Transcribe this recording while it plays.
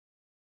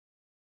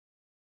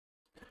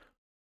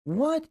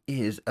What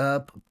is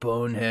up,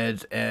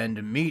 boneheads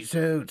and meat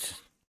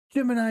suits?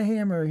 Gemini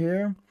Hammer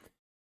here,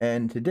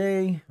 and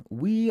today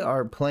we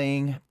are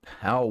playing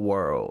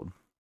Palworld.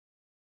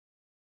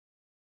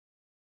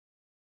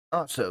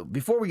 Also,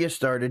 before we get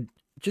started,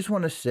 just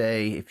want to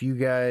say if you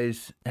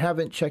guys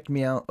haven't checked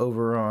me out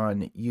over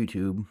on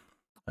YouTube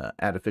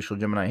at Official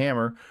Gemini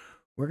Hammer,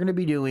 we're going to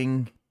be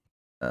doing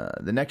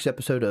the next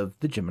episode of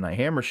the Gemini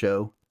Hammer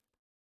Show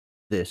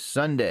this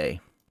Sunday.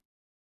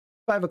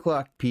 5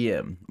 o'clock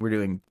p.m. We're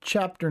doing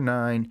Chapter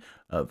 9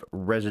 of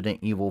Resident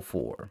Evil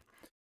 4.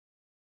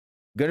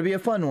 Gonna be a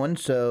fun one,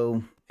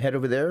 so head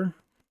over there,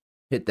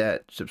 hit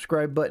that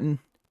subscribe button,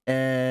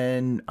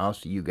 and I'll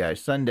see you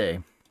guys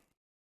Sunday.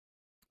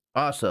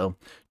 Also,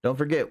 don't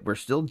forget, we're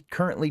still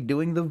currently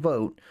doing the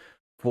vote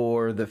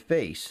for the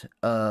face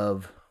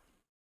of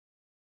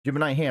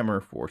Gemini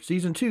Hammer for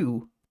Season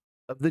 2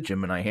 of the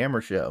Gemini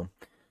Hammer Show.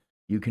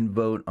 You can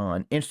vote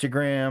on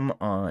Instagram,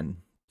 on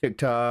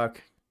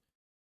TikTok,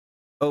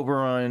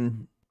 over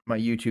on my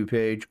YouTube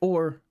page,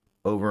 or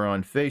over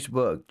on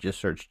Facebook.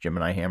 Just search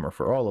Gemini Hammer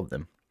for all of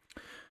them.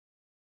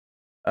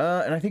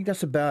 And I think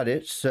that's about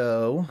it.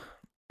 So,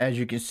 as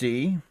you can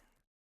see,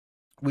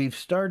 we've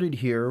started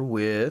here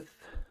with...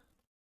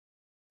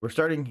 We're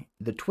starting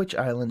the Twitch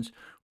Islands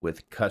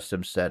with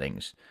custom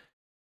settings.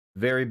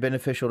 Very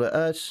beneficial to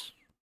us.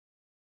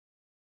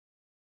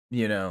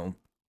 You know,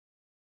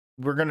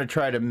 we're going to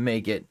try to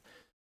make it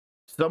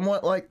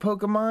somewhat like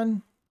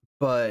Pokemon,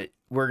 but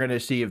we're going to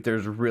see if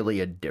there's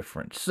really a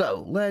difference.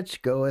 So let's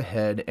go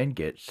ahead and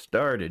get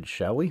started,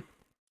 shall we?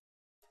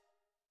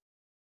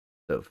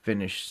 So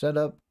finish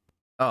setup.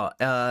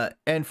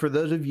 And for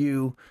those of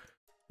you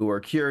who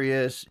are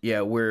curious, yeah,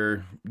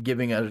 we're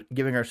giving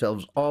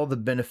ourselves all the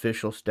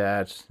beneficial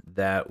stats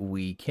that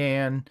we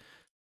can,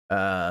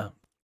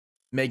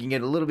 making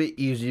it a little bit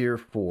easier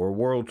for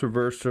world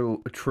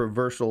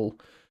traversal.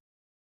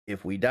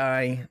 If we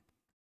die,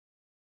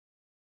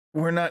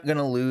 we're not going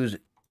to lose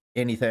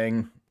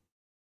anything.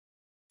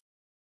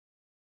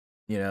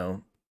 You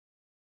know,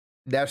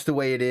 that's the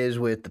way it is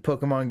with the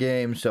Pokemon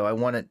game. So I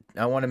want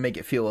to make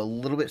it feel a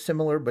little bit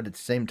similar, but at the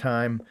same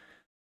time,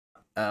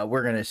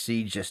 we're gonna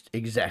see just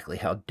exactly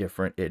how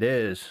different it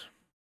is.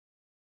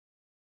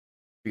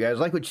 If you guys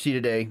like what you see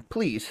today,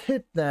 please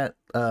hit that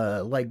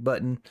like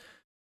button.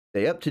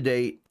 Stay up to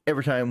date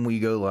every time we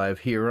go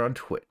live here on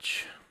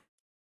Twitch.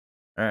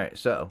 All right,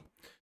 so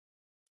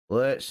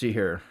let's see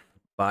here.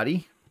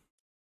 Body.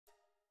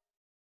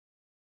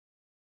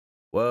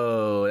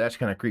 Whoa, that's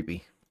kind of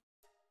creepy.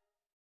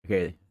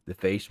 Okay, the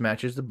face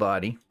matches the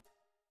body.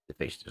 The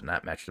face does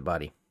not match the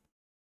body.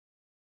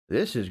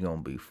 This is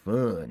going to be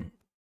fun.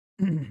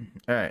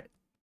 All right.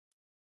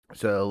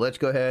 So let's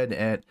go ahead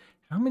and...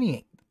 How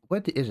many...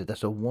 What is it?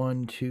 That's a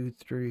 1, 2,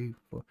 3,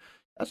 4...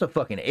 That's a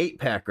fucking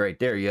 8-pack right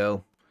there,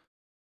 yo.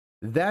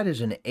 That is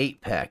an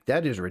 8-pack.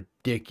 That is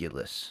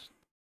ridiculous.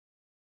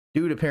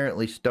 Dude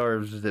apparently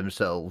starves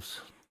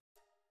themselves.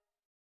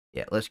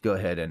 Yeah, let's go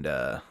ahead and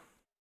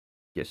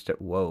get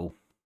started. Whoa.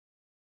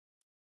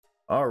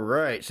 All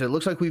right, so it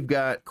looks like we've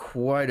got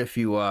quite a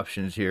few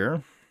options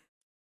here.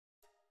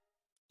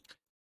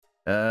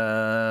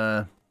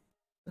 Let's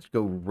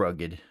go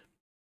rugged.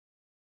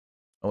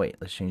 Oh wait,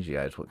 let's change the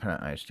eyes. What kind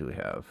of eyes do we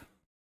have?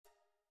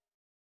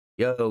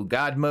 Yo,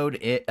 God mode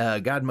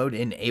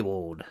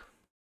enabled.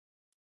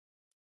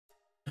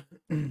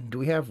 Do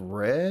we have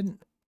red?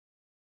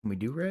 Can we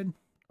do red?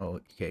 Oh,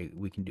 okay,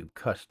 we can do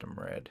custom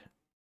red.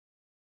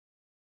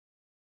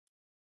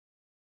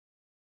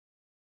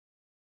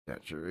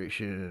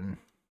 Saturation.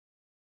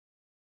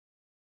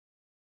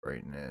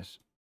 Brightness.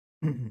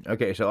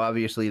 Okay, so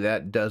obviously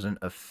that doesn't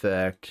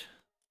affect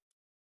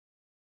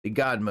the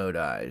God mode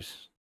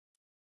eyes.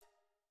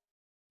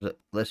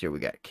 Let's see, we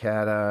got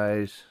cat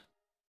eyes,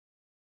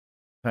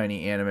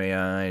 tiny anime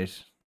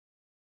eyes,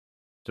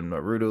 some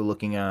Naruto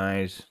looking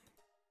eyes.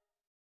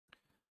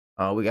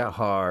 We got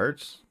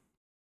hearts.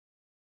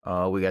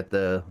 We got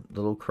the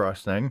little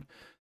cross thing.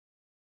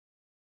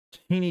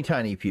 Teeny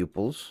tiny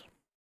pupils.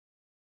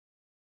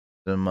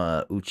 Some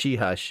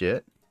Uchiha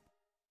shit.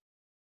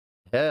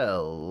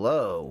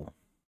 Hello.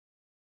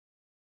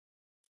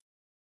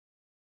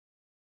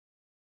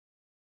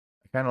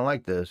 I kind of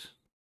like this.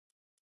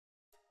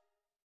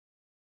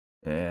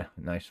 Yeah,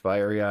 nice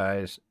fiery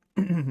eyes.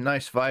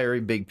 Nice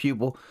fiery big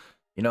pupil.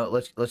 You know,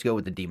 let's go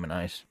with the demon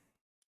eyes.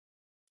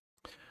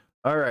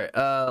 All right,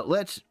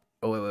 let's...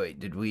 Oh, wait.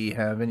 Did we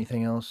have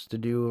anything else to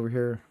do over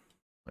here?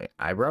 Wait,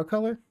 eyebrow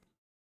color?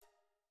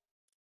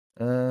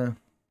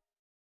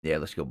 Yeah,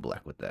 let's go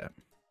black with that.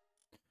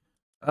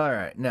 All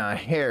right, now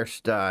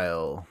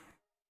hairstyle.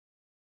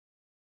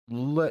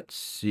 Let's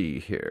see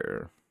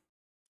here.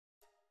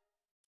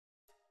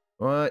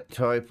 What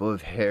type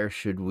of hair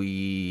should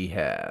we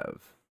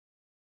have?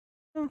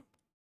 It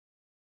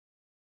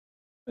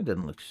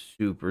doesn't look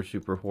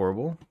super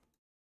horrible.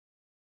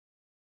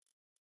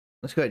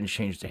 Let's go ahead and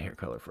change the hair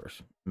color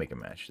first. Make a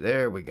match.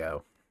 There we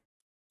go.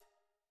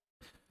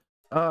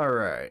 All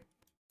right.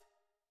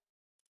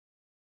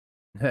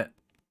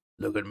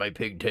 Look at my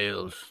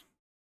pigtails.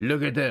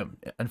 Look at them.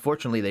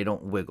 Unfortunately, they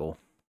don't wiggle.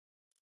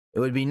 It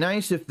would be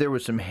nice if there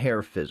was some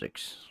hair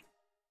physics.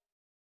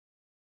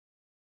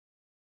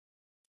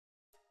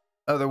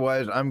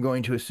 Otherwise, I'm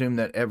going to assume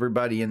that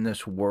everybody in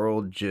this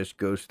world just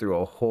goes through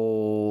a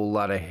whole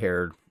lot of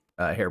hair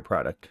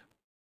product.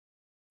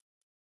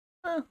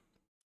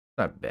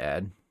 Not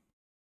bad.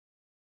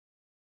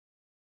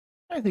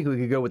 I think we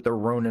could go with the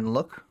Ronin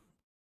look.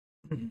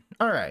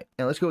 All right,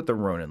 now let's go with the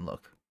Ronin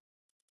look.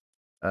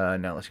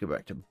 Now let's go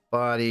back to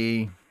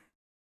body.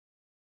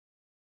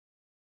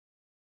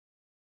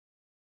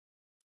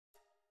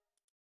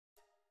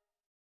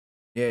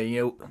 Yeah,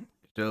 you know,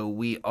 so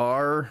we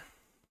are,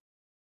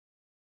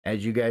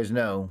 as you guys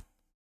know,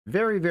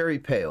 very, very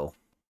pale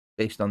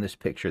based on this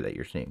picture that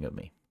you're seeing of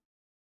me.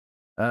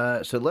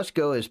 So let's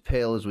go as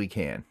pale as we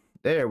can.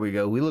 There we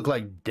go. We look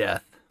like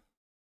death.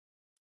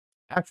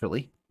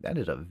 Actually, that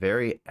is a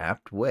very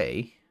apt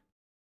way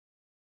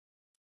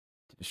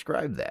to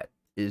describe that,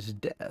 is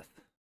death.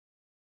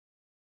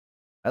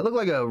 I look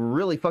like a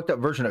really fucked up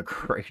version of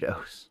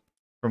Kratos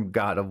from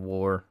God of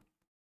War.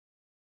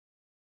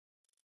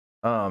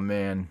 Oh,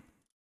 man.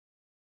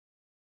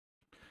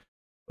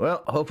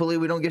 Well, hopefully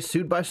we don't get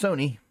sued by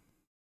Sony.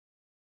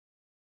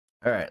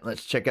 All right,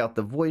 let's check out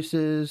the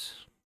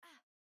voices.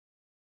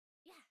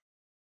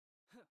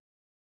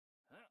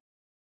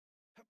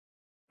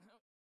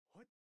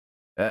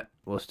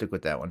 We'll stick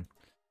with that one.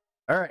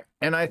 All right,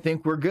 and I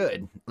think we're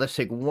good. Let's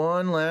take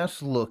one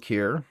last look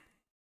here.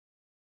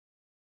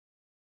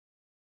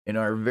 In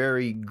our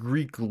very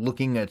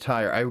Greek-looking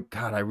attire.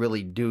 God, I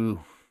really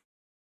do.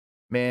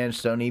 Man,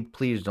 Sony,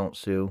 please don't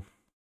sue.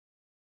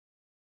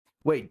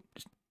 Wait,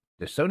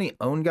 does Sony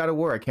own God of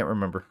War? I can't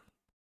remember.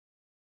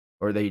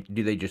 Or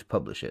do they just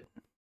publish it?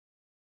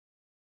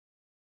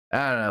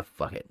 I don't know,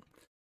 fuck it.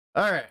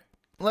 Alright,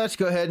 let's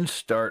go ahead and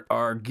start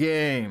our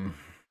game.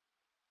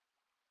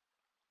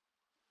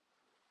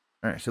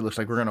 Alright, so it looks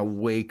like we're gonna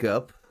wake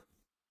up.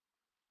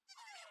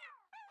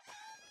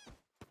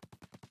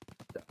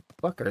 The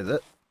fuck are that?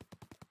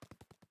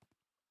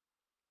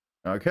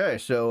 Okay,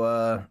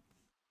 so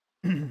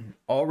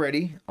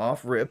already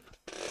off rip,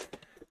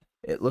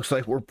 it looks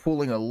like we're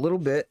pulling a little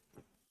bit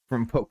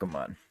from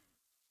Pokemon.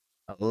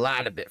 A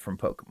lot of it from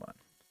Pokemon.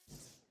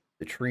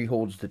 The tree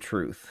holds the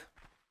truth.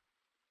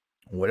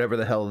 Whatever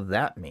the hell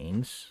that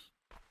means.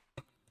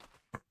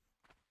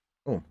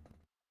 Oh.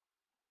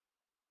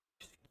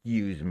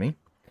 Excuse me.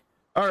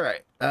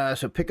 Alright,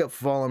 so pick up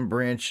fallen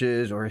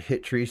branches or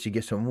hit trees to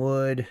get some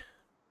wood.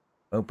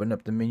 Open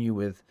up the menu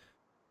with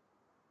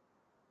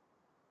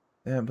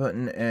that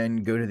button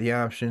and go to the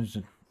options.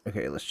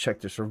 Okay, let's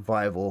check the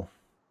survival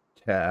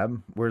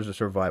tab. Where's the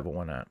survival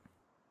one at?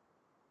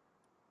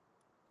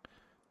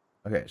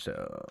 Okay, so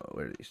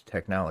what are these?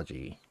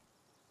 Technology.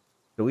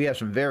 So we have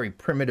some very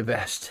primitive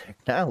ass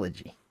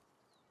technology.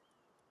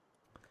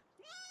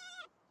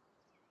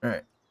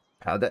 Alright,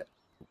 pal deck.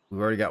 We've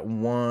already got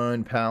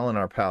one pal in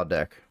our pal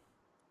deck.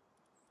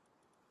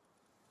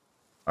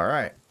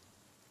 Alright.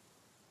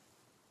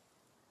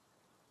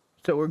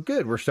 So we're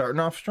good. We're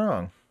starting off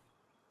strong.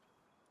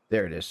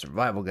 There it is,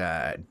 survival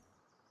guide.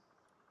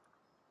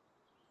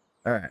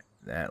 Alright,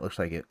 that looks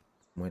like it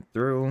went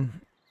through.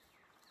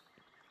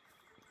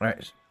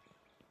 Alright,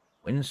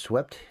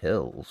 windswept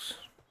hills.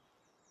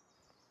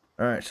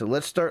 Alright, so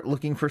let's start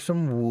looking for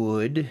some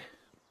wood.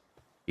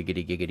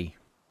 Giggity, giggity.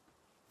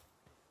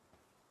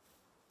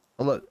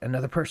 Oh, look,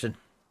 another person.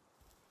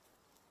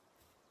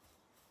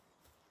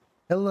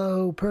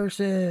 Hello,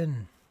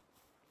 person.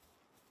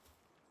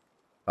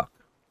 Fuck.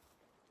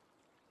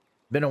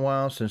 Been a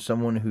while since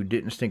someone who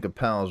didn't stink of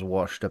pals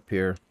washed up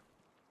here.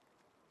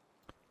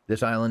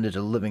 This island is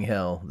a living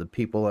hell. The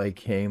people I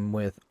came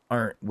with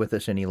aren't with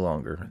us any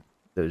longer.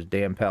 Those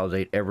damn pals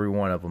ate every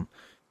one of them.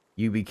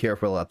 You be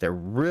careful out there.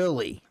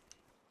 Really?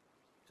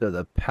 So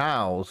the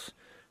pals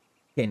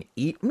can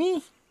eat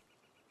me?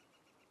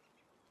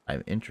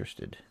 I'm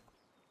interested.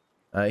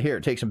 Here,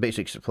 take some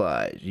basic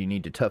supplies. You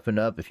need to toughen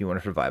up if you want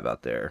to survive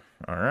out there.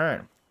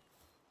 Alright.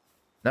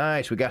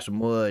 Nice, we got some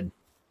wood.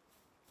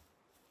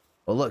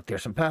 Oh, look,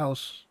 there's some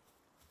pals.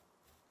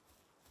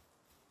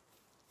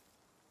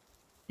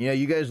 You know,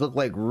 you guys look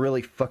like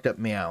really fucked up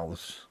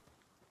meows.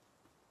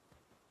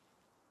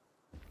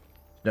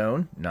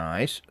 Stone,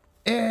 nice.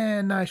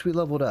 And nice, we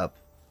leveled up.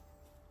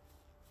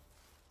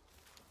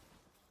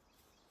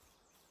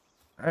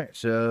 Alright,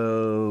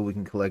 so we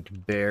can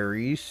collect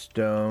berries,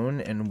 stone,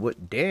 and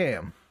what?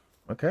 Damn.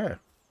 Okay.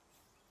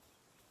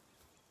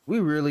 We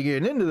really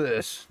getting into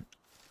this.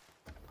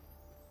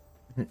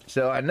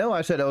 So I know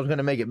I said I was going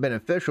to make it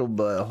beneficial,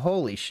 but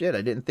holy shit,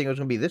 I didn't think it was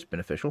going to be this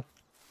beneficial.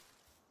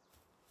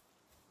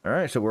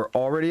 Alright, so we're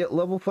already at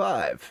level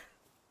 5.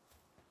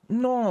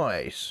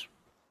 Nice.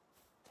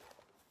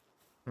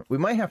 We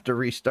might have to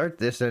restart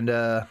this and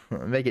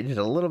make it just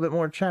a little bit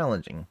more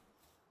challenging.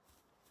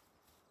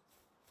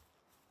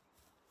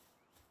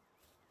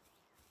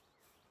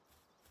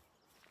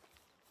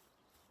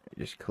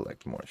 Just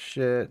collect more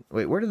shit.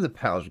 Wait, where did the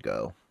pals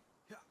go?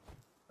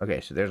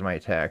 Okay, so there's my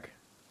attack.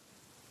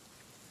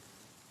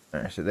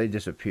 Alright, so they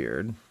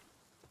disappeared.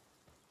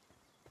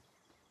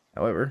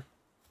 However,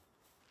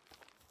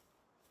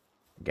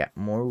 got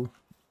more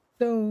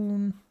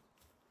stone.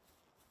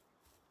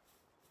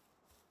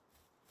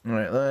 All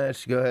right,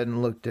 let's go ahead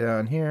and look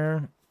down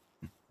here.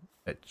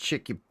 A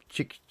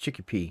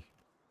chickpea.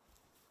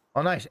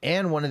 Oh, nice.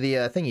 And one of the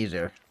thingies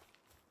there.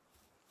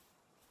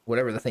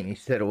 Whatever the thing he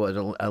said it was,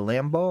 a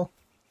lamb ball.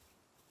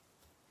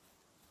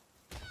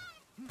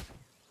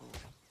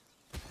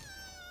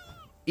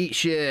 Eat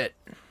shit.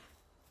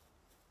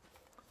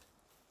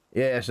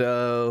 Yeah,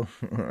 so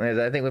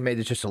I think we made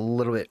this just a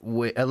little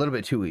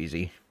bit too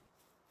easy.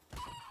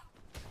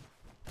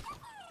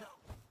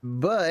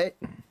 But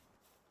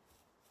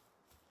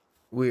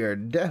we are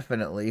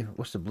definitely...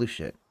 What's the blue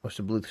shit? What's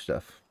the blue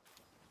stuff?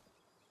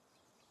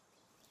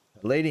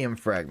 Palladium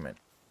fragment.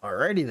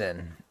 Alrighty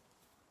then.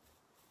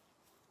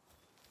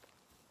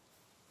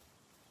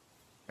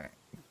 Alright.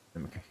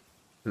 Let me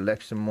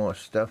collect some more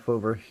stuff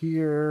over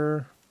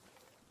here.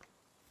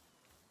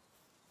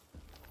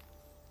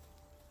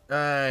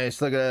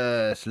 Nice, look at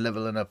us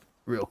leveling up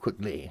real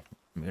quickly.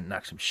 I'm gonna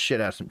knock some shit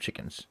out of some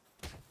chickens.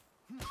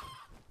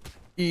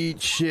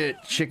 Eat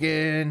shit,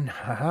 chicken.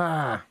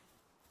 Haha.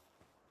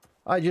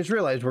 I just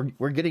realized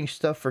we're getting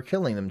stuff for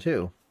killing them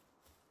too.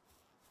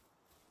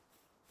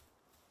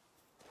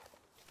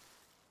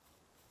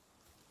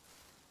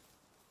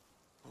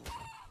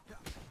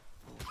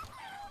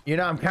 You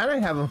know, I'm kind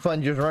of having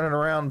fun just running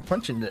around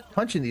punching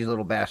these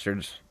little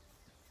bastards.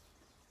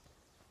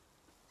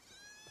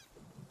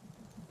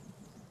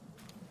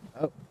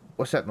 Oh,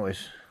 what's that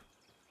noise?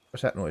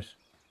 What's that noise?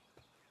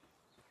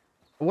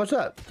 What's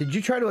up? Did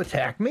you try to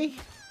attack me?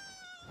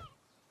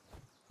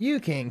 You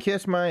can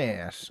kiss my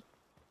ass.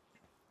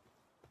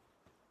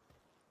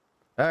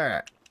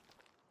 Alright.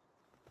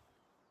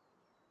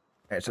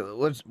 Alright, so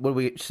what do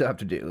we still have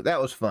to do?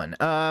 That was fun.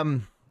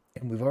 And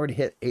we've already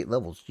hit 8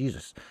 levels.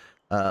 Jesus.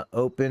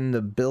 Open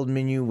the build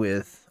menu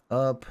with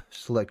up,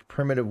 select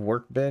primitive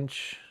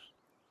workbench.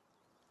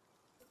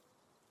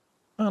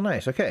 Oh,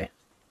 nice. Okay.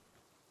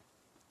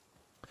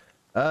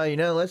 You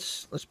know,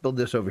 let's build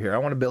this over here. I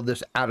want to build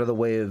this out of the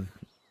way of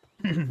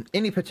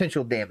any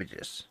potential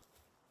damages.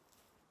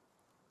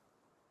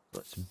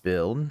 Let's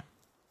build.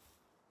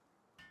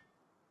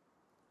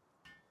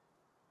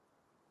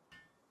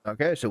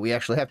 Okay, so we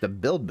actually have to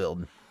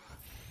build.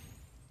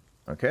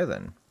 Okay,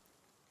 then.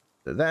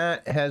 So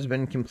that has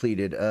been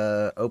completed.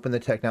 Open the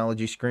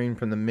technology screen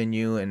from the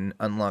menu and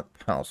unlock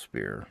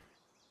Palworld.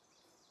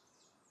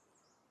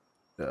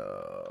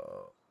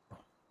 So...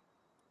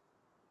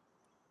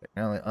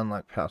 Technology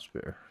unlock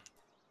Palworld.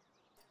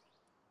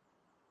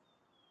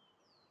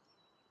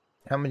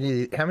 How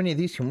many of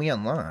these can we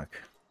unlock?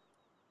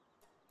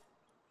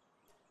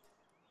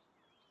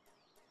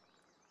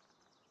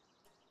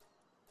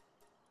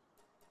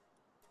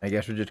 I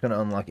guess we're just going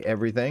to unlock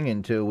everything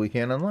until we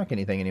can't unlock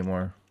anything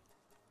anymore.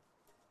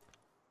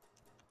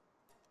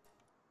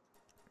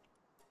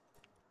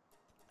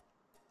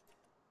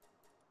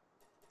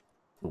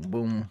 Boom,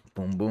 boom,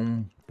 boom,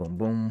 boom, boom,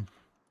 boom,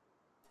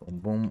 boom,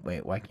 boom.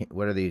 Wait, why can't...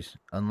 What are these?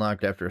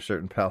 Unlocked after a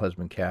certain pal has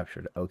been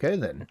captured. Okay,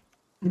 then.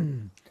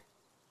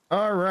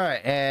 All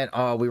right, and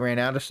we ran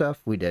out of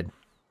stuff. We did.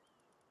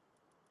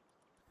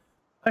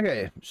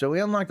 Okay, so we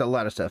unlocked a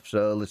lot of stuff.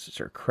 So let's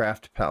start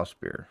craft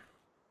Palworld.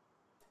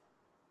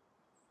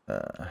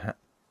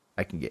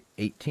 I can get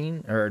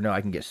 18, or no,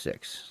 I can get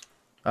 6.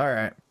 All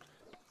right,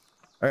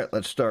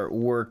 let's start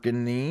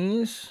working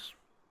these.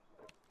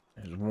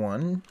 There's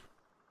 1.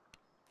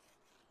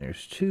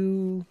 There's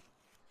 2,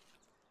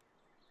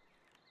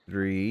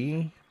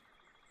 3,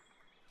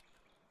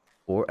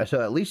 4.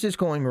 So at least it's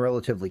going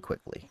relatively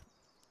quickly.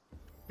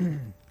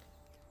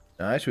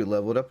 Nice, we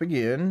leveled up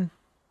again.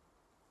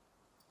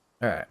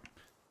 All right.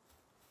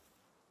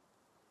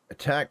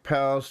 Attack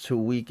pals to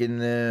weaken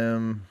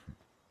them.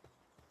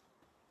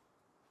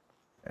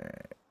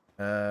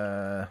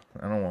 I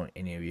don't want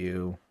any of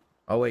you.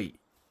 Oh wait,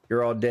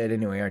 you're all dead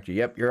anyway, aren't you?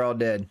 Yep, you're all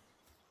dead.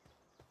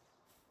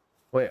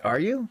 Wait, are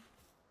you?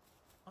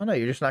 Oh no,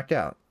 you're just knocked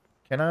out.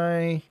 Can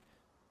I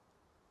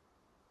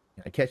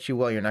catch you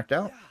while you're knocked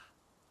out?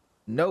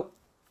 Nope.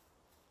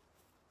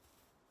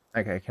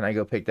 Okay, can I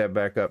go pick that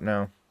back up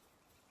now?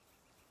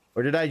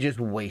 Or did I just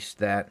waste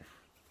that?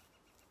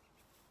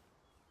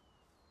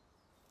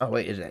 Oh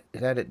wait, is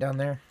that it down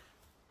there?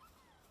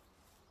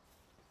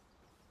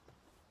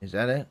 Is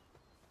that it?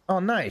 Oh,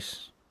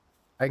 nice.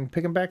 I can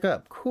pick him back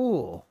up.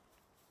 Cool.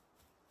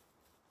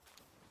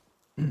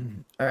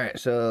 Alright,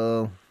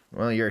 so...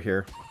 Well, you're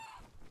here.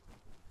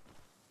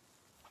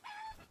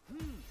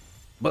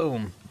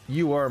 Boom.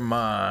 You are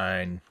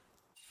mine.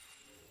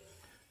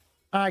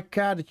 I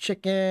caught a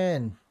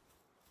chicken.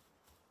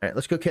 Alright,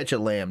 let's go catch a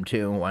lamb,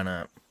 too. Why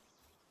not?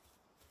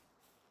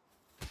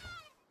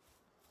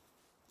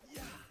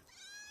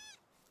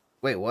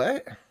 Wait,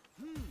 what?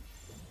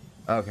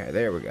 Okay,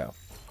 there we go.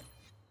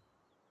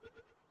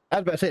 I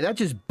was about to say, that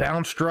just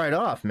bounced right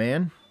off,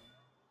 man.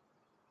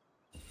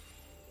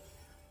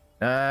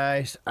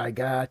 Nice. I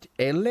got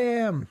a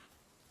lamb.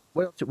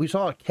 What else? We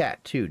saw a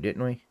cat, too,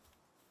 didn't we?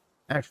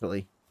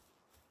 Actually.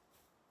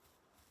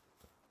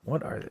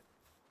 What are they?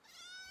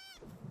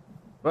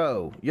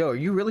 Whoa, yo, are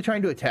you really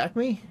trying to attack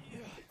me?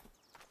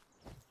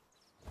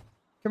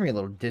 Come here,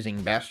 little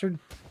dizzying bastard.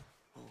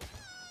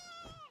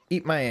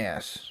 Eat my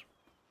ass.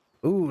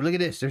 Ooh, look at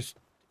this. There's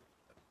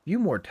a few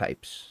more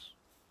types.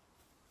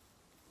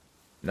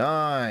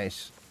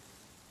 Nice.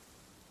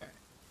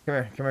 Come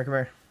here, come here, come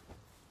here.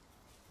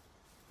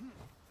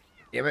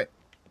 Give it.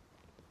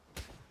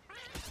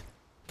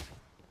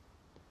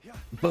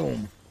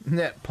 Boom.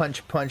 That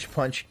punch, punch,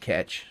 punch,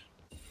 catch.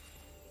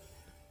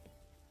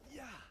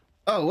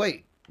 Oh,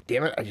 wait.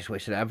 Damn it, I just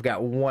wasted it. I've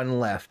got one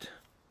left.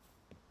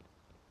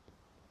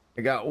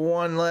 I got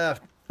one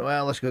left.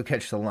 Well, let's go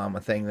catch the llama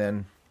thing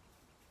then.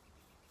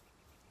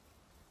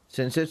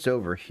 Since it's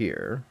over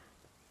here.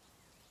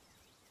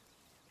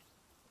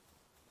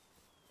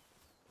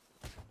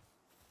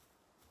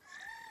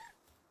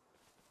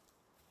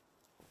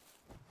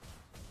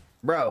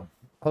 Bro,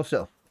 hold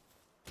still.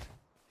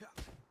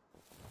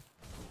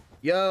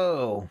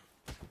 Yo,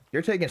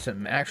 you're taking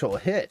some actual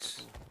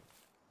hits.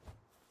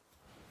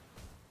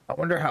 I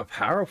wonder how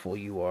powerful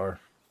you are.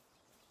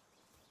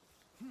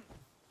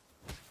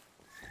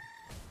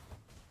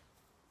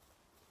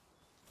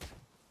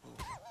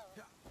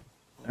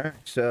 Alright,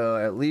 so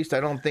at least I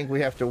don't think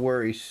we have to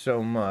worry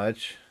so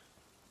much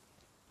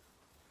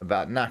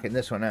about knocking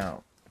this one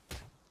out.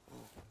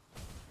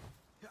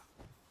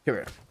 Come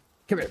here.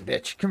 Come here,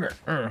 bitch. Come here.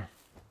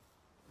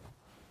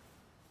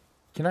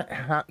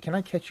 Can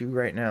I catch you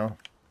right now?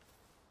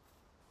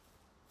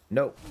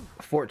 Nope.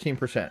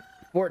 14%.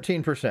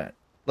 14%.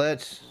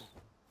 Let's...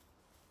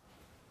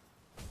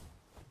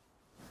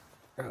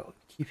 Oh,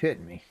 keep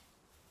hitting me.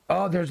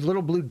 Oh, there's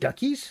little blue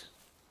duckies?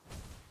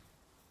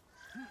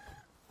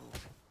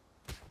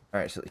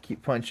 Alright, so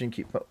keep punching,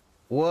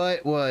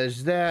 What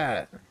was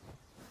that?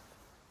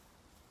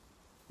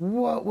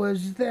 What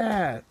was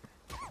that?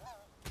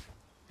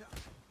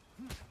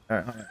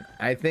 Alright,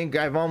 I think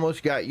I've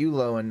almost got you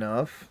low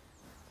enough.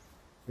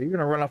 Are you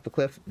gonna run off the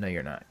cliff? No,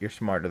 you're not. You're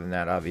smarter than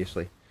that,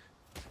 obviously.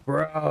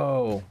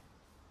 Bro!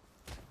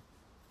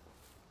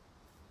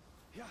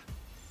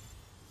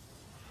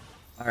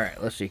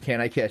 Alright, let's see.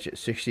 Can I catch it?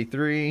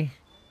 63.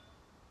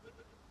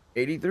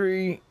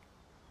 83.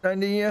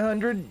 90,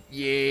 100.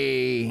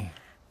 Yay.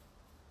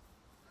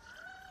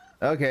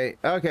 Okay,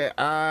 okay.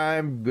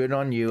 I'm good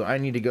on you. I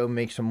need to go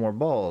make some more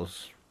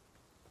balls.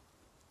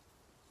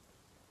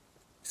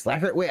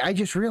 Slacker? Wait, I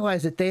just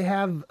realized that they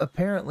have,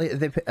 apparently,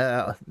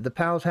 the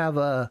pals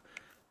have,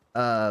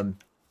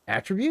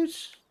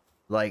 attributes?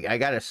 Like, I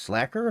got a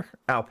slacker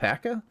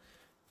alpaca?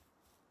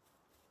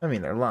 I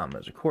mean, they're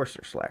llamas. Of course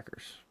they're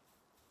slackers.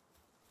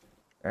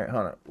 Alright,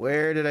 hold on.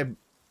 Where did I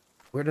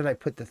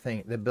put the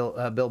thing,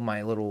 build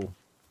my little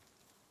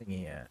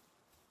thingy at?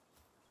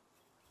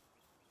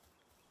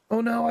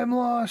 Oh no, I'm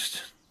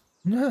lost!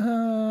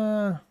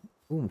 Ooh,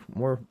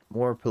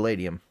 more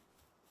palladium.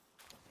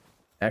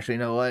 Actually, you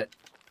know what?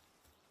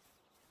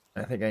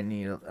 I think I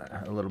need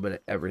a little bit of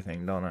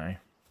everything, don't I?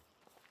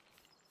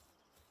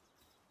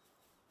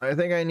 I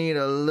think I need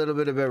a little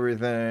bit of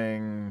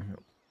everything.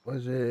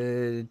 Was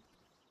it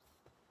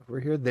over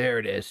here? There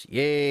it is.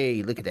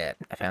 Yay, look at that.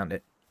 I found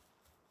it.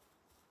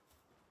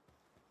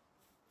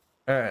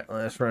 Alright,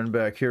 let's run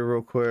back here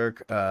real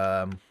quick.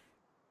 Yeah,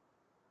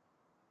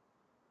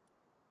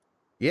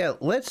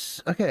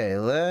 let's... Okay,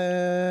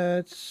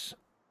 let's...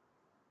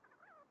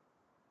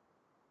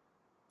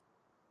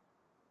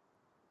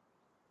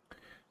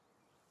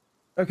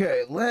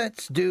 Okay,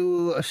 let's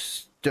do a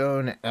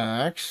stone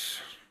axe.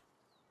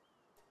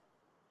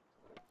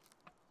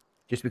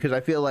 Just because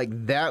I feel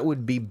like that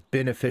would be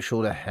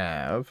beneficial to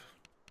have.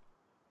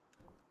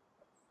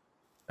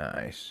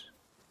 Nice.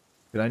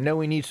 But I know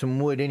we need some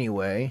wood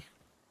anyway.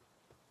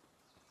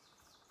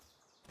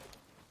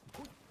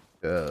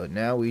 So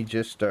now we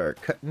just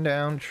start cutting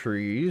down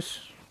trees.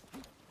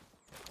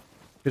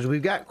 Because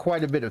we've got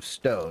quite a bit of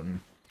stone.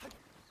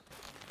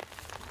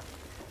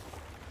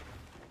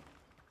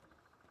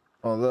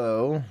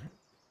 Although...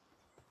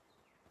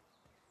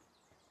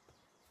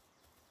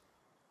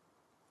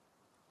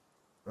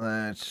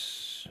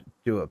 Let's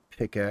do a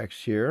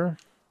pickaxe here.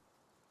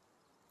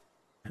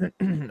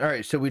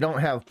 Alright, so we don't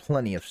have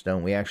plenty of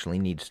stone. We actually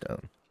need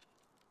stone.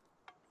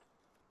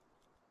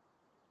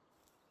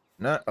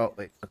 Not... Oh,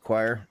 wait.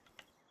 Acquire.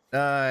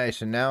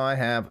 Nice, and now I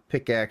have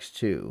pickaxe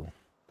 2.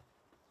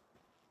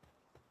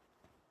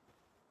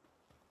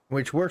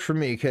 Which works for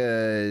me,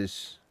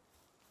 because...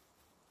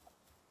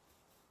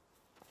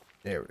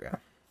 There we go.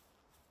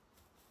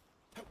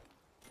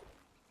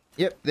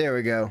 Yep, there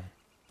we go.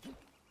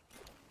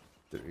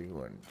 3,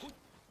 1.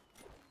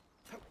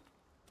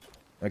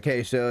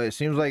 Okay, so it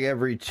seems like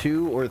every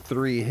 2 or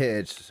 3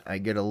 hits, I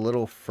get a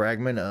little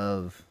fragment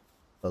of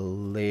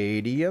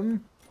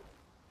palladium?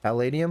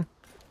 Palladium?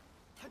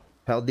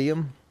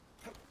 Paldium?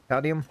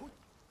 Paldium?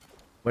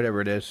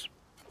 Whatever it is.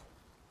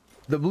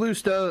 The blue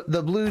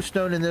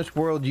stone in this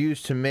world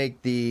used to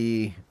make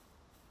the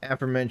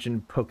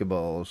aforementioned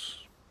Pokeballs.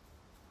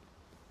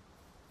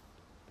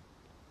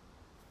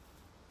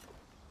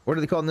 What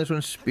are they called in this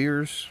one?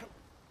 Spears?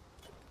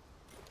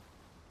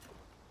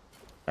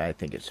 I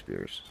think it's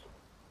spears.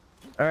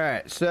 All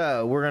right,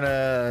 so we're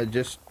gonna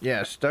just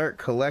start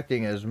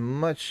collecting as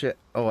much.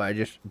 Oh, I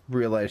just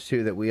realized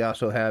too that we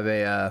also have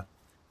a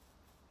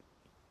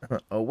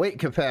weight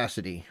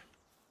capacity.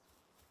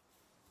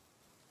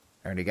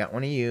 I already got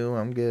one of you.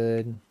 I'm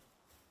good.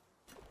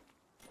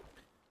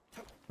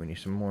 We need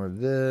some more of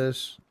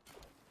this.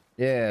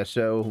 Yeah,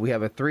 so we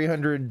have a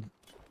 300.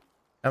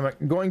 I'm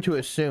going to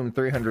assume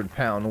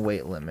 300-pound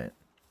weight limit.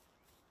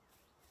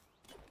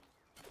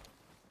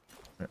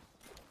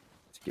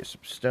 Let's get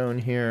some stone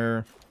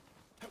here.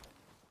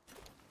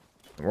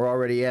 We're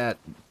already at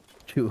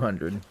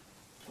 200.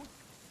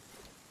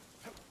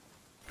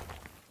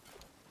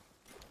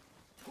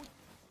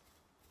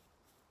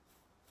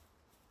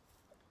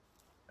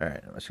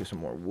 Alright, let's get some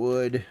more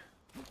wood.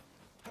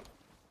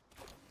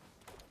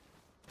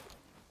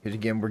 Because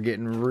again, we're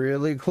getting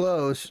really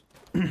close.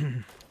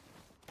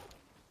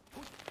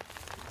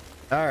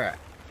 Alright.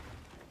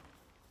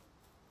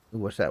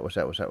 What's that? What's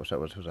that? What's that? What's that?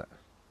 What's that?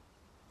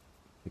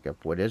 Pick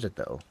up. What is it,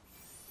 though?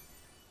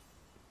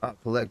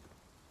 Collect.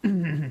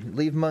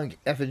 Leave monk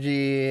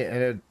effigy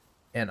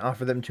and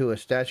offer them to a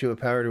statue of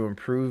power to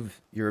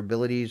improve your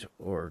abilities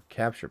or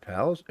capture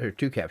pals. Or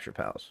to capture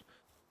pals.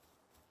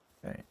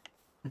 Alright.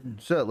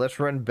 So, let's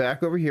run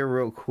back over here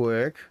real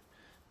quick.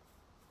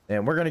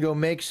 And we're going to go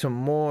make some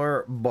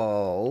more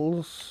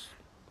balls.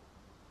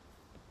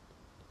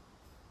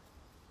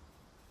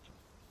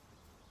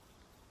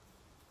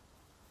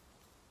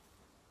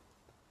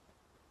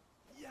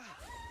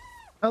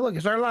 Oh, look,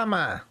 it's our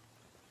llama.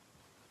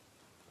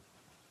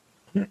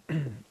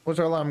 What's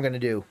our llama going to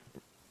do?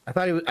 I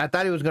thought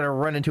he was going to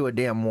run into a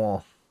damn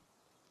wall.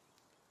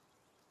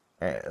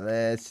 All right,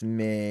 let's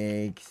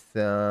make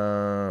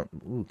some...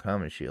 Ooh,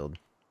 common shield.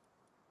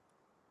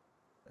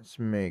 Let's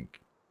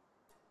make...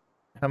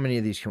 How many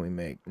of these can we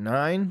make?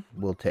 9?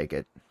 We'll take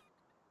it.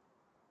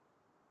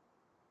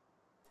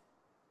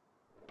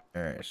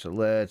 Alright, so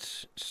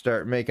let's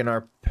start making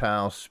our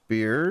pal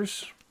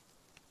spears.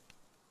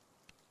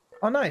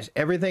 Oh, nice.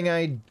 Everything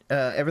I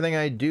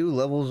do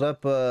levels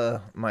up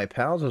my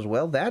pals as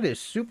well. That is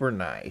super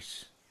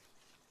nice.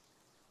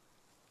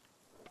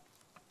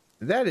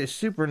 That is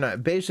super nice.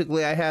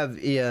 Basically, I have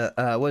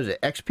what is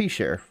it? XP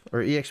share or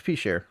EXP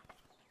share.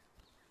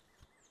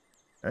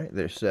 All right,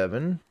 there's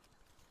 7.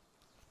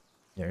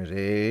 There's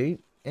 8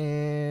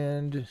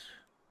 and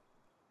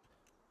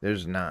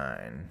there's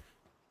 9.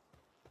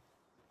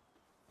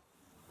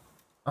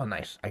 Oh,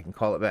 nice. I can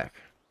call it back.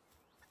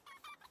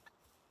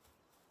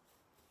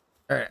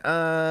 All right.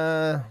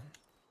 I'm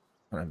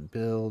gonna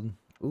build.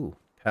 Ooh,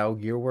 PAL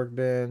gear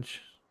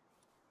workbench.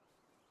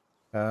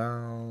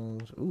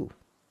 PALs. Ooh.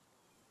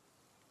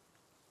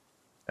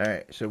 All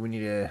right. So we need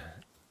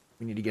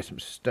to get some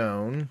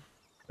stone.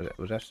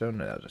 Was that stone?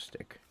 No, that was a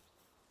stick.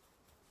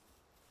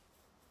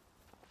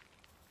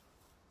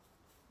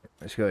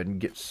 Let's go ahead and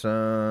get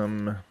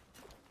some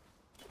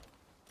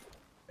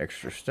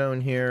extra stone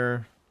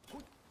here.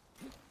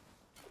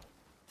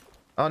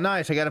 Oh,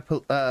 nice. I got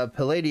a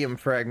palladium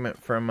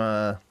fragment from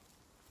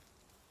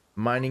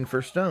mining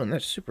for stone.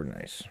 That's super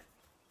nice.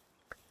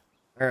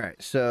 All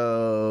right,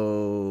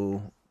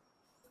 so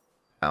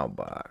PAL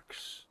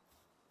box.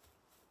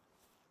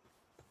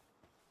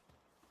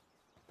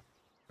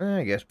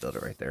 I guess build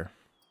it right there.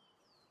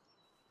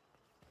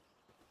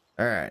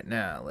 All right,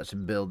 now let's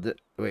build it.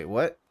 Wait,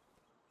 what?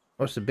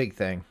 What's the big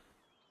thing?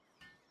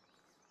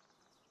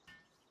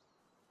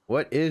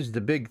 What is the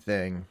big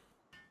thing?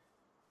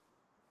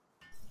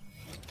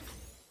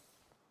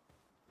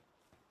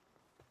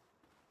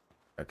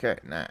 Okay,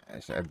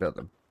 nice. I built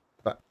a...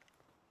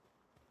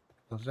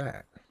 What's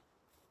that?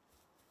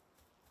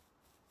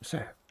 What's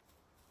that?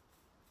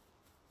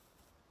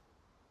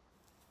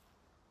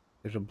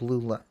 There's a blue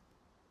line.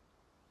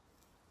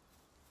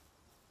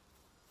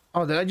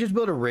 Oh, did I just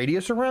build a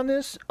radius around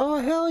this?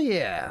 Oh, hell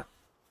yeah.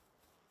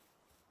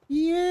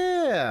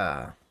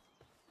 Yeah.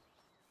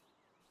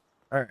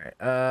 Alright,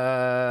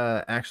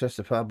 access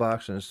the PAL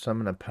box and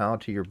summon a PAL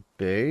to your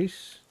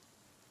base.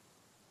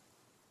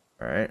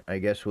 Alright, I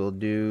guess we'll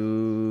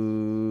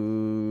do...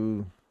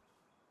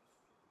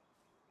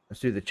 Let's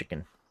do the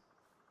chicken.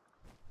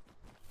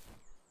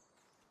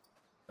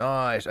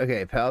 Nice.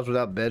 Okay, pals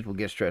without beds will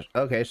get stressed.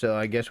 Okay, so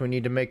I guess we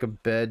need to make a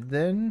bed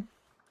then.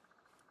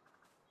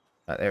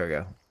 There we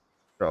go.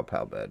 Draw a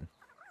pal bed.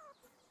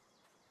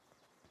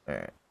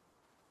 Alright.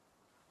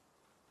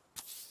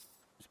 Let's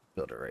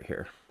build it right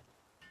here.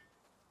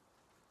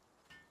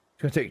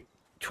 It's going to take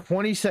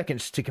 20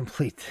 seconds to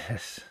complete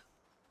this.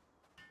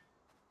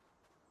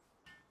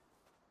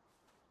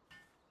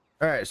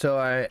 Alright,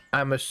 so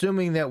I'm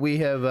assuming that we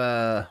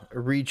have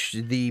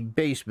reached the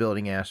base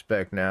building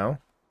aspect now.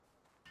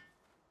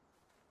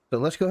 So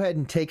let's go ahead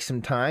and take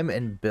some time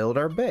and build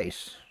our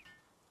base.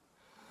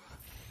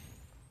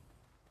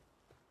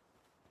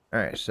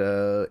 Alright,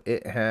 so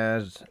it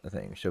has a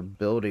thing. So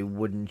build a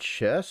wooden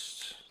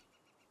chest.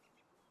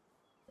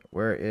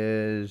 Where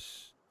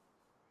is...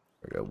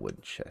 There we go,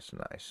 wooden chest,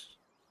 nice.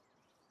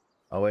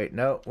 Oh wait,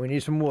 no, we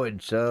need some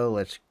wood, so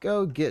let's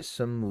go get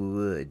some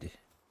wood.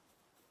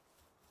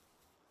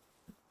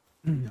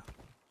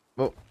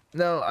 Oh,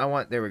 no, I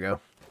want... There we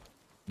go.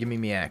 Give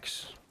me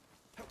axe.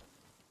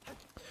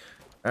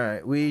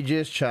 Alright, we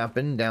just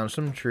chopping down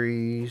some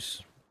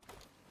trees.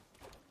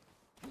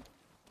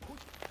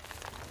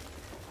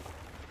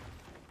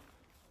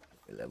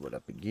 Level it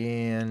up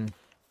again.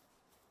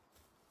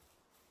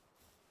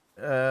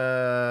 We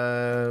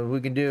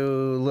can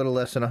do a little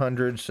less than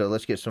 100, so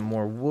let's get some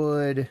more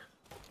wood.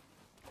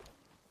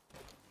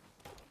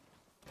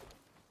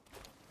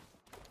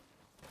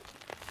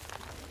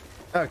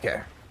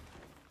 Okay.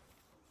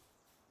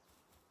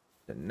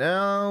 So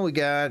now we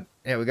got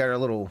our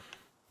little...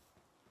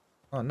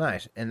 Oh,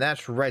 nice. And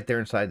that's right there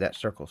inside that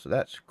circle, so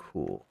that's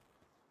cool.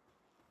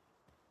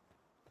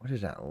 What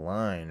is that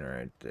line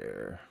right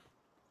there?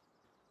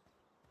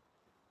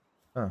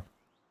 Oh,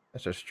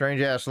 that's a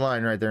strange-ass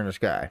line right there in the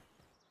sky.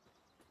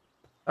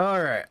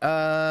 Alright,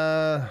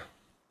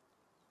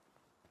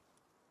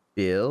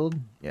 build.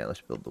 Yeah,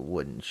 let's build the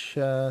wooden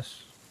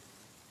chest.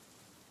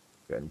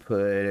 Go ahead and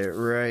put it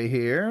right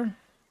here.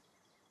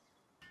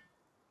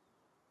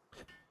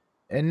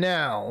 And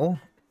now,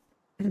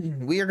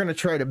 we are going to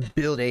try to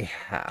build a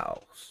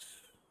house.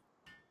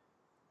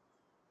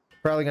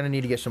 Probably going to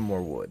need to get some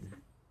more wood.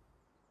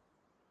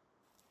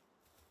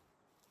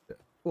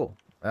 Cool.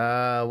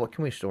 What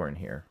can we store in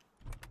here?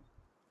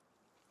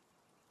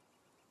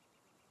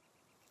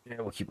 Yeah,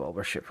 we'll keep all of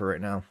our shit for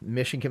right now.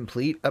 Mission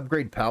complete.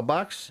 Upgrade PAL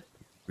box.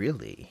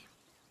 Really?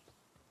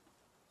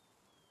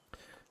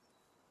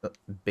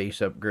 Base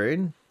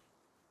upgrade.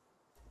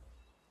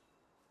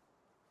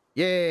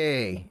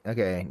 Yay!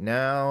 Okay,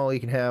 now we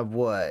can have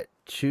what?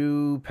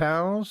 2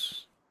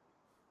 pals?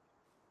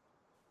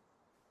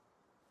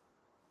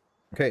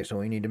 Okay, so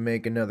we need to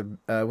make another...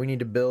 we need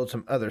to build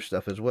some other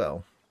stuff as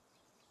well.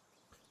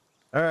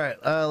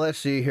 Alright, let's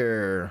see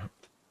here.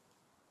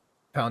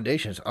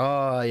 Foundations.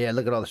 Oh, yeah,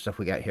 look at all the stuff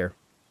we got here.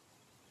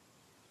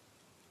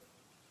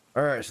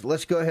 Alright, so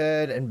let's go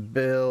ahead and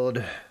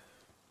build...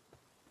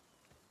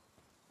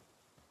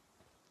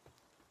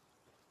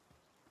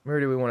 Where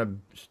do we want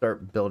to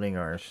start building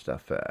our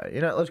stuff at?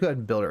 You know, let's go ahead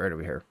and build it right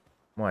over here.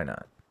 Why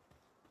not?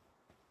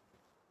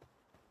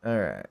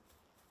 Alright.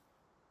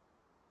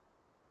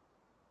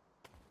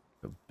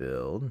 Go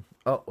build.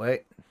 Oh,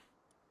 wait.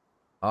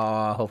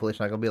 Hopefully it's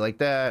not going to be like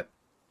that.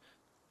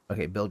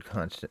 Okay, build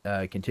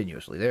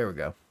continuously. There we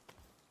go.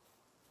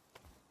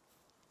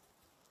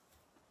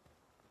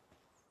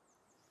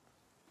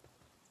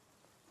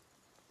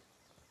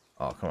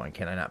 Oh, come on.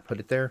 Can I not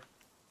put it there?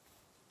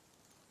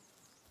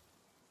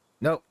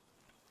 Nope.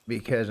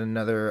 Because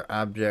another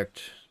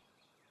object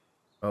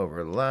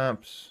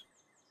overlaps.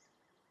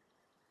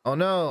 Oh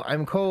no,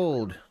 I'm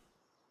cold.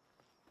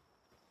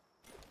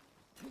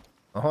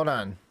 Oh, hold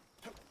on.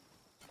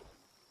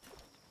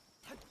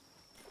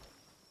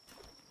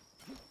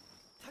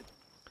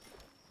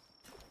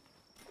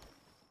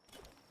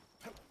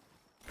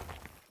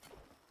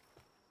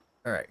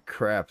 Alright,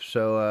 crap.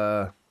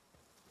 So,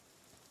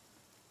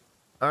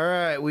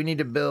 alright, we need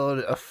to build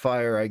a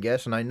fire, I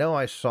guess. And I know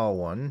I saw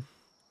one.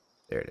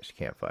 There it is,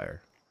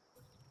 campfire.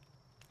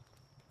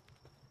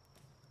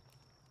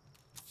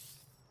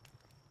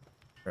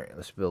 Alright,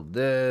 let's build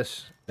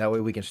this. That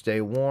way we can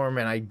stay warm.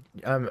 And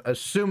I'm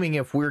assuming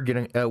if we're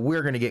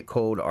gonna get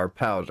cold, our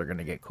pals are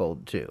gonna get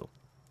cold too.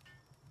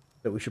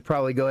 So we should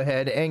probably go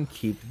ahead and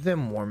keep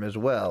them warm as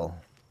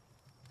well.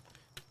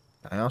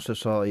 I also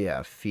saw,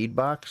 yeah, feed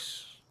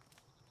box.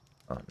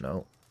 Oh,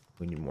 no.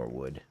 We need more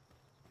wood.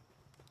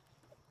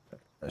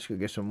 Let's go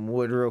get some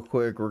wood real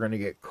quick. We're going to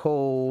get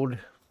cold.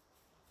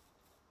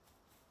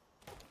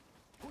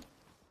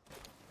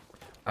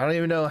 I don't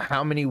even know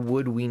how many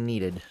wood we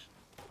needed.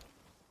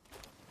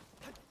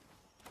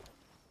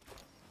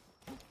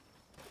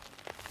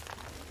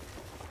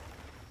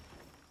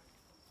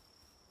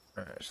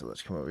 Alright, so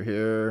let's come over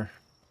here.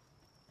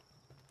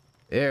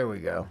 There we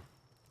go.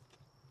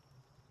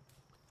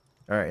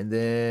 Alright, and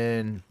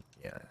then...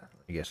 yeah,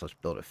 I guess let's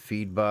build a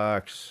feed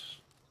box.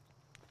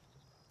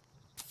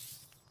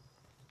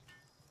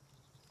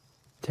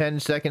 10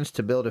 seconds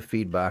to build a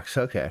feed box.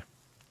 Okay.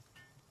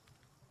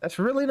 That's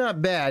really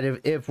not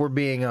bad if we're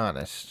being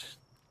honest.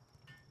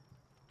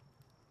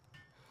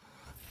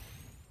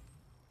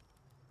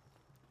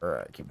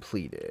 Alright,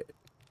 complete it.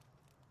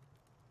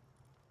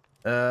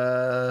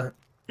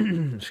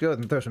 Let's go ahead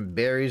and throw some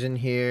berries in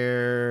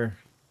here.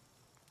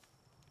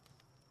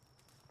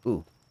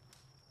 Ooh.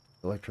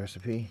 Select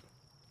recipe.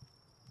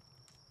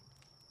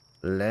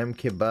 Lamb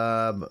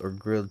kebab or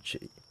grilled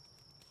cheese.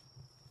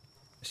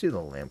 Let's do the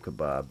lamb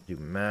kebab. Do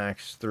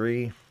max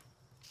 3.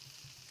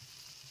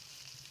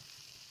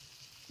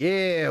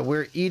 Yeah,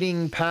 we're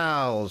eating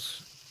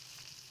pals.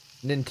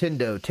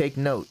 Nintendo, take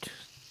note.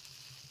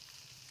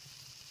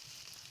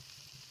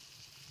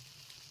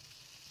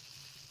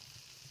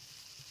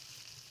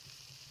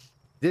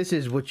 This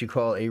is what you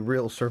call a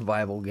real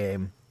survival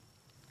game.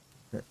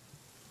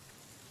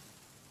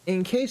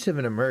 In case of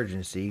an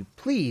emergency,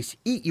 please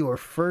eat your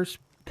first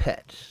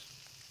pet.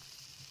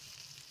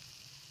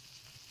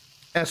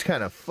 That's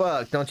kind of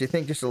fucked, don't you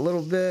think? Just a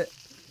little bit.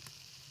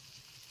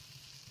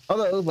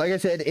 Although, like I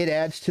said, it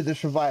adds to the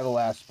survival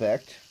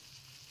aspect.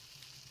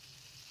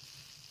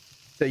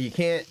 So you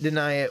can't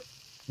deny it,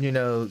 you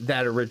know,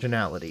 that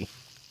originality.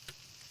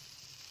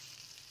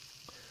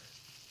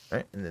 All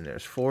right, and then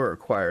there's 4.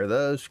 Acquire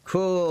those.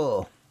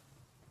 Cool.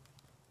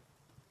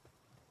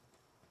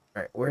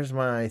 All right, where's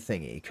my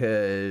thingy?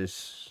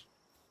 Because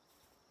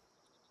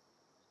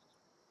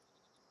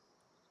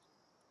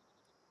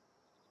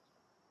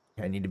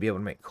I need to be able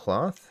to make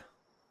cloth.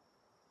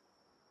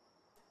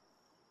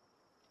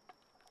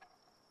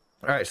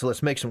 All right, so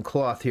let's make some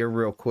cloth here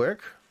real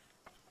quick.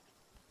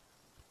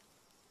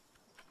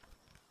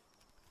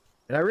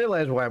 And I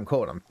realize why I'm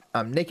cold.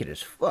 I'm naked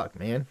as fuck,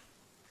 man.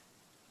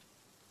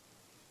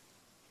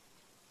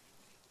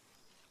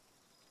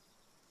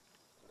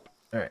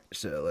 All right,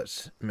 so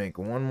let's make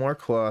one more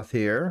cloth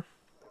here.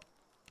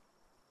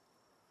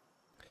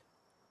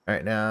 All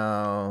right,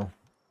 now,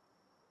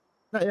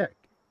 not yet.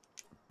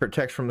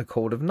 Protects from the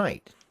cold of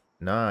night.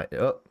 Not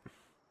up. Oh.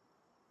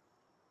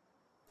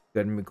 Go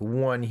ahead and make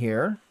 1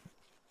 here.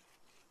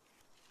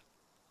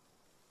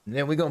 And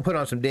then we're gonna put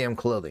on some damn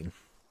clothing.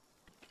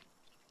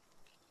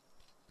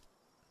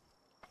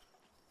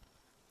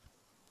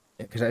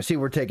 Because I see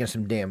we're taking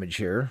some damage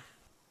here.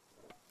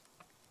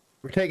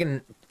 We're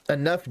taking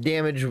enough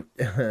damage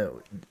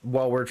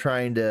while we're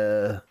trying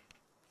to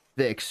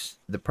fix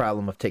the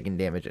problem of taking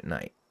damage at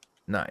night.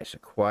 Nice.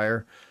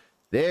 Acquire.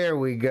 There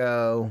we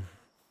go.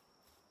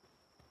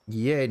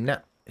 Yeah, no.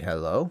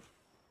 Hello?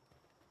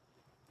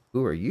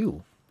 Who are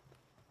you?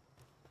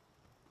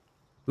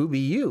 Who be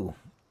you?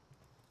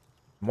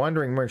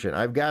 Wandering merchant.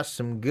 I've got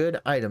some good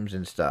items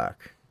in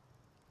stock.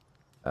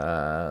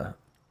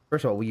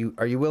 First of all,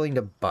 are you willing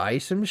to buy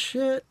some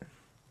shit?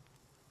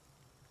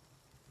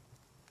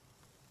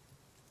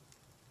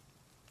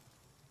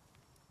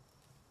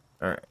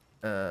 Alright,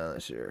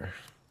 let's see here.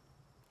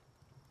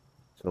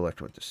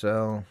 Select what to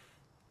sell.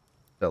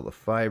 Sell the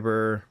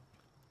fiber.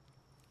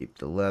 Keep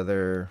the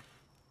leather.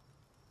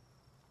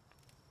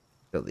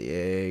 Sell the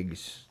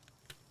eggs.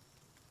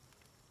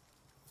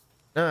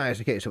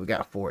 Nice, okay, so we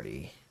got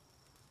 40.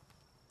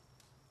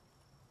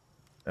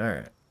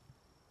 Alright.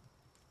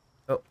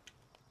 Oh.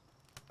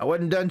 I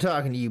wasn't done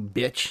talking to you,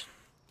 bitch.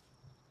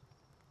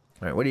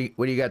 Alright, what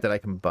do you got that I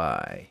can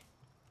buy?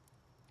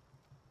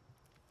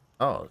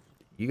 Oh,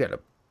 you got a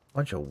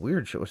bunch of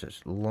weird shit. What's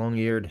this?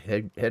 Long-eared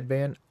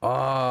headband?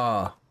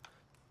 Ah.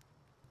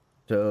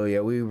 So, yeah,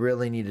 we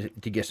really need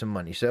to get some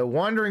money. So,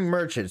 wandering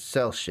merchants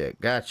sell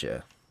shit.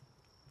 Gotcha.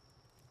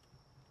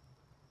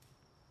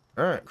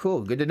 Alright,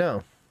 cool. Good to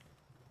know.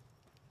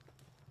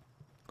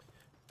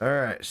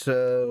 Alright,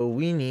 so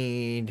we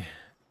need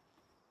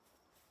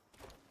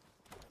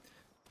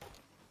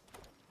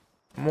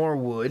more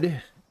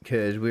wood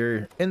because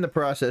we're in the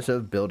process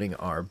of building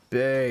our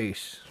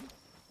base.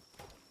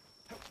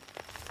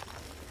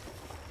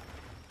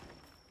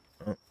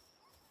 Oh.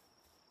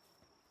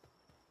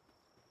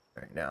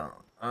 Alright, now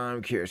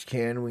I'm curious,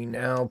 can we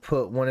now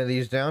put one of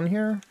these down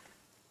here?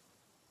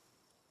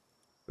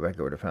 Go back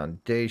over to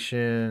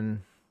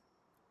foundation.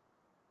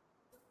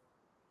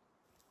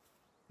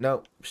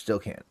 Nope, still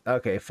can't.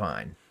 Okay,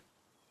 fine.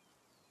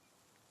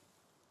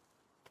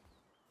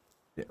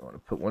 Didn't want to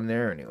put one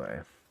there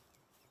anyway.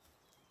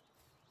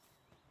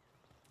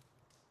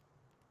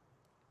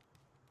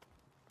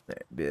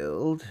 Right,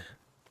 build,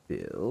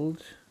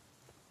 build,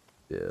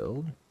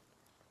 build.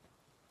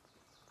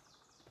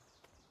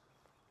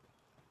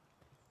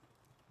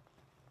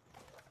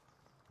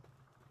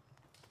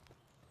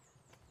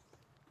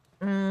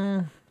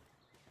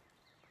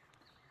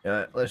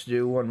 Let's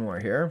do one more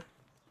here.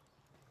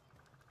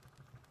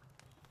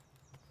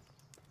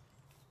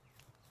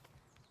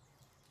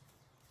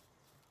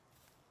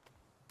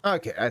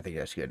 Okay, I think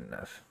that's good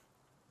enough.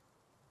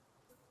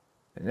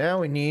 And now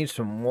we need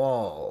some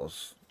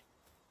walls.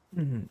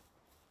 And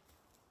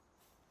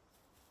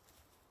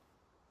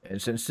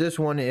since this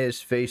one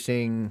is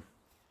facing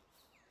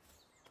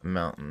a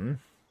mountain,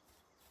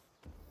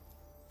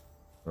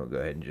 we'll go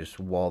ahead and just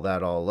wall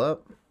that all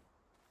up.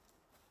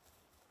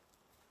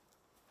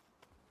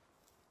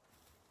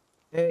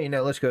 Hey,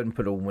 now let's go ahead and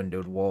put a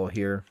windowed wall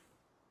here.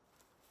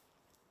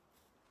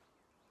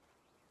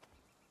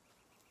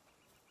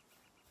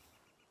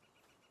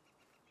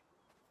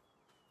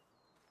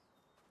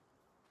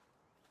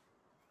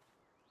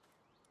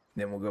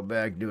 Then we'll go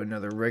back, do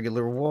another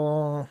regular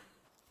wall.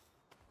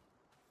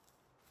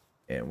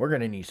 And we're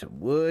going to need some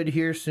wood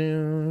here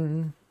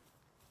soon.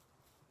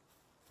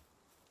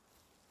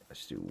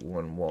 Let's do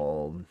one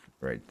wall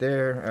right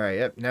there. All right,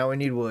 yep, now we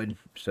need wood.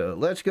 So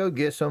let's go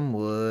get some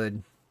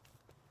wood.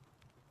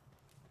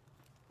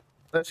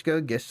 Let's go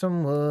get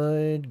some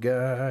wood,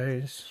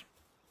 guys.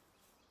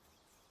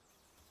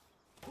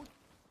 All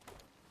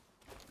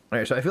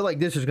right, so I feel like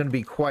this is going to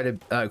be quite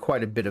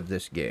a bit of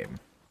this game.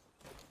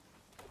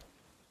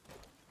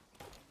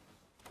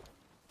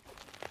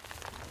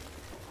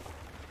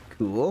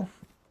 Cool.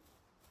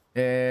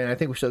 And I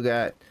think we still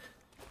got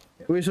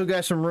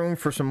some room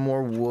for some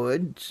more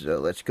wood. So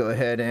let's go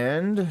ahead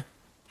and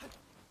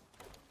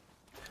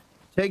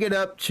take it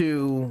up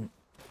to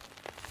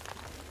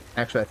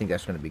Actually, I think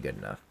that's going to be good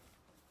enough.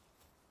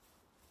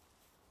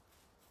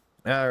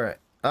 All right.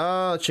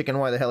 Oh, chicken,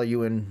 why the hell are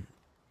you in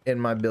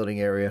my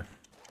building area?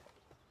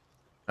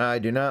 I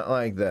do not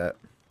like that.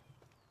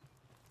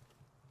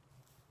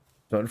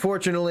 So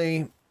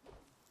unfortunately...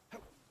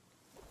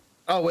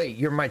 Oh, wait,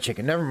 you're my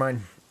chicken. Never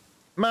mind.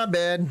 My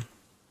bad.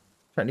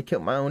 Trying to kill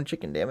my own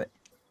chicken, damn it.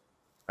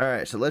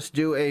 Alright, so let's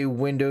do a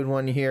windowed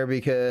one here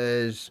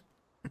because...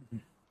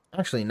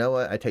 Actually, you know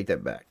what? I take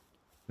that back.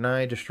 Can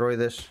I destroy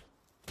this?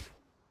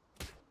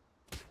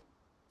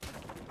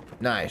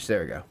 Nice,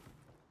 there we go.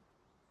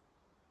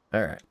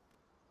 Alright.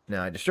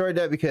 Now, I destroyed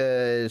that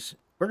because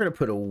we're going to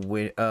put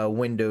a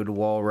windowed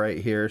wall right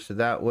here. So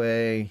that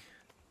way...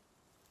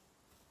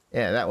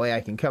 Yeah, that way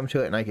I can come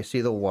to it and I can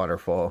see the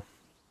waterfall.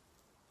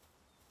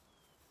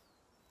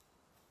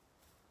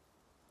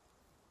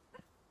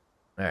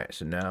 Alright,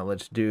 so now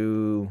let's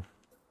do...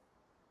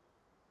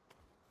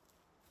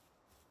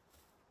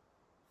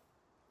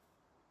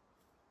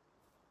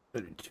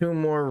 Two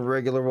more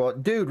regular wall.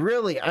 Dude,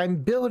 really? I'm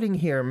building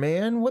here,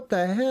 man. What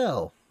the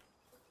hell?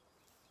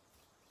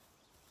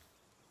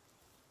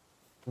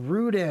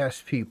 Rude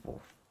ass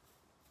people.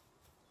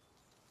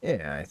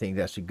 Yeah, I think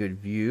that's a good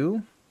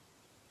view.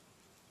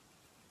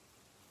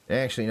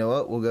 Actually, you know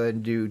what? We'll go ahead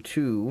and do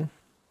two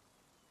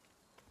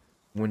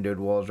windowed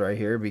walls right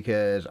here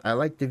because I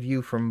like the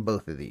view from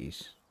both of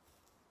these.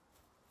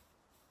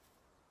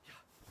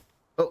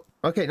 Oh,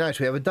 okay, nice.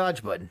 We have a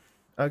dodge button.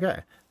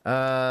 Okay.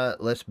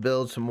 Let's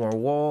build some more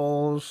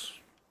walls.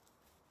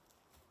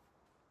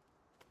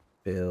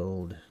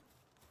 Build.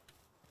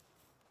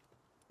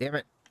 Damn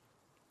it.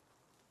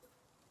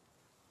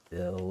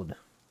 Build.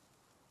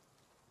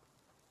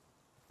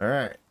 All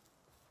right.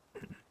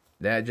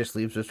 That just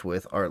leaves us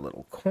with our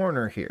little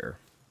corner here.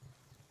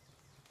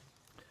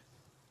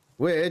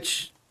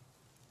 Which,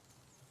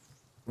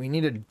 we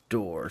need a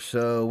door.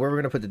 So, where are we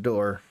going to put the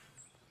door?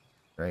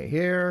 Right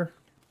here.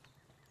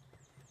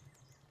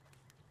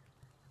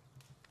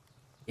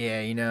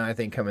 Yeah, you know, I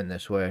think coming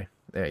this way.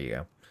 There you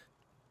go.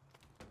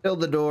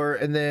 Build the door,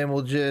 and then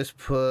we'll just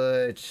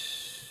put...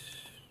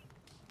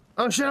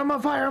 Oh shit, I'm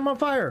on fire, I'm on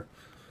fire!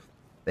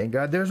 Thank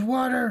God there's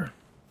water!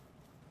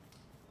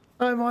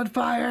 I'm on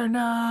fire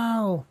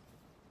now!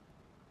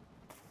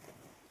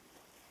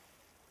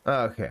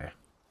 Okay.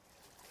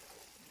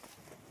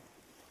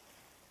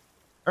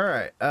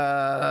 Alright,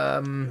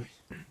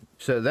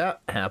 so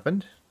that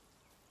happened.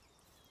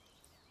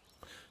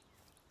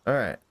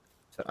 Alright.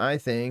 So I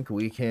think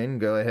we can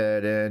go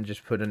ahead and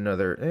just put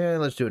another...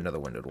 let's do another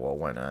windowed wall.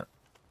 Why not?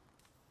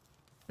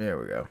 There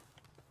we go.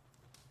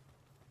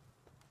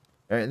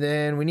 Alright,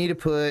 then we need to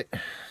put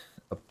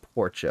a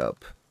porch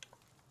up.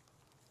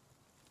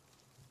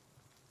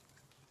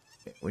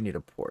 We need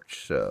a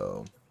porch,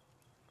 so...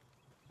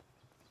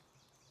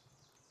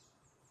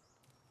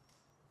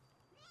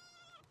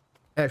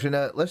 Actually,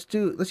 no, let's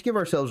give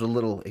ourselves a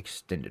little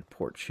extended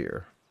porch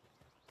here.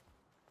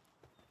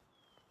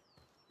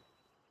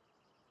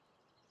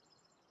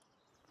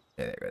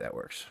 Yeah, there we go, that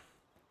works.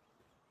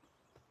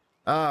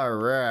 All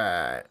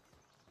right.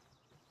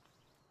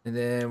 And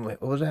then,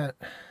 wait, what was that?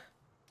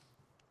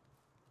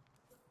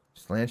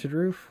 Slanted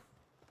roof?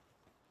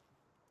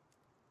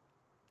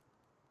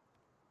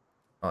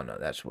 Oh no,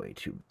 that's way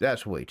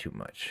too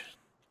much.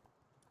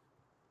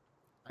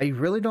 I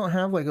really don't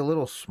have like a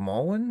little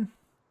small one.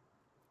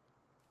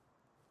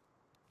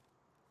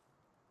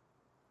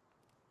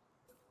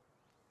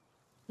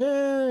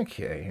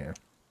 Okay, here.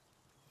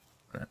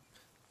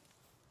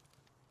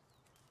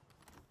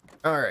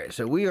 Alright,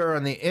 so we are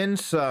on the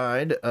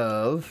inside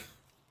of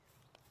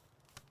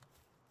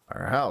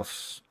our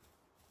house.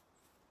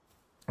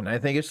 And I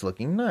think it's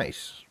looking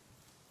nice.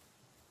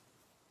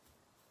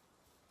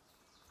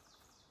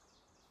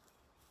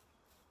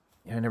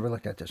 Yeah, I never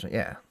looked at this one.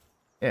 Yeah.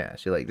 Yeah,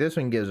 see, like, this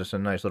one gives us a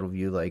nice little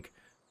view, like,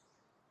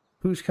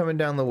 who's coming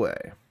down the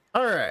way.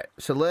 Alright,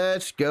 so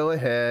let's go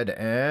ahead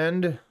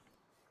and...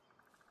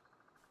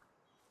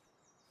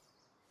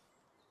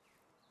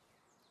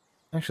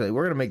 Actually,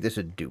 we're going to make this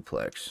a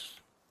duplex.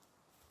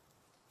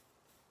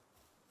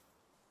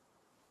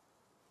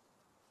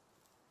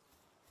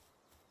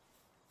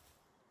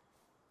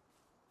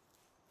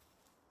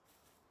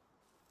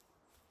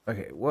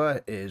 Okay,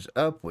 what is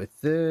up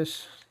with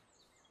this?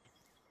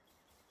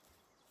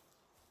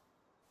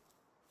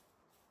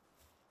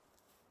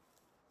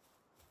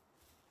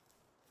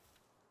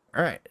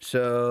 Alright,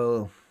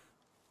 so...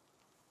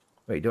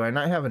 Wait, do I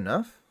not have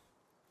enough?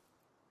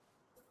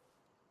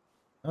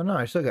 Oh no,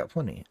 I still got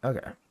plenty. Okay.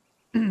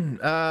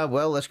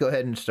 Well, let's go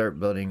ahead and start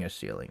building a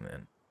ceiling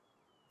then.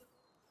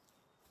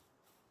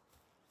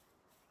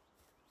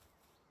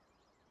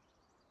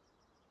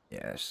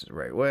 Yeah, this is the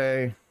right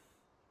way.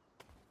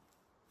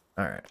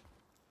 Alright.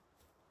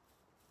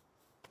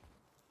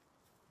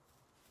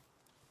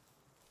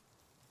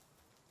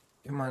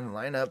 Come on,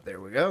 line up.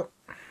 There we go.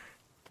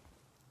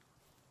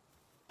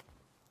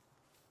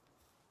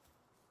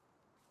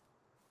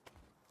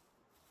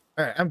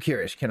 Alright, I'm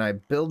curious. Can I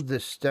build the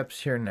steps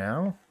here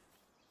now?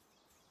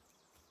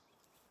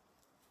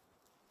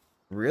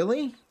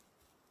 Really?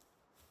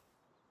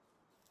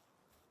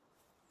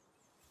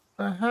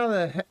 How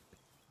the heck?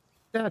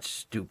 That's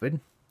stupid.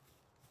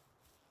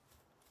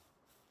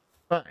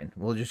 Fine,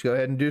 we'll just go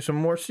ahead and do some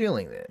more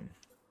ceiling then.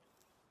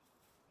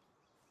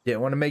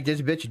 Didn't want to make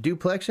this bitch a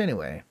duplex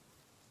anyway.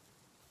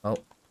 Oh,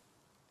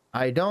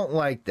 I don't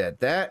like that.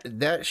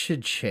 That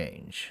should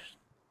change.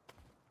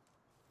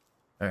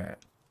 All right.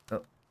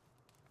 Oh.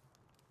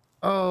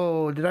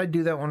 Oh, did I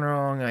do that one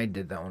wrong? I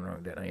did that one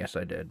wrong, didn't I? Yes,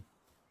 I did.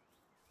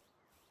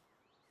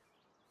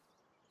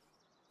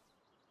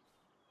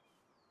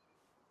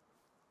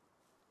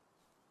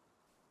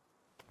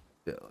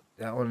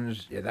 That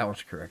one's, yeah, that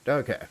one's correct.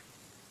 Okay.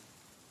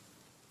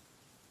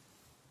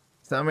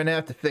 So I'm gonna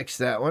have to fix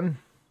that one.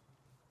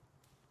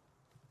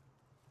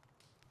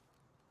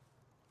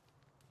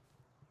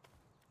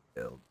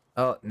 Build.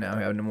 Oh, now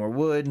we have no more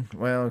wood.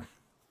 Well,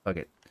 fuck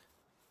it.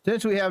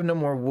 Since we have no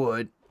more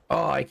wood,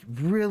 oh, I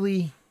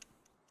really.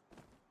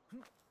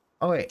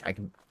 Oh wait, I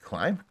can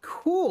climb.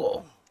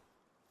 Cool.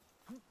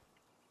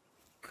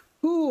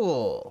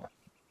 Cool.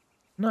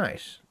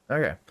 Nice.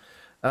 Okay.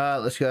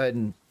 Let's go ahead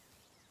and.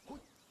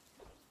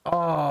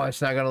 Oh,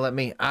 it's not gonna let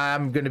me.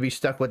 I'm gonna be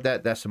stuck with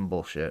that. That's some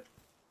bullshit.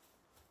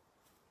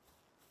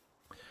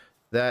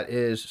 That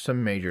is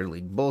some major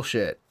league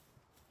bullshit.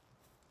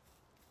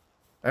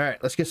 All right,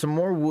 let's get some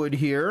more wood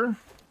here.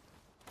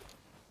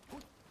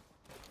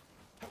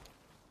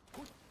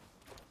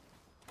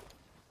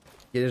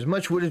 Get as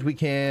much wood as we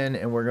can,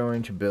 and we're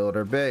going to build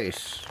our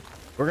base.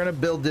 We're gonna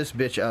build this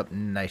bitch up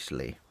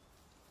nicely.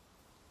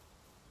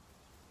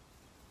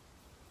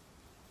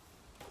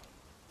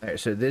 All right,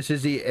 so this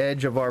is the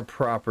edge of our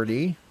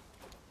property.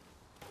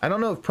 I don't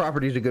know if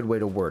property is a good way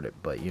to word it,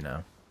 but you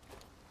know.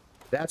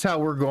 That's how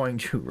we're going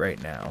to right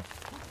now.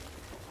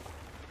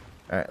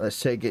 All right, let's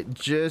take it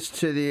just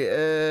to the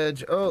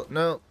edge. Oh,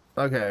 no.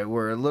 Okay,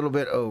 we're a little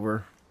bit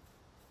over.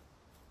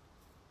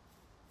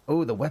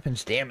 Oh, the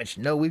weapon's damaged.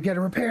 No, we've got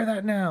to repair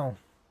that now.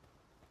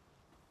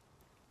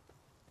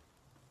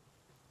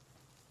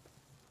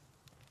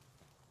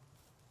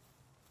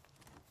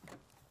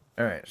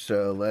 All right,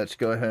 so let's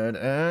go ahead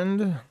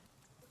and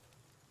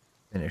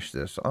finish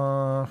this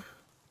off.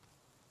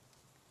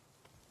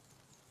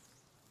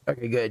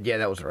 Okay, good. Yeah,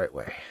 that was the right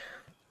way.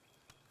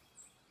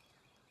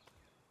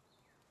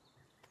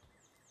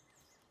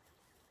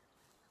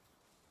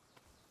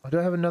 Oh, do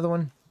I have another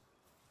one?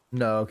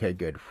 No, okay,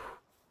 good.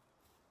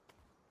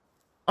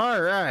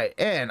 All right,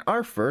 and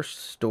our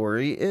first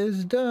story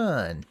is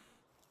done.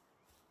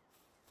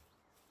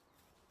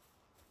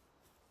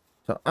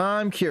 So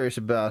I'm curious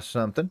about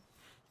something.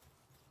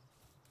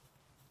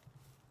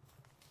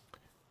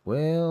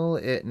 Will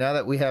it, now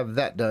that we have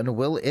that done,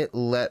 will it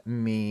let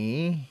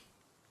me...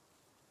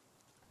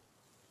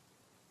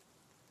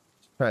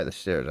 Let's try the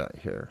stairs out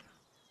here.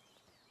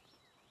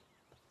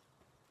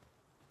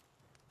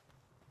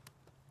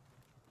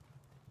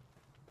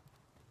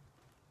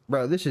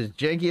 Bro, this is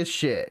janky as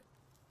shit.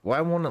 Why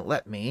won't it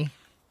let me?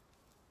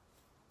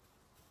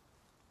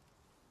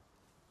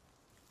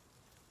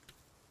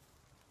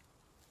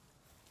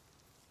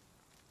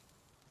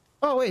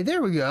 Oh, wait,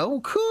 there we go.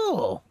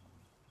 Cool.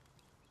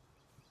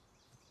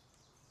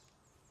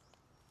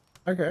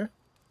 Okay.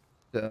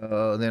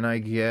 So then I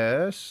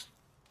guess...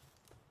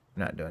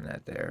 Not doing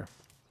that there.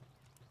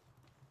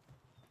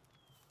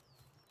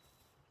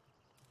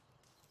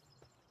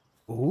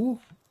 Ooh.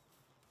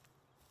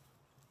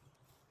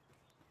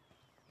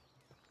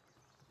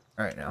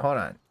 All right, now hold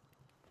on.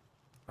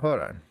 Hold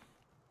on.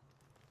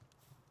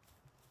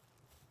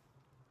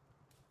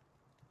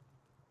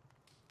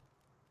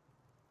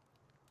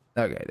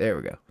 Okay, there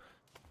we go.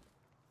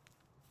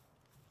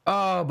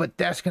 Oh, but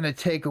that's gonna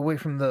take away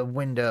from the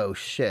window.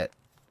 Shit.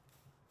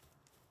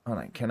 Hold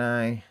on, can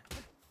I?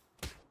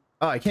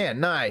 Oh, I can.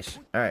 Nice.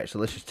 All right, so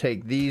let's just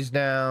take these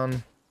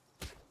down.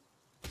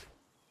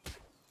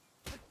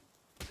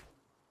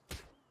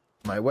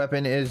 My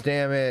weapon is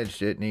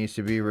damaged. It needs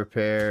to be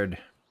repaired.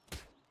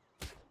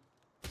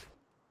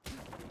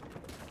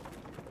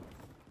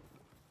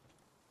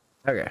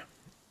 Okay.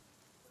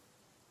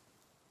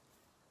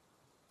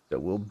 So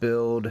we'll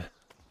build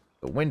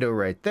the window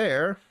right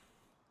there.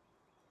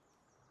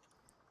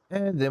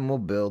 And then we'll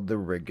build the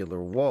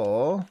regular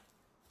wall.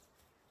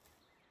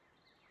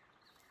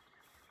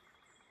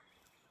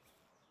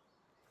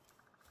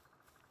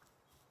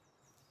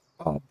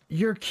 Oh,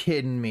 you're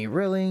kidding me,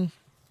 really?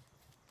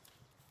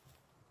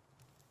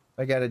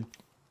 I gotta...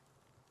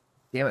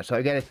 Damn it, so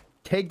I gotta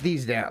take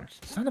these down.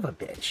 Son of a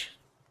bitch.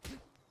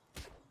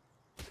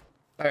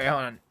 Alright,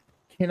 hold on.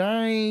 Can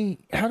I...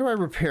 How do I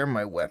repair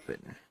my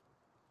weapon?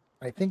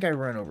 I think I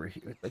run over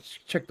here. Let's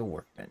check the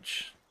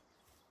workbench.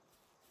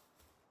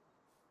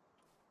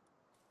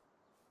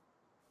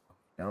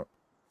 No.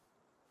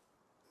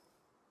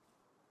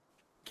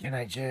 Can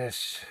I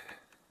just...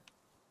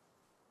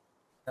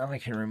 Now I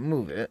can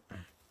remove it.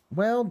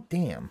 Well,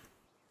 damn.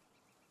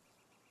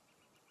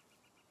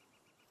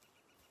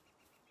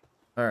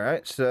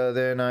 Alright, so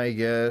then I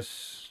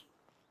guess...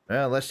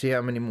 Well, let's see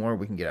how many more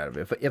we can get out of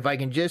it. If I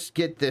can just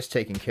get this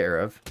taken care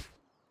of.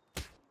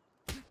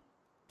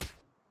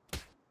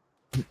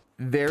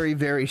 Very,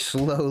 very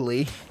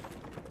slowly.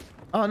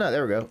 Oh, no,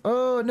 there we go.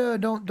 Oh, no,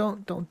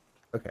 don't.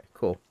 Okay,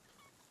 cool.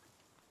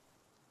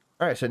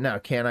 All right, so now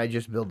can I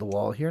just build the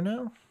wall here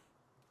now?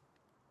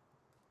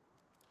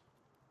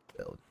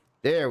 Build.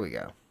 There we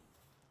go.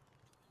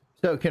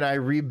 So can I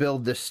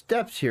rebuild the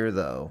steps here,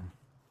 though?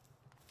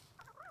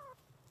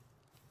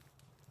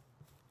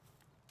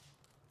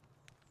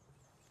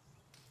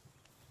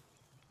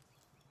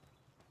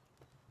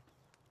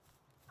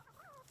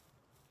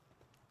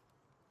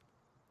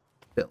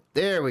 Build.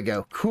 There we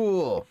go.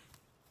 Cool.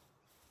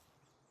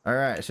 All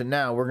right, so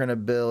now we're going to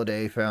build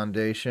a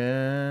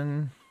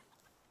foundation.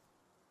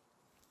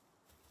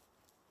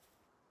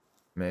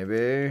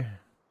 Maybe.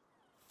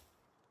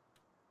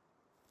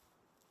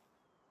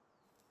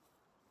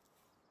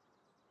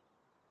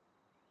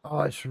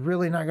 Oh, it's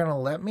really not going to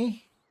let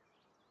me?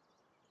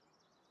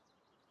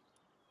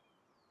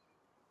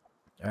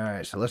 All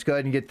right, so let's go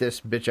ahead and get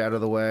this bitch out of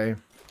the way.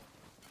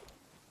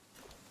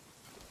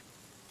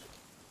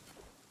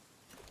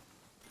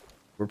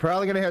 We're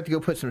probably going to have to go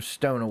put some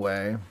stone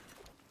away.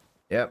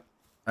 Yep.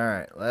 All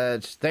right,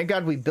 let's... Thank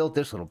God we built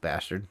this little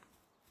bastard.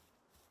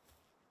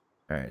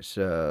 All right,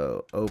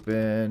 so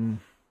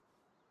open.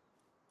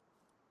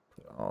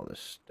 Put all the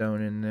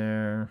stone in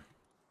there.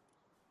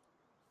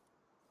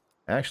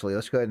 Actually,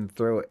 let's go ahead and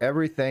throw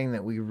everything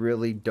that we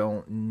really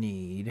don't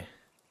need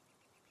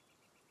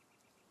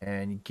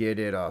and get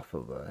it off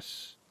of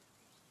us.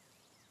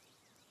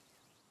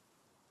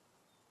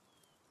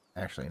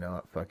 Actually,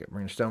 no, fuck it.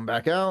 Bring the stone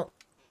back out.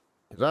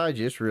 Because I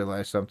just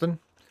realized something.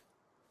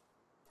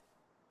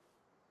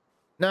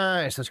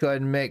 Nice. Let's go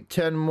ahead and make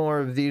 10 more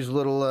of these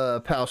little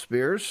pal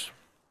spears.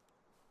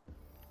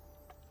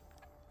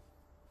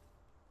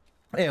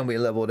 And we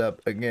leveled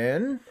up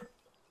again.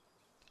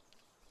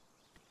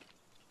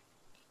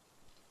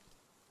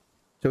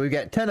 So we've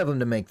got 10 of them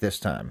to make this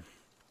time.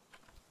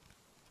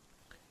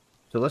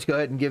 So let's go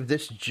ahead and give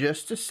this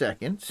just a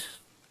second.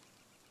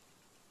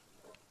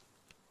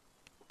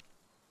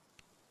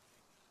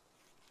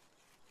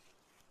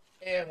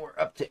 And we're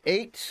up to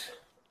 8.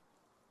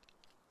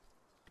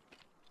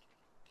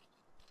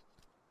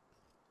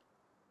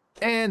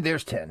 And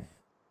there's 10.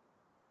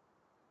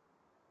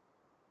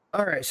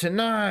 All right, so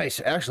nice.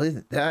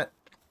 Actually,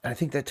 I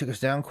think that took us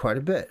down quite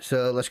a bit.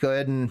 So let's go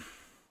ahead and...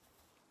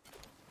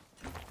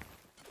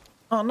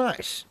 Oh,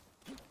 nice.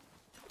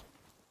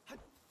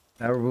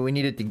 However, we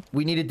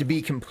needed to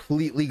be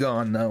completely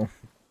gone, though.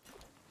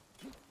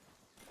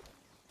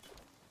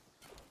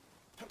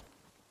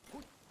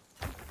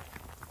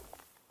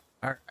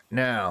 All right,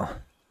 now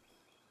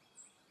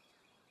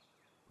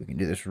we can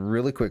do this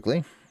really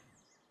quickly.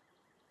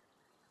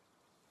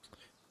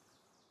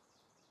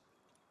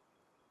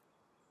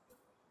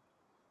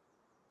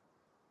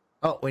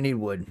 Oh, we need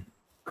wood.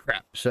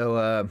 Crap.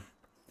 So,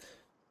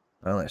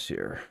 well, let's see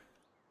here.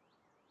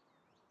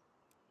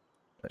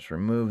 Let's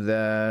remove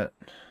that.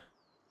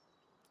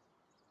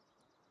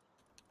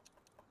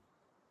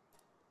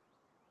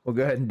 We'll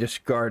go ahead and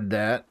discard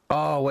that.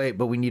 Oh, wait,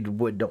 but we need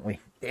wood, don't we?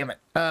 Damn it.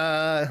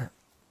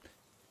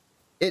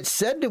 It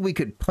said that we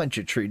could punch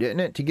a tree, didn't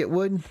it, to get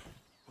wood?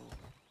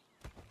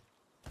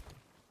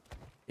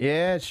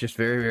 Yeah, it's just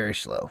very, very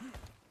slow.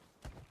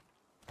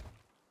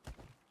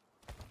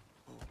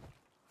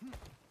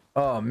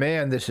 Oh,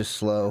 man, this is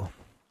slow.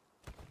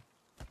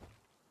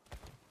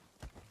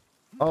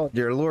 Oh,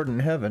 dear Lord in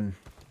heaven.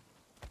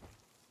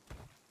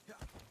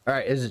 All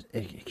right,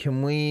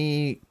 can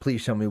we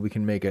please tell me we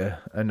can make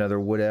another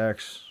wood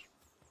axe?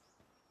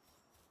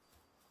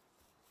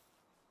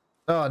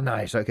 Oh,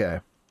 nice.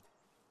 Okay.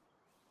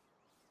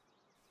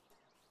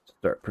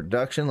 Start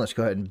production. Let's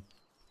go ahead and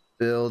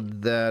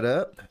build that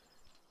up.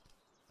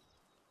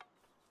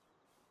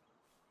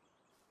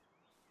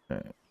 All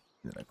right.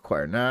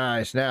 Acquire.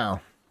 Nice.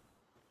 Now,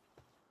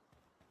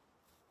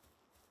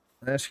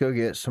 let's go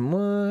get some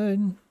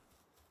wood.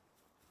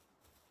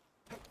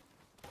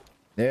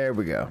 There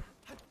we go.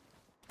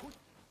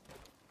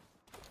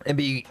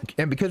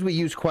 And because we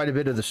use quite a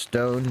bit of the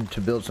stone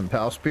to build some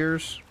pal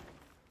spears,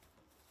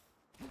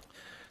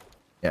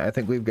 yeah, I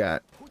think we've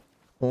got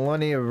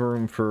plenty of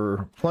room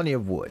for plenty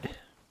of wood.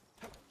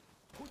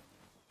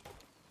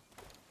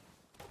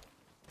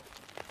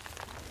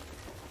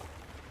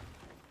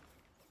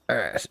 All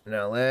right, so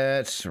now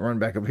let's run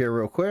back up here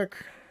real quick.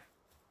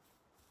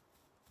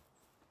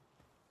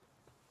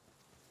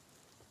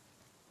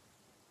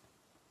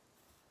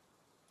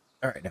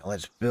 All right, now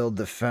let's build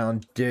the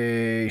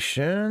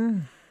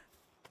foundation.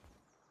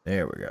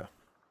 There we go.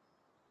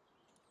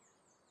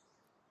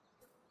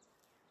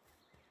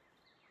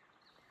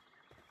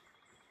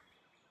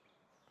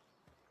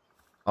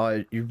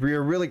 Oh,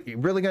 you're really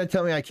gonna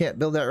tell me I can't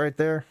build that right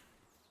there?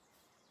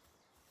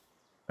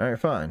 All right,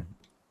 fine.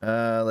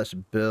 Let's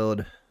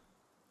build.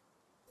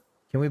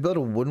 Can we build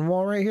a wooden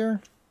wall right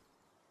here?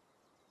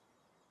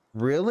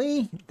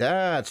 Really?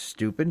 That's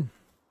stupid.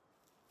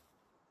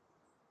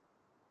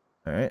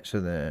 All right, so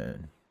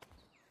then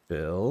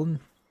build.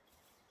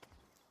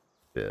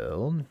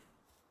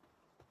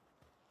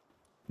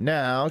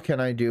 Now, can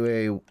I do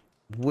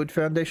a wood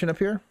foundation up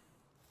here?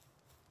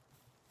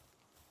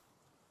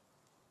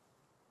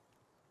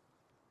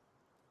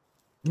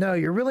 No,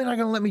 you're really not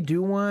gonna let me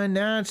do one?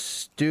 That's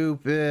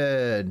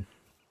stupid.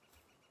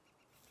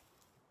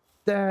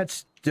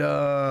 That's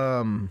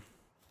dumb.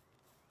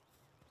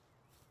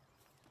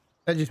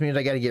 That just means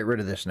I gotta get rid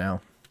of this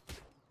now.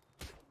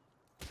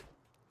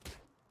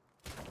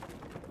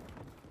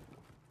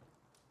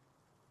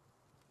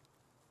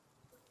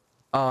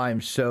 Oh, I'm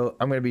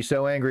gonna be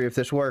so angry if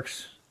this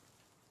works.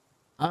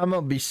 I'm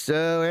gonna be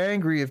so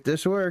angry if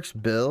this works,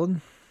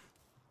 build.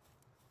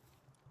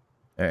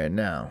 Alright,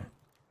 now.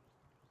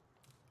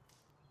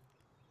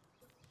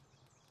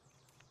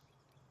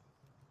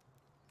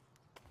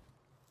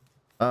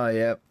 Oh,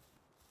 yep.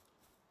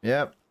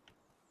 Yep.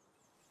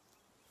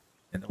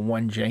 And the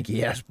one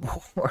janky ass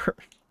board.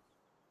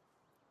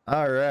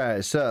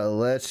 Alright, so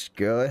let's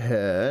go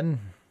ahead.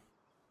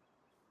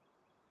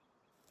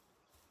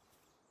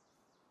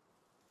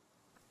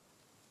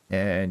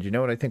 And you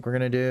know what I think we're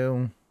gonna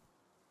do?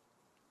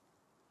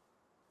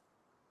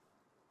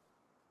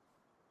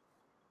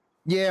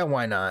 Yeah,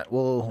 why not?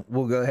 We'll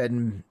go ahead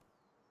and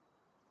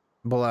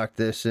block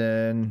this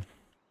in.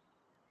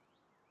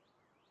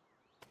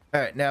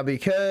 Alright, now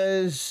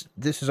because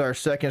this is our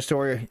second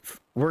story,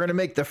 we're going to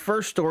make the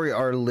first story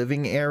our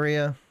living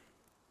area.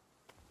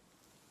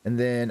 And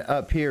then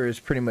up here is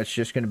pretty much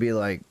just going to be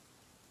like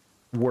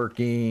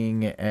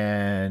working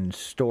and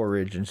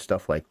storage and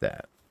stuff like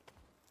that.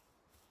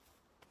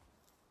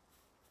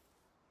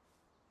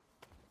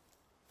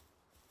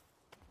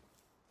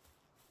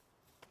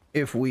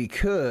 If we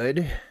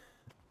could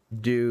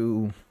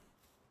do...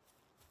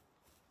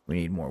 We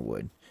need more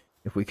wood.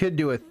 If we could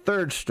do a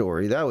third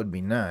story, that would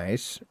be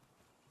nice.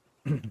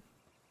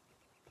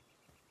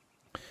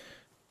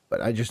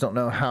 But I just don't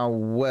know how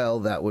well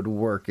that would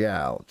work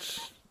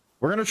out.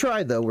 We're going to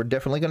try, though. We're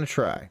definitely going to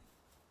try.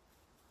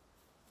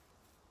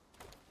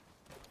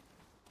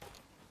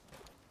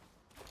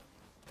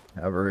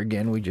 However,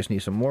 again, we just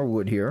need some more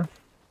wood here.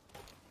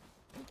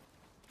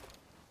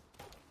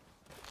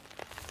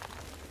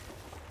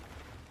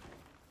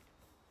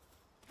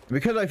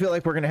 Because I feel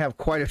like we're going to have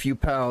quite a few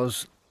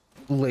pals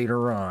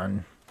later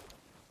on.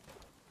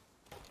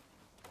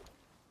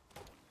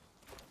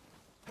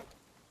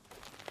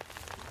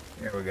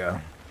 There we go.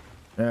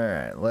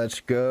 Alright, let's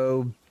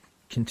go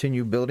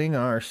continue building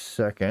our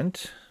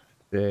second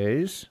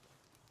phase.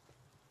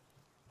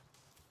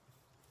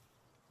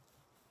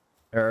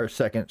 Our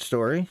second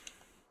story.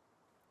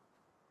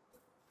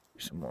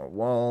 Some more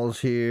walls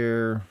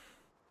here.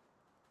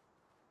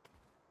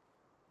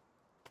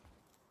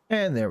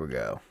 And there we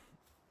go.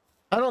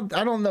 I don't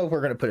know if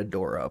we're going to put a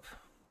door up.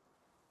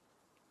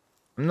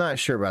 I'm not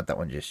sure about that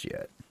one just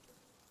yet.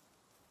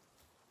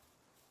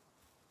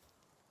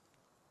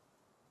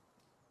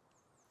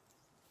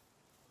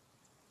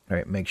 All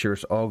right, make sure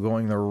it's all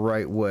going the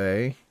right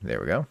way. There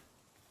we go.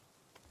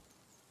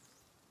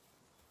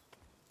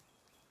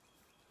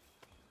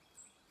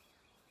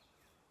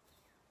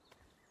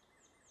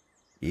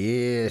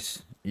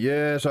 Yes.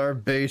 Yes, our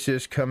base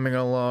is coming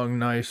along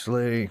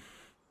nicely.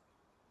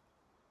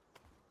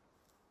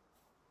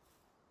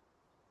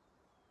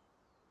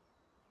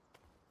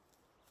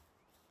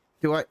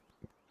 Do I?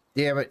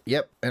 Damn it.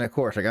 Yep. And of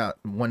course, I got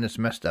one that's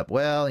messed up.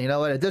 Well, you know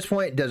what? At this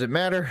point, does it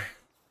matter?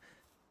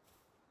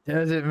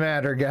 Does it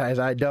matter, guys?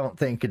 I don't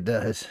think it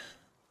does.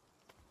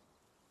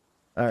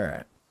 All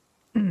right.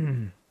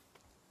 And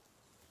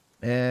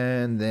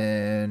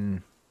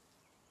then...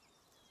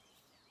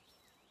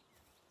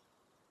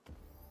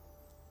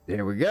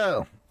 There we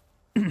go.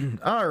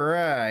 All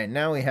right.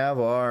 Now we have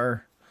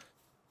our...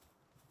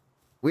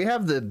 We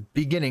have the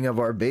beginning of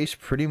our base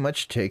pretty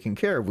much taken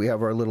care of. We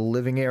have our little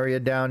living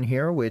area down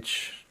here,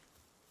 which...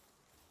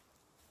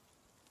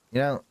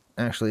 You know,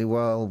 actually,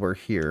 while we're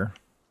here...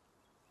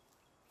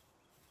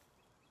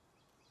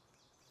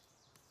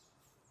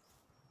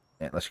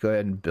 Yeah, let's go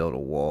ahead and build a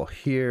wall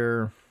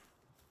here.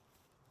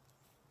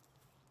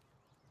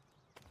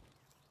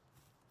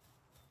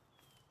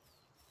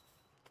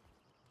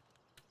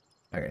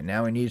 Okay,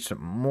 now we need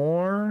some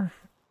more.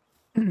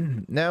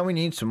 Now we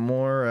need some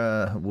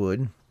more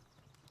wood.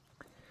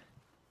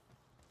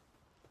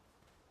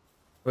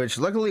 Which,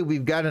 luckily,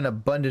 we've got an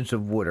abundance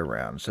of wood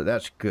around, so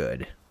that's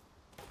good.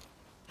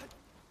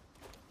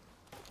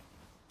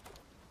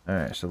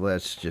 Alright, so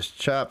let's just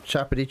chop,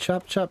 choppity,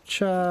 chop, chop,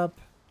 chop.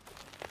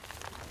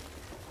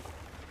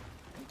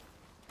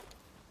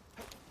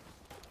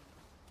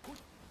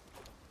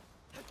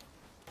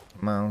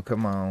 Come on,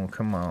 come on,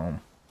 come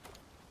on.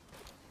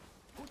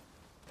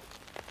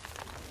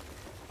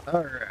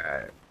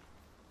 Alright.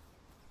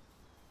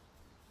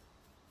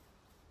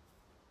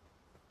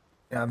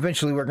 Now,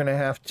 eventually we're gonna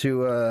have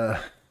to,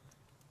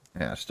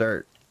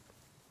 start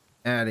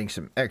adding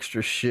some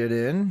extra shit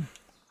in.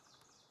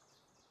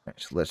 Alright,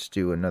 so let's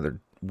do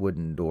another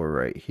wooden door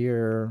right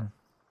here.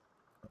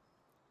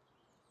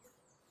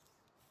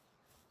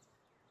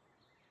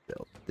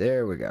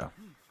 There we go.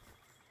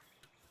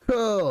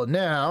 Cool,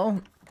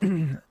 now...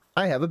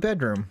 I have a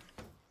bedroom.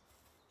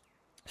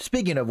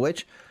 Speaking of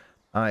which,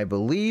 I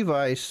believe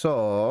I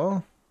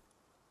saw...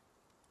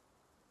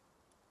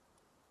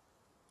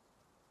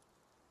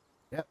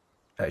 Yep.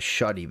 a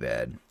shoddy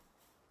bed.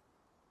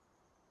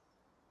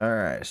 All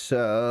right,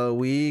 so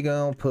we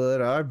gonna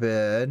put our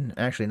bed.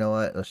 Actually, you know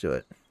what? Let's do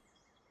it.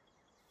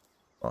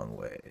 Long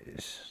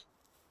ways.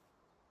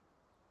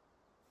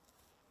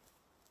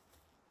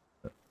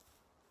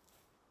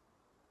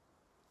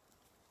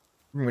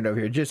 Bring it over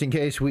here, just in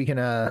case we can,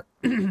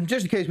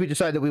 just in case we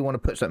decide that we want to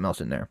put something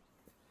else in there.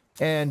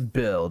 And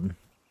build. All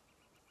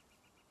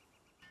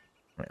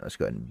right, let's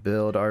go ahead and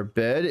build our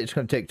bed. It's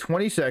going to take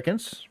 20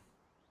 seconds.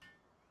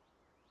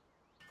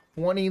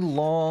 20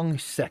 long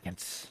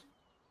seconds.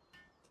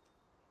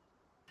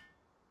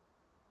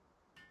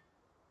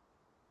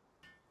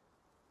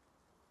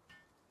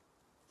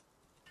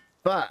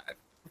 Five,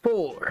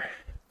 4,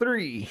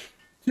 3,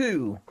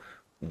 2,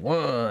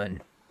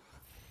 1.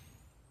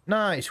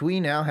 Nice. We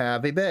now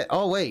have a bed.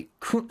 Oh wait,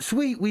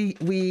 sweet. We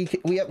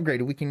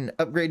upgraded. We can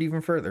upgrade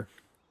even further.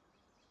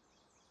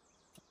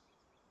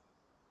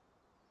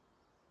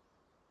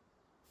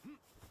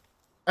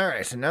 All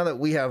right. So now that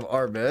we have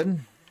our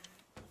bed,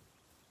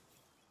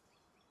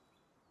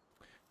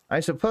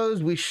 I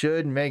suppose we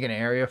should make an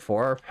area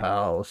for our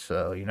pals.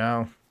 So you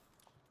know.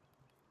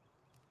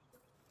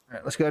 All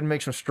right. Let's go ahead and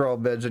make some straw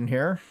beds in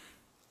here.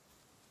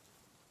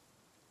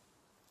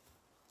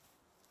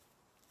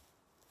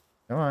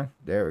 Come on.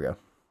 There we go.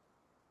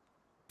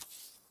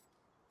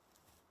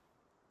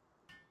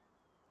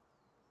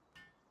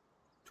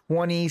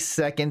 "20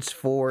 seconds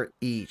for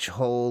each."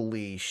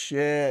 Holy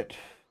shit.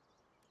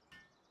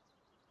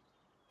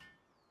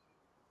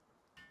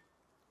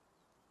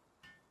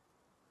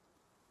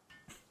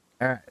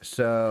 All right,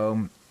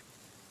 so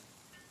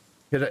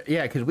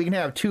because we can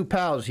have 2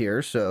 pals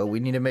here, so we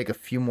need to make a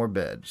few more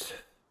beds.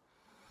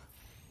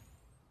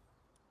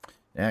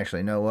 Actually,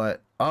 you know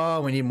what?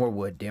 Oh, we need more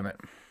wood, damn it.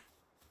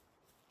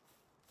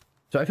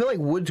 So I feel like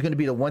wood's going to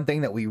be the one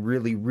thing that we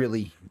really,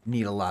 really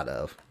need a lot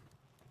of.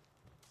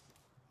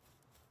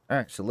 All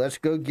right, so let's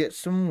go get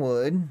some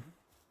wood.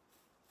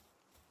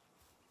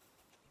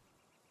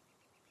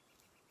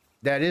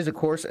 That is, of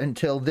course,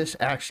 until this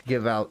axe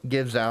gives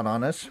out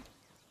on us.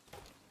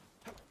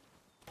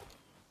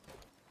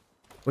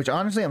 Which,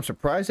 honestly, I'm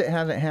surprised it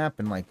hasn't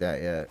happened like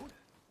that yet.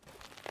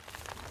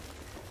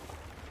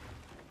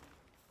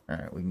 All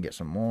right, we can get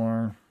some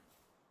more.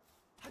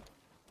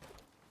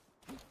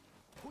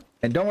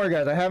 And don't worry,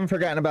 guys, I haven't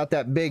forgotten about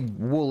that big,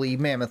 woolly,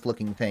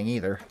 mammoth-looking thing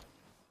either.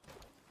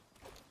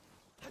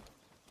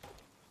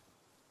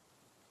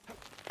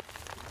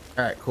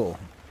 Alright, cool.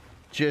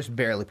 Just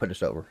barely put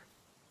us over.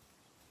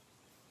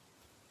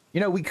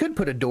 You know, we could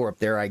put a door up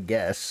there, I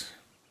guess.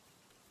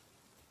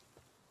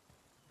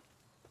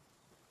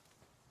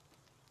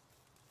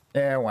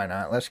 Yeah, why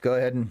not? Let's go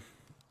ahead and...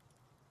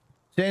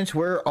 Since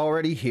we're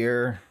already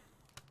here...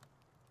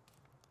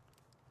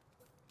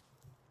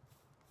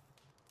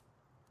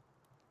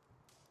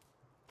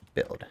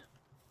 Build.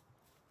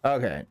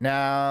 Okay,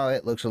 now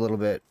it looks a little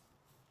bit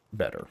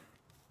better.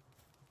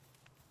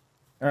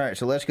 Alright,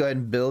 so let's go ahead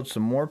and build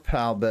some more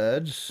pal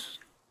beds.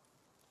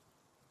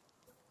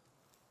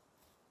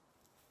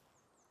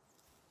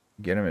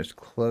 Get them as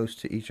close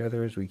to each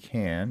other as we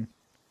can.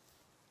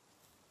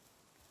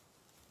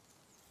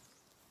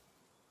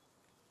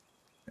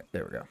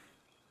 There we go.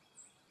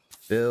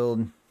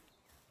 Build.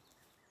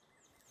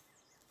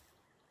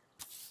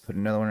 Put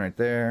another one right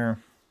there.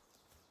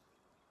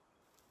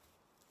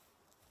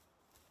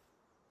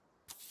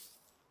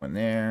 One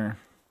there.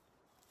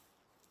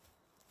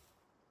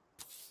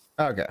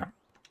 Okay.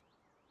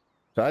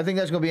 So I think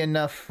that's going to be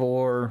enough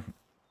for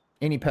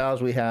any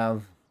pals we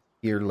have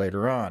here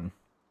later on.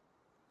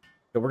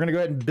 So we're going to go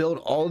ahead and build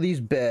all these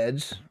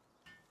beds.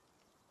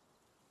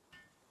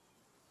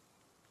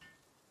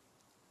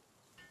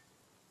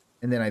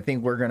 And then I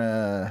think we're going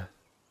to...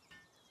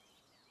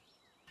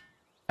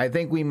 I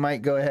think we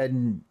might go ahead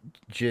and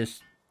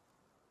just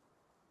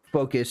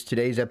focus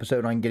today's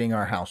episode on getting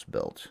our house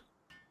built.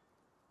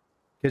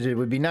 Because it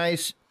would be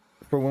nice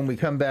for when we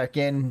come back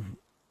in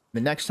the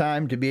next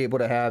time to be able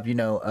to have, you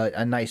know,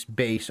 a nice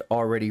base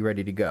already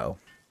ready to go.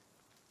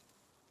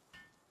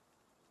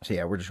 So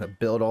yeah, we're just going to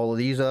build all of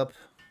these up.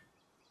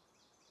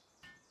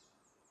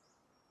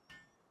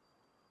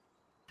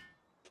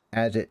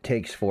 As it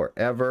takes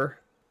forever.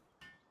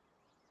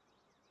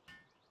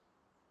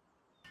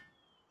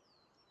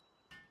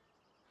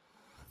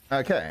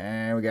 Okay,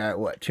 and we got,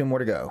 what, 2 more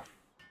to go.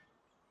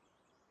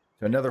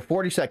 So another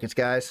 40 seconds,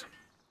 guys.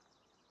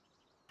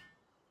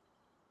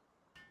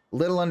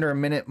 Little under a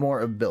minute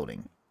more of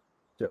building.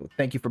 So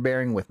thank you for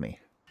bearing with me.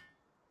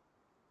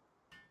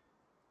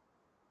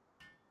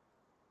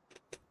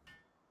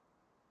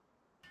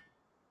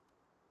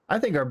 I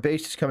think our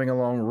base is coming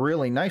along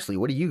really nicely.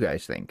 What do you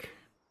guys think?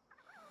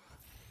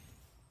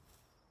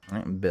 All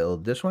right,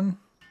 build this one.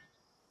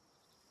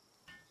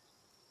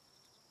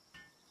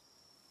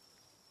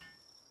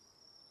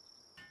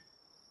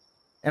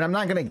 And I'm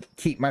not going to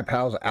keep my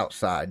pals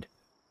outside.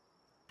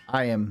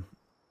 I am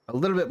a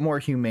little bit more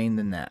humane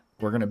than that.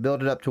 We're going to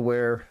build it up to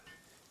where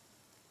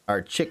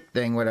our chick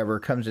thing, whatever,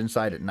 comes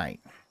inside at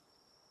night.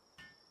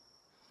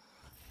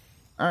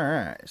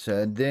 Alright,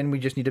 so then we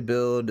just need to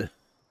build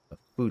a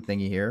food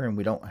thingy here, and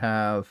we don't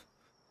have...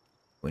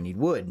 We need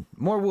wood.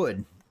 More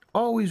wood.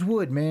 Always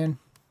wood, man.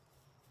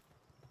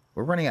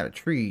 We're running out of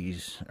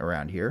trees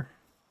around here.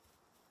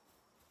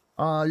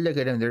 Oh, look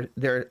at them.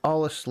 They're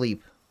all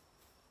asleep.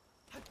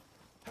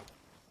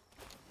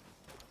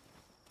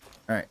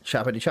 All right,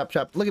 choppity chop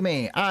chop. Look at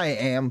me. I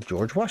am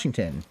George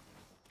Washington.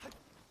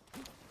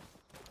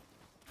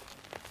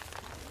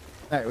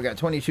 All right, we got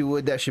 22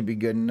 wood. That should be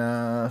good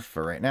enough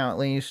for right now, at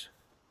least.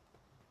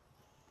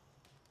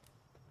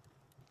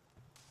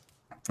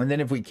 And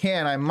then if we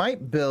can, I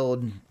might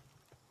build...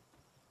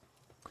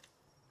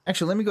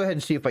 Actually, let me go ahead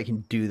and see if I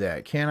can do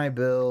that. Can I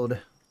build...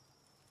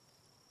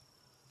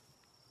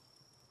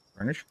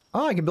 Furniture?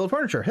 Oh, I can build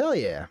furniture. Hell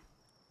yeah.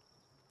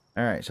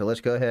 All right, so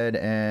let's go ahead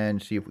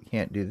and see if we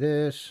can't do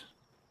this.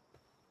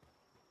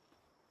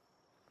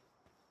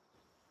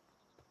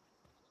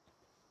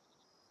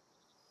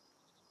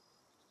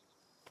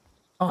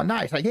 Oh,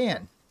 nice. I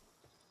can.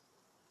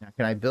 Now,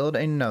 can I build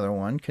another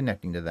one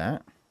connecting to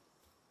that?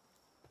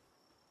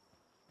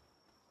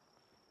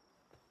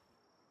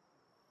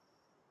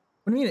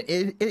 What do you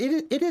mean?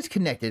 It is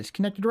connected. It's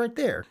connected right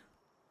there.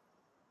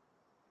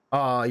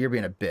 Oh, you're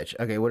being a bitch.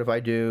 Okay, what if I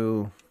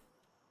do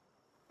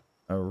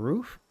a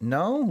roof?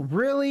 No?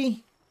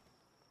 Really?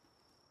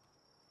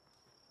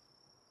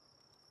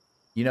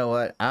 You know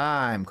what?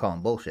 I'm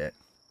calling bullshit.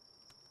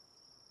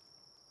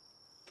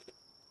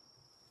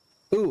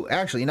 Ooh,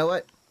 actually, you know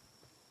what?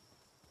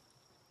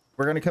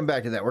 We're going to come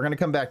back to that. We're going to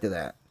come back to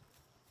that.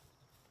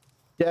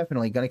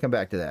 Definitely going to come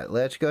back to that.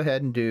 Let's go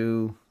ahead and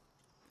do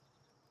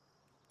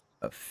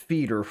a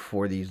feeder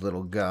for these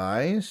little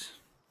guys.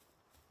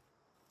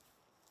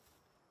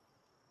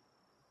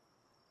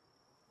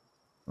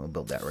 We'll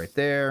build that right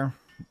there.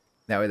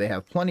 That way they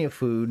have plenty of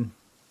food.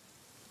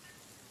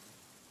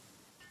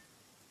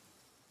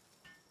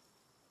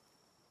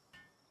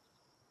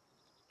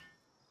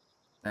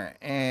 All right,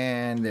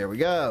 and there we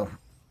go.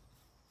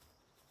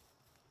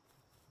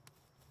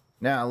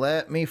 Now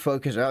let me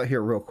focus out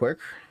here real quick.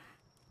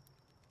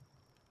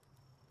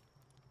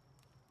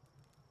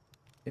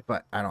 If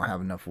I don't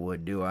have enough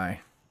wood, do I?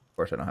 Of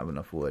course I don't have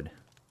enough wood.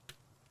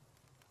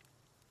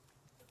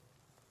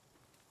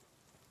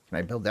 Can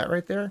I build that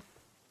right there?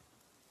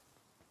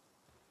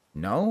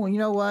 No? You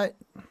know what?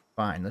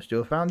 Fine, let's do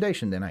a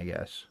foundation then, I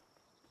guess.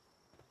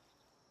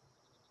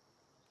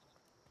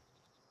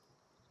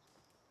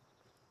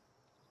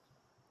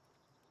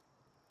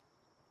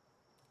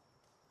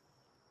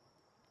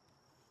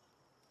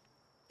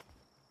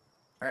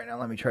 All right, now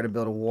let me try to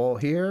build a wall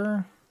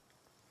here.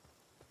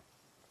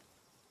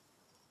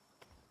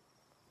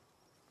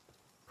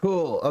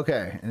 Cool,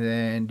 okay. And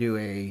then do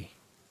a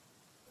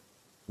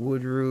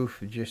wood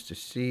roof just to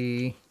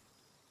see.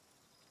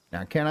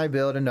 Now, can I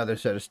build another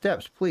set of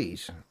steps,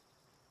 please?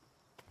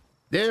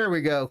 There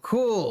we go.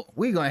 Cool.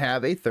 We're going to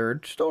have a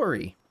third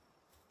story.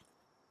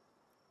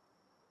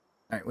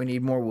 All right, we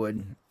need more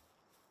wood.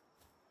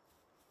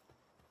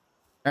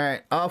 All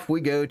right, off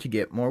we go to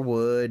get more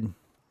wood.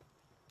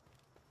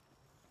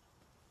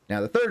 Now,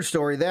 the third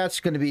story, that's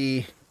going to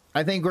be...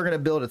 I think we're going to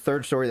build a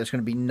third story that's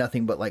going to be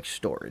nothing but, like,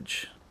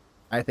 storage.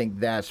 I think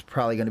that's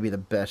probably going to be the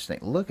best thing.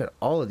 Look at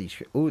all of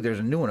these. Ooh, there's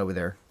a new one over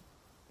there.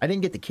 I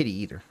didn't get the kitty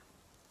either.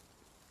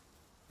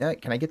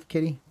 Can I get the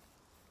kitty?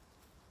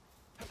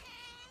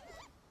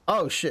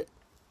 Oh, shit.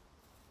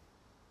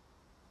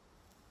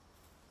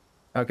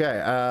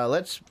 Okay,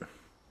 let's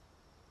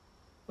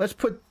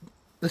put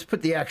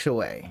the axe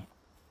away.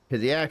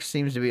 Because the axe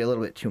seems to be a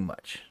little bit too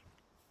much.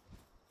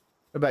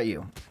 What about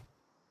you?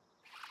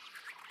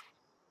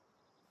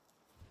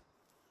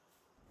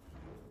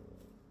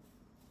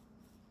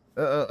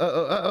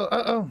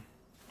 Uh-oh.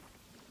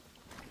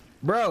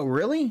 Bro,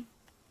 really?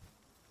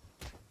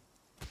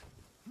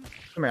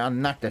 Come here, I'll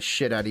knock the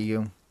shit out of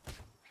you.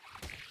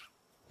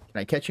 Can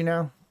I catch you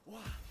now?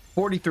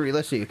 43,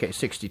 let's see. Okay,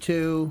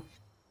 62.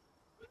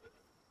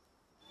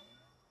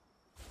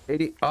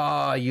 80.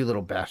 Oh, you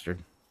little bastard.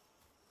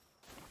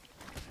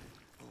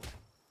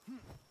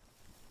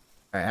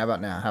 Alright, how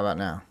about now? How about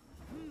now?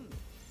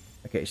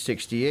 Okay,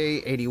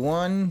 68,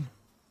 81.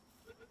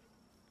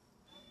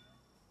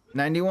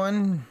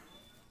 91.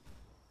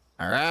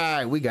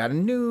 Alright, we got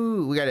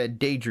a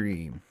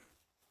daydream.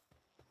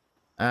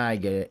 I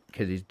get it,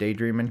 because he's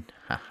daydreaming.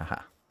 Ha ha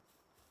ha.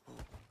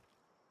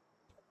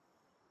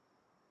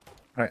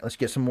 Alright, let's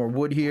get some more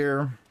wood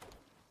here.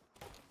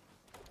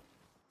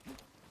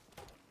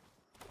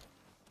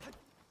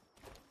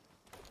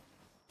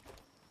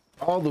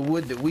 All the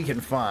wood that we can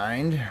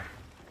find.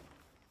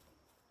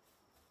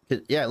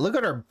 Yeah, look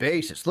at our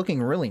base. It's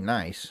looking really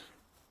nice.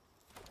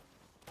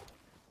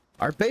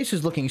 Our base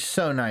is looking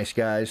so nice,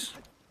 guys.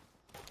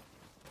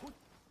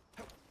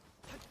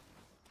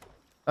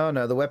 Oh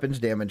no, the weapon's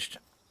damaged.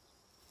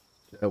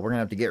 So we're gonna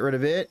have to get rid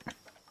of it.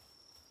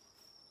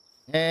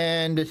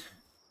 And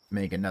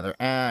make another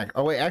axe.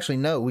 Oh wait, actually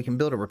no, we can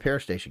build a repair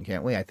station,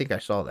 can't we? I think I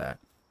saw that.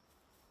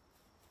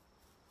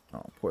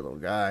 Oh, poor little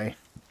guy.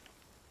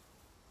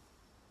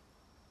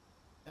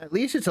 At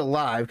least it's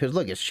alive, because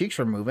look, its cheeks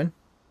are moving.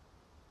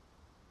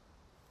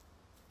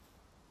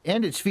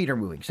 And its feet are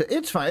moving, so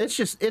it's fine.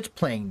 It's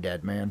playing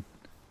dead, man.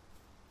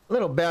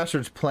 Little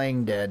bastard's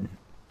playing dead.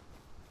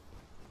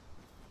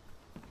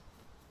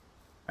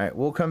 Alright,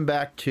 we'll come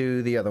back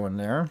to the other one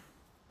there.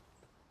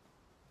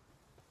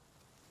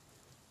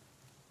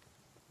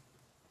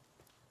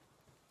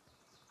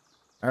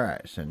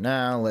 Alright, so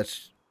now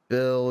let's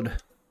build.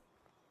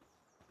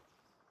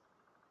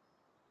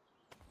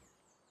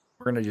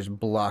 We're gonna just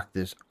block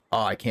this.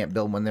 Oh, I can't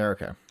build one there.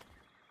 Okay.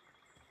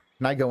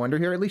 Can I go under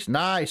here at least?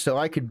 Nice, so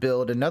I could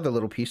build another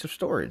little piece of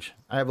storage.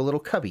 I have a little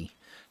cubby.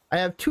 I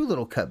have 2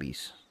 little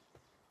cubbies.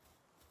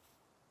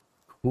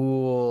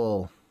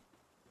 Cool.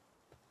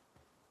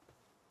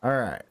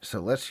 Alright, so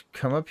let's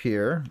come up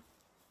here.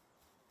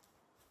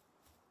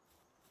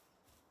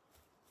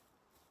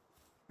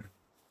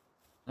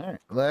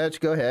 Alright, let's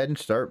go ahead and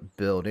start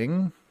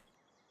building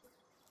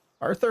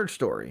our 3rd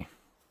story.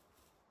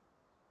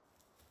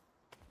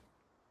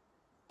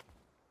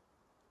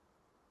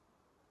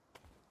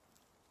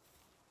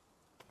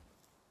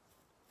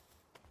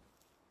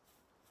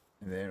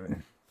 And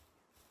then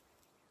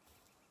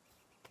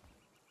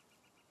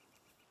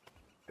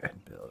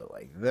build it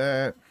like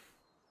that.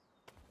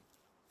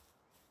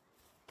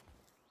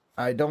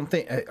 I don't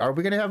think... Are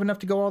we going to have enough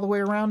to go all the way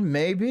around?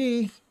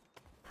 Maybe.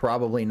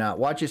 Probably not.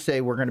 Watch it say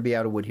we're going to be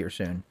out of wood here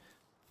soon.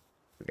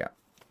 We got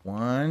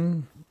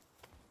 1,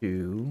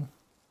 2,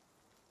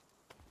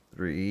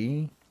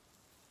 3.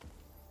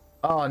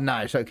 Oh,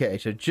 nice. Okay,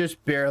 so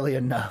just barely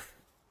enough.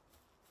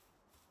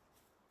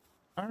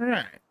 All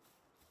right.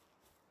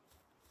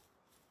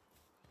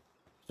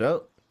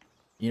 So,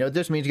 you know what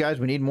this means, guys?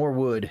 We need more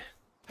wood.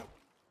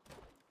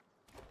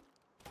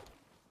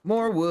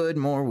 More wood,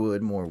 more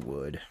wood, more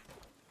wood.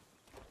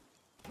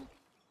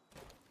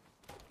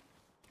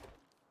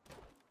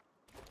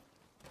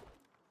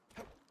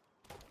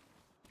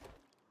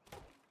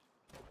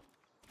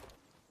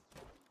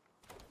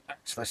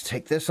 So let's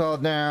take this all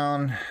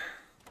down.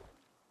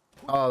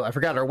 Oh, I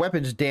forgot our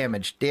weapon's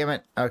damaged. Damn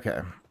it.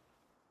 Okay.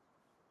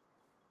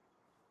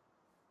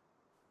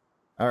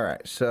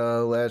 Alright,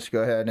 so let's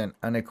go ahead and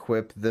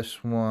unequip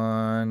this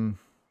one.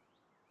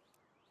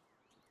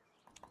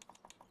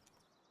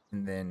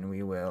 And then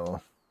we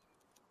will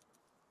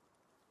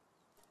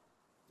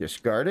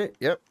discard it.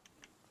 Yep.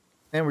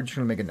 And we're just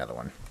going to make another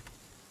one.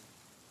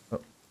 Oh.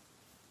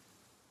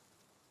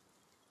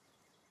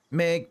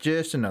 Make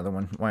just another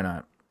one. Why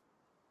not?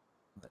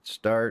 Let's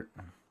start.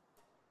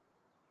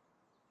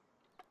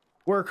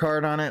 Work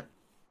hard on it.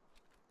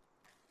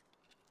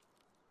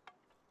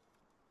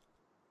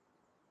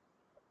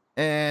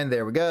 And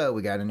there we go.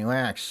 We got a new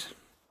axe.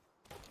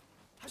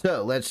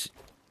 So let's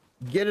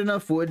get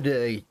enough wood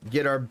to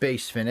get our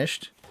base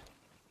finished.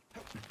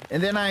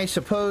 And then I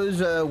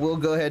suppose we'll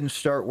go ahead and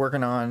start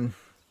working on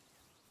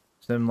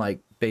some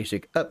like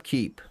basic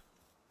upkeep.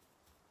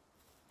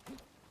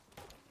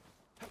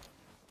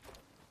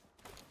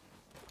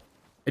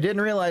 I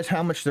didn't realize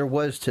how much there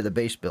was to the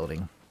base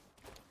building.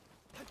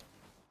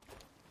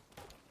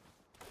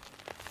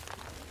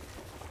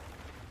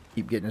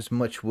 Keep getting as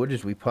much wood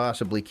as we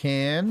possibly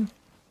can.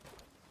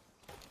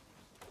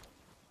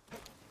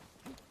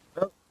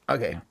 Oh,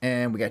 okay,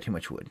 and we got too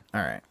much wood.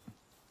 All right.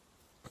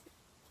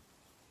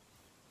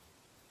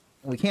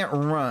 We can't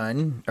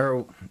run,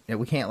 or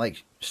we can't,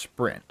 like,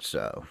 sprint,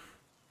 so.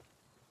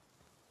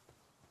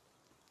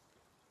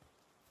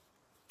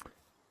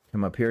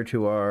 Come up here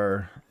to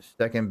our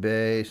second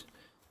base.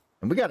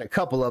 And we got a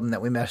couple of them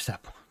that we messed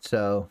up on,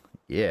 so,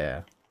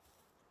 yeah.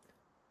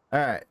 All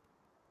right.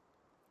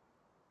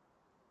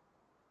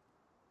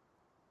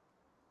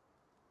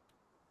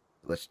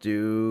 Let's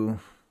do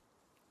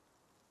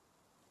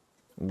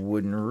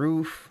wooden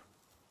roof.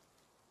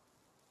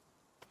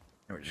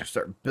 And we're just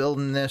start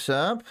building this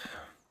up.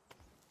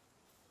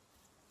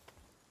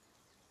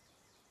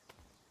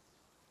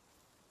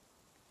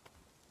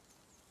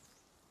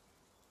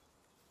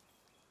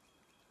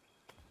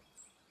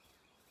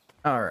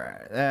 All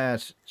right,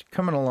 that's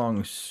coming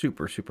along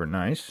super, super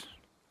nice.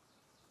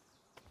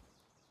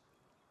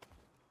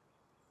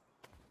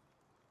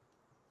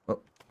 Oh,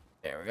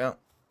 there we go.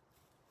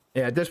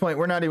 Yeah, at this point,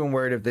 we're not even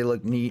worried if they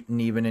look neat and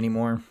even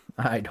anymore.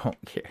 I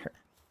don't care.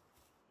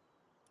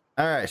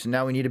 All right, so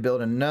now we need to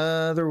build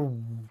another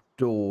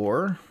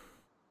door.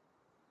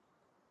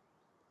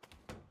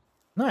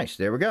 Nice,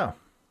 there we go.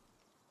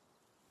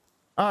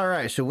 All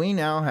right, so we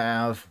now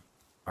have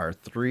our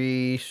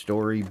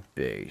 3-story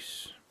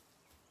base.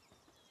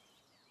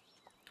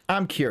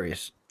 I'm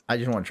curious. I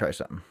just want to try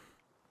something.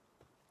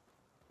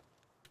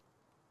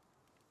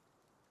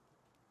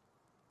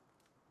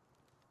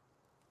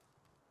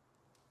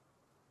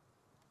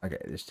 Okay,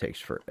 this takes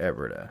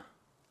forever to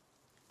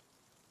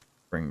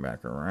bring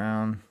back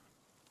around.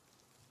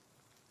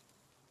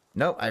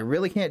 Nope, I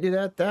really can't do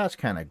that. That's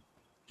kind of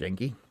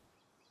janky.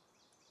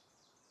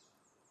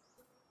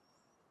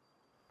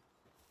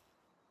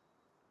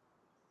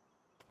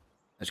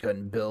 Let's go ahead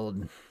and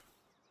build.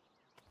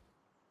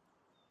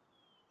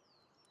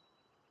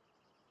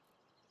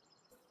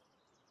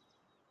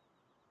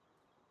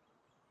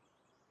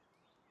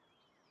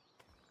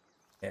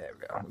 There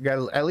we go. We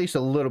got at least a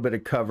little bit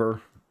of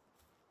cover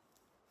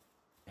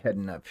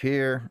heading up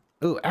here.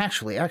 Ooh,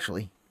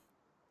 actually.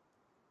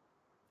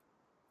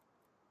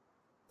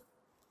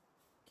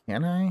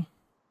 Can I?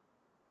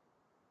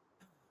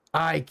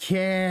 I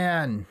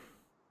can.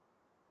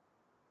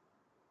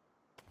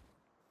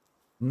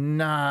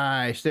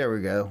 Nice. There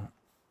we go.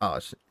 Oh,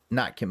 it's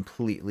not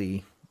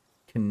completely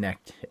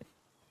connected.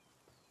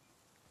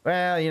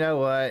 Well, you know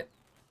what?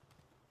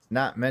 It's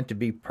not meant to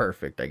be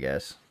perfect, I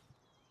guess.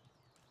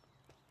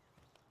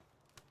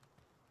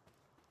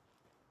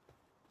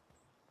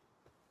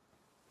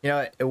 You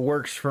know, it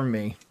works for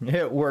me.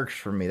 It works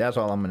for me. That's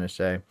all I'm going to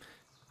say.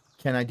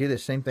 Can I do the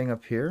same thing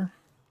up here?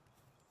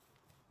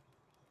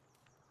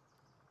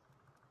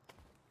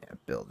 Yeah,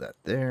 build that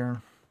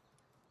there.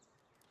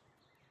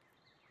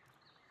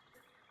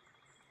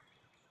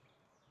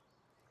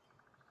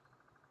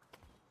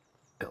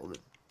 Build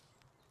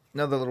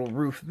another little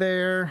roof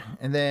there.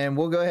 And then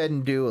we'll go ahead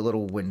and do a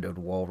little windowed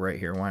wall right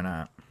here. Why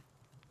not?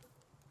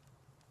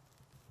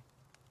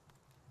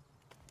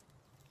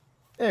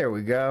 There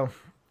we go.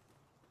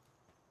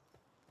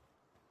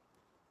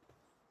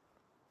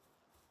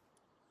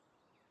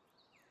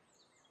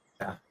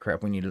 Ah,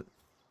 crap, we need a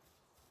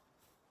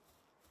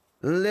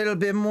little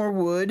bit more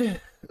wood.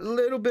 A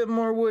little bit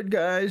more wood,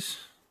 guys.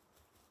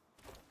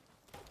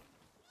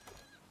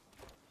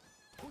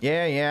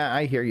 Yeah,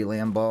 I hear you,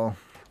 Lamball.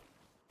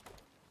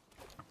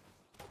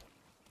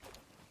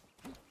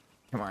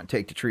 Come on,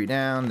 take the tree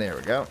down. There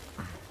we go.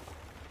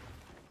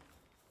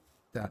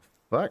 The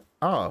fuck?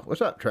 Oh,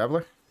 what's up,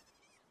 traveler?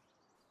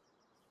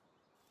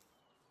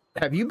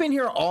 Have you been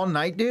here all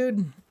night,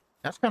 dude?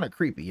 That's kind of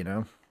creepy, you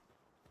know?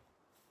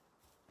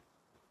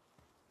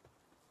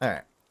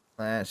 Alright,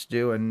 let's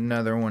do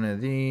another one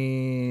of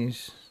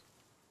these.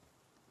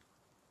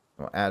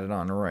 We'll add it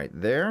on right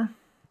there.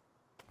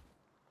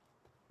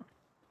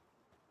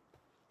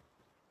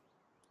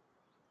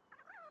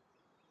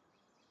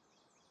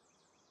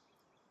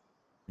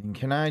 And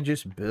can I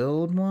just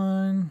build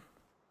one?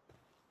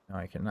 No,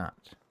 I cannot.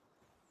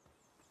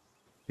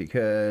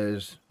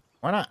 Because,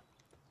 why not?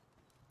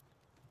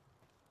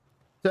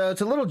 So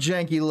it's a little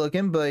janky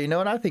looking, but you know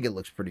what? I think it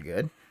looks pretty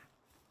good.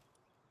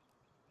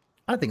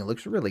 I think it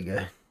looks really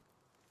good.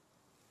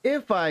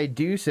 If I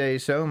do say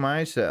so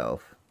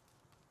myself.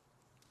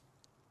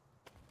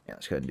 Yeah,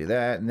 let's go ahead and do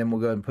that. And then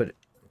we'll go ahead and put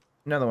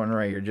another one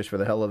right here just for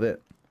the hell of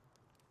it.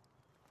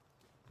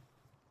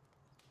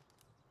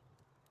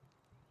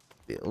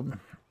 Build.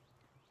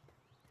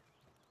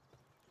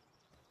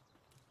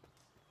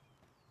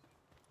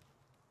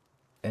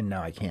 And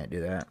now I can't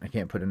do that. I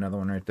can't put another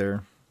one right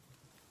there.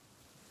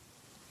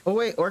 Oh,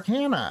 wait, or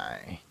can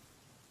I?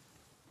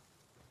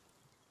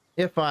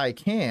 If I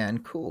can,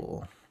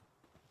 cool.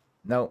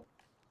 Nope.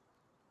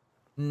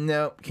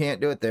 Nope,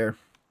 can't do it there.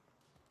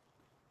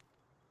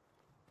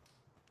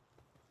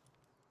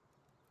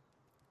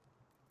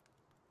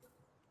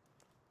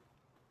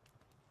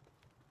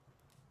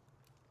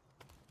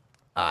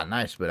 Ah,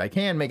 nice, but I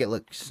can make it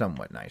look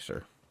somewhat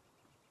nicer.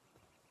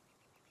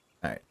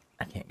 Alright,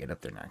 I can't get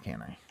up there now,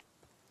 can I?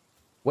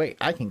 Wait,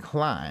 I can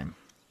climb.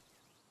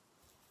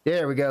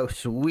 There we go,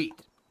 sweet.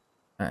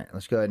 Alright,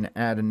 let's go ahead and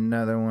add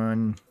another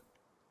one.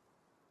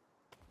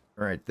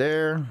 Right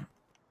there.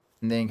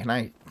 And then can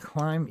I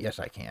climb? Yes,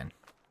 I can.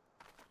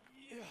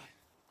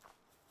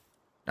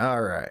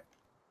 Alright.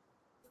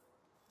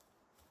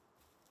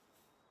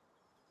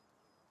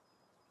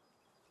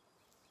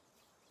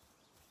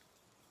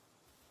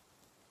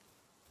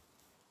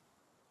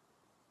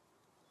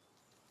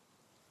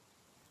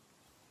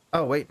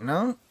 Oh, wait,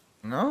 no?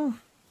 No?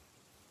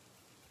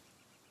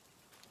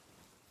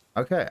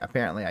 Okay,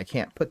 apparently I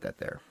can't put that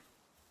there.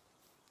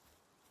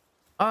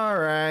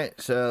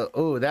 Alright, so,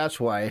 oh, that's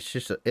why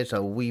it's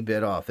a wee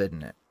bit off,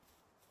 isn't it?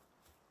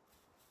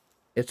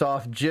 It's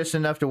off just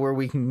enough to where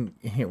we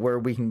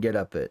can get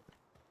up it.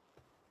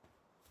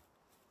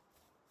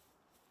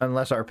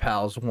 Unless our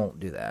pals won't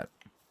do that.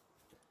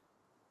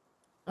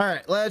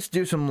 Alright, let's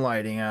do some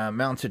lighting.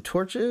 Mounted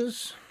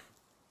torches.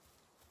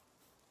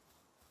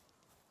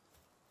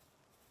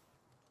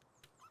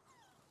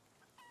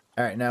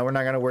 Alright, now we're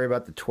not going to worry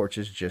about the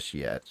torches just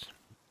yet.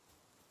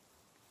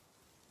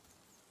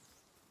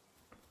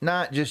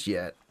 Not just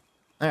yet.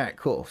 Alright,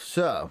 cool.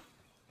 So,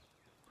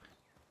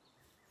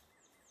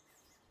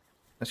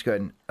 let's go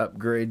ahead and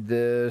upgrade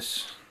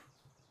this.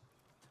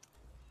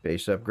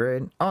 Base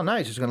upgrade. Oh,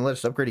 nice. It's going to let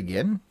us upgrade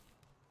again.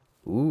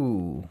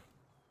 Ooh.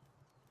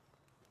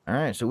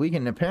 Alright, so we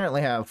can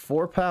apparently have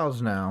 4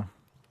 pals now.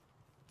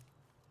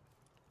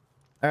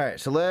 Alright,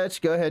 so let's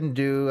go ahead and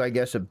do, I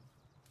guess, a...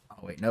 Oh,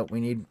 wait, nope.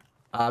 We need...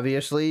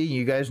 Obviously,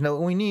 you guys know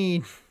what we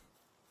need.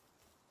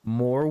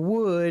 More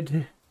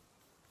wood.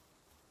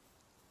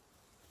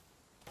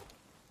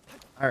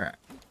 Alright.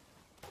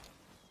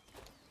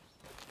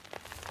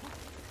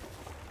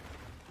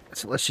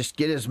 So let's just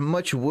get as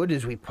much wood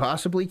as we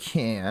possibly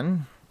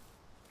can.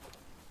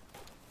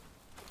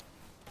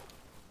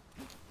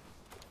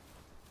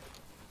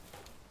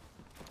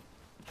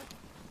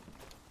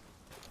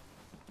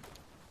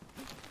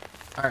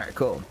 Alright,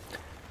 cool.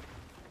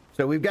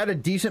 So we've got a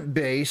decent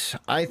base.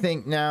 I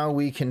think now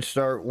we can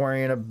start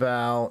worrying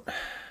about...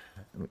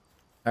 All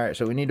right,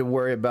 so we need to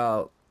worry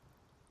about...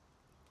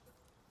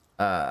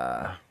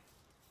 And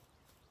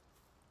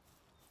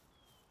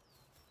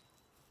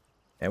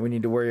we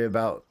need to worry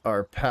about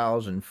our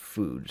pals and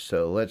food.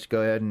 So let's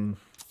go ahead and...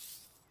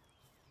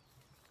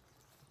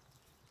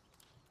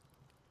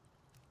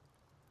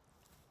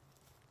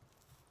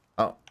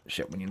 Oh,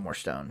 shit, we need more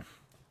stone.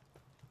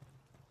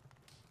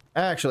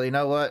 Actually, you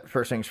know what?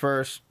 First things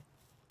first.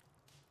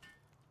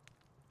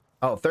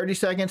 Oh, 30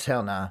 seconds?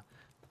 Hell nah.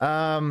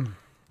 Alright,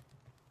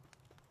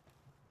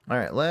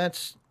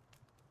 let's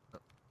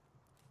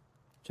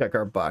check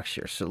our box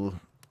here. So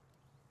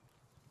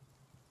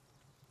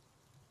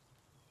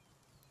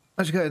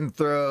let's go ahead and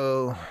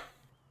throw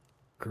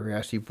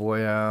Grassy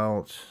Boy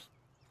out.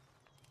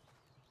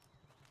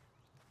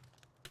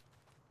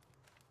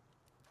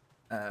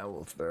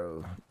 We'll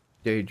throw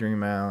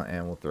Daydream out,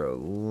 and we'll throw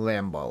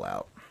Lamball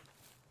out.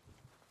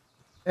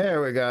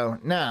 There we go.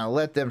 Now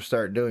let them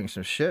start doing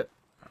some shit.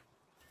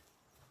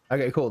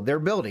 Okay, cool. They're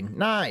building.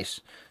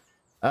 Nice.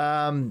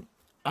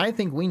 I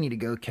think we need to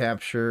go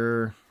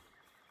capture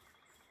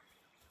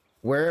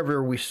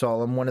wherever we saw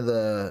them, one of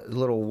the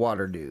little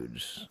water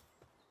dudes.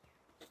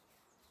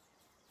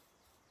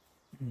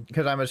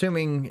 Because I'm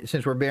assuming,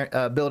 since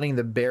we're building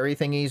the berry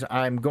thingies,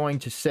 I'm going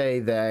to say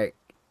that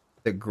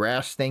the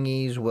grass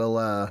thingies will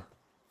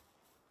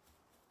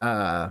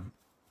have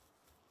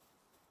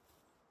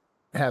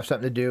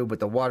something to do, but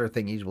the water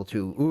thingies will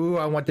too. Ooh,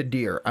 I want the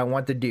deer. I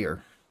want the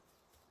deer.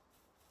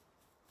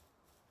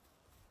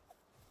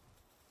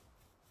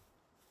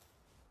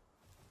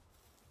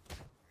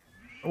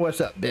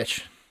 What's up,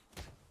 bitch?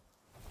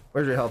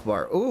 Where's your health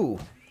bar? Ooh.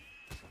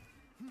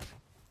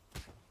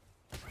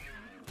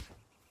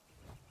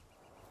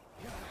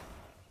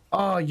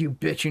 Oh, you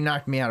bitch, you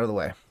knocked me out of the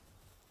way.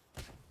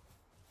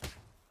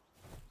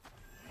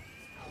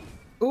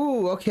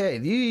 Ooh, okay,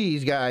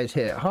 these guys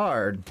hit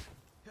hard.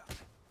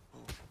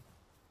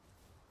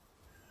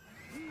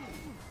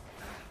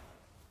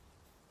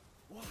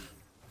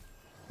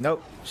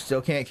 Nope,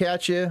 still can't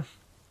catch you.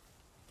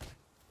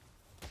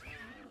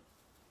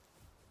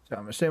 So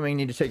I'm assuming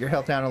you need to take your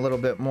health down a little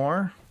bit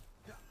more.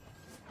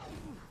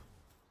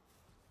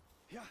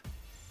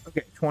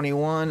 Okay,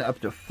 21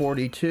 up to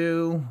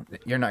 42.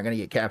 You're not going to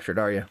get captured,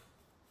 are you?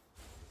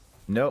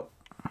 Nope.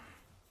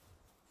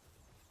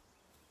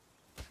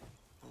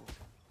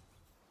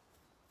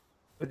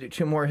 We'll do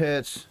 2 more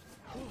hits.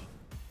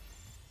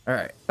 All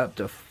right, up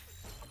to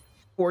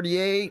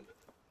 48.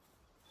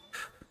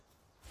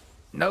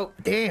 Nope,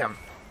 damn.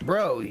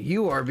 Bro,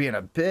 you are being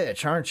a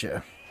bitch, aren't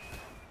you?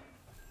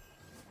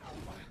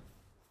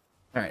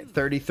 All right,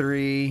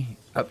 33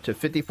 up to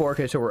 54.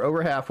 Okay, so we're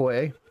over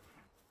halfway.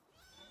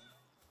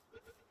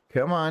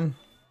 Come on.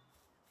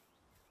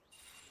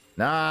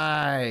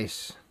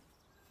 Nice.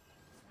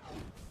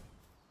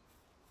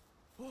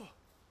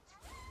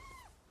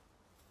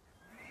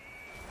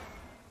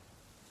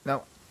 No.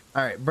 All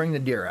right, bring the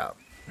deer out.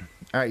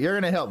 All right, you're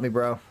going to help me,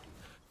 bro.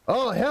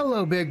 Oh,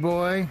 hello, big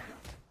boy.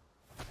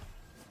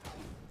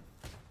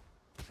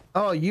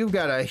 Oh, you've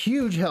got a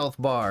huge health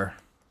bar.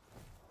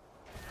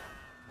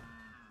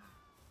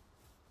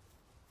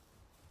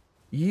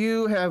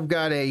 You have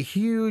got a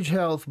huge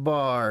health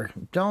bar,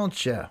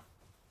 don't you?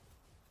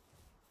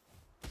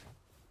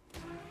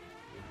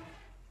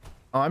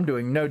 Oh, I'm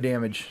doing no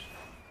damage.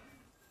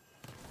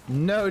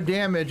 No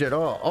damage at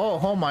all.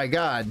 Oh my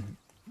god.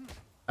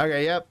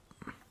 Okay, yep.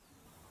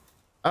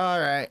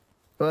 Alright.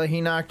 Well, he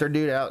knocked our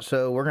dude out,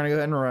 so we're gonna go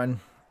ahead and run.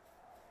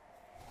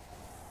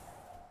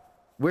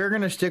 We're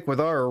gonna stick with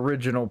our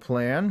original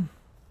plan.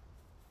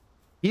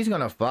 He's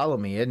gonna follow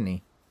me, isn't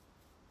he?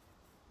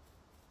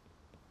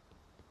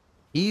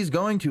 He's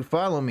going to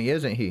follow me,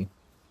 isn't he?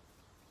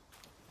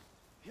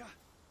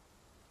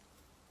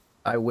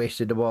 I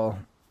wasted the ball.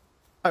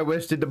 I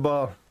wasted the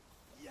ball.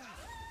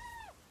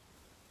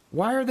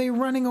 Why are they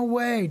running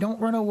away?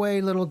 Don't run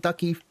away, little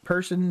ducky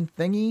person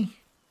thingy.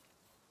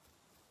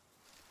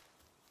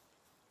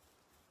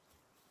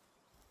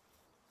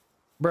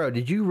 Bro,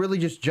 did you really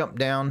just jump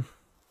down?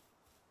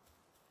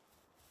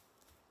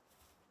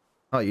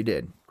 Oh, you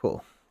did.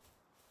 Cool.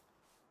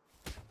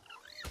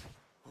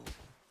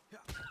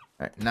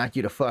 Alright, knock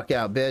you the fuck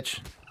out,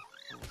 bitch.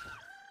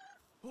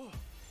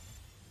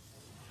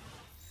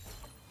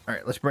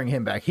 Alright, let's bring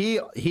him back.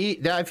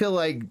 I feel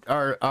like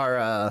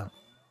our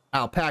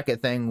alpaca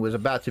thing was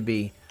about to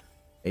be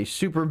a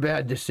super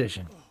bad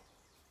decision.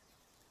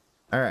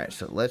 Alright,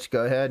 so let's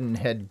go ahead and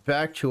head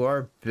back to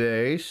our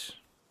base.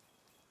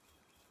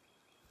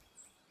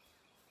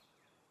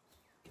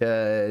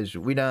 Because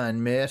we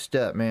done messed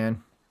up,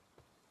 man.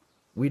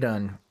 We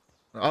done.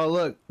 Oh,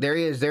 look. There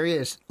he is. There he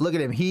is. Look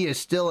at him. He is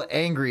still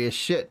angry as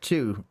shit,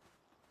 too.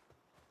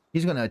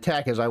 He's going to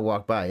attack as I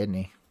walk by, isn't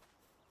he?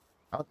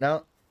 Oh,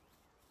 no.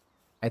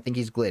 I think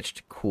he's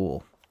glitched.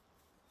 Cool.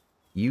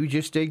 You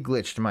just stay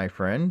glitched, my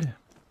friend.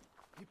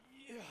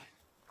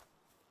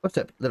 What's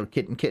up, little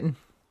kitten?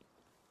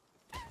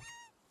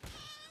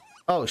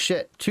 Oh,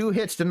 shit. 2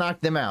 hits to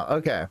knock them out.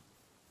 Okay.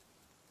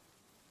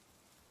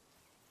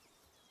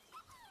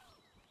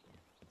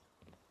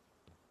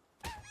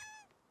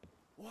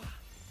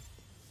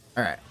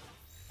 All right.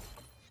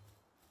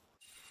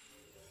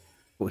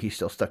 Well, he's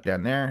still stuck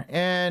down there.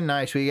 And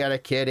nice, we got a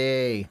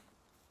kitty.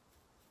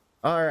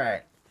 All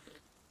right.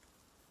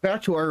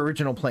 Back to our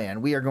original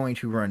plan. We are going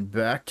to run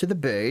back to the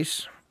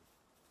base.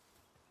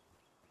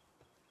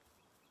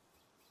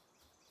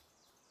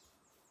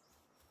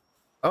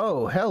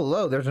 Oh,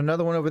 hello. There's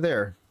another one over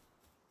there.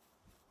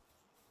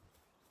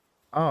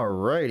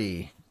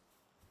 Alrighty.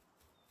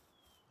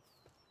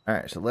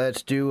 Alright, so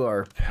let's do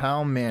our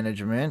PAL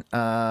management.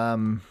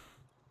 Let's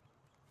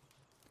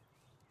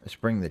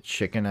bring the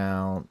chicken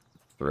out.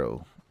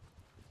 Throw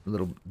a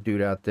little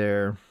dude out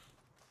there.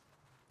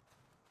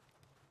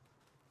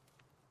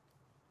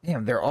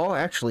 Damn, they're all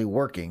actually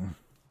working.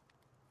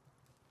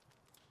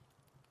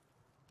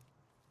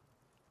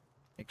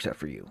 Except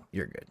for you.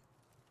 You're good.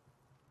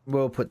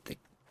 We'll put the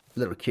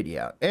little kitty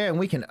out. And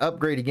we can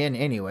upgrade again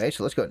anyway.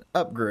 So let's go and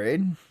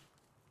upgrade.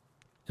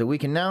 So we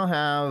can now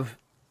have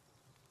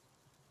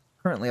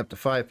currently up to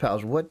 5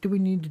 pals. What do we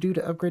need to do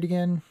to upgrade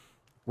again?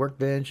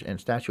 Workbench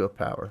and statue of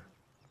power.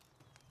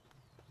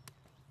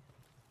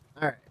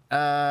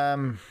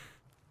 Alright.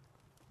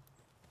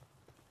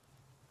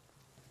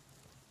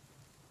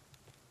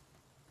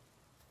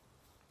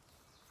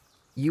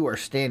 You are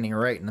standing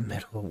right in the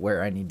middle of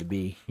where I need to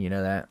be. You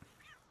know that?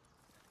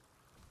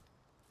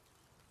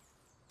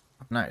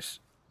 Nice.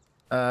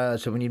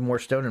 So we need more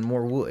stone and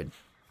more wood.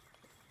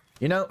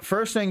 You know,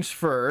 first things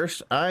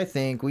first, I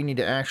think we need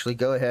to actually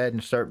go ahead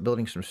and start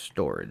building some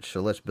storage. So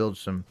let's build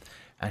some,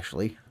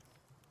 actually.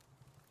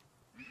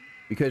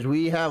 Because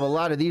we have a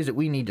lot of these that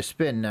we need to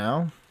spin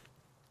now.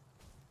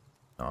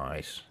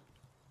 Nice.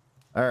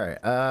 Alright,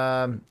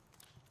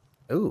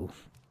 ooh.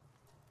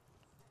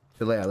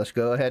 So yeah, let's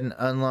go ahead and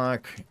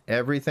unlock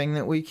everything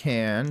that we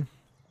can.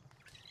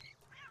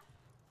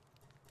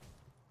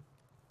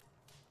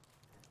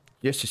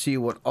 Just to see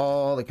what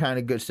all the kind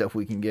of good stuff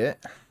we can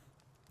get.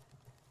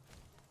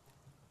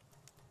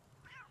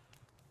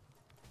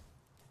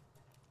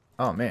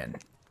 Oh man.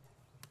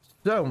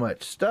 So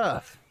much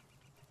stuff.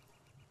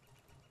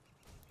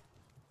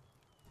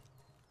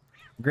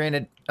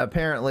 Granted,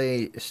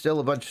 apparently, still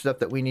a bunch of stuff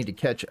that we need to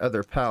catch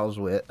other pals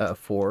with,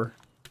 for.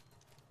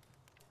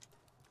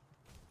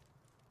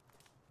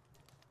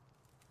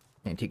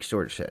 Antique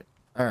storage set.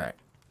 Alright.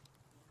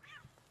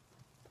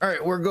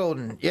 Alright, we're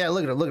golden. Yeah,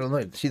 look at them, look at them,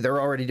 look. See,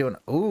 they're already doing...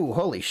 Ooh,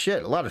 holy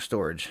shit, a lot of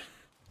storage.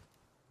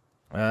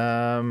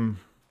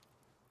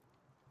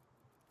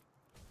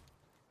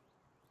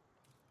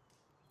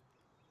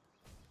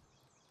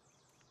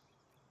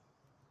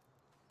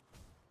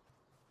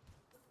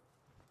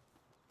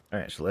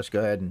 Alright, so let's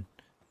go ahead and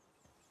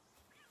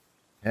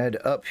head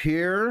up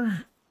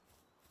here.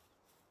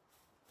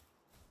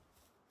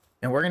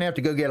 And we're going to have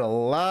to go get a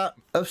lot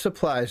of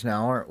supplies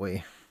now, aren't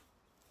we?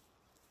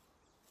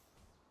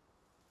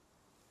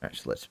 Alright,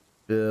 so let's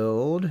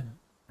build.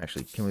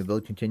 Actually, can we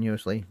build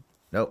continuously?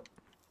 Nope.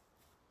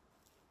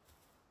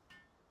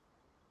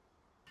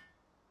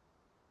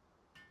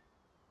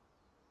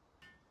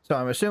 So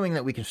I'm assuming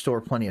that we can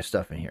store plenty of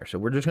stuff in here. So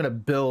we're just going to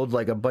build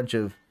like a bunch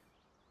of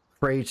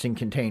crates and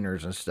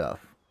containers and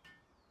stuff.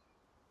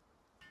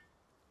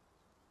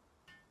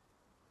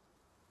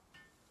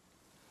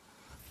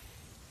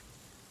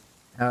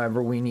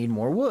 However, we need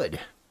more wood.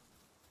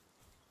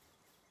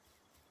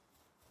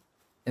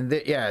 And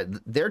yeah,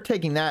 they're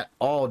taking that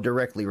all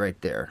directly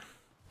right there.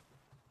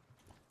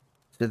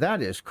 So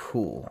that is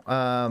cool.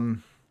 I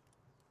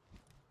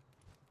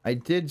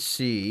did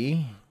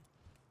see...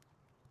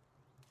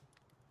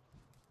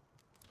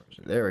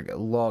 There we go,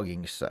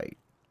 logging site.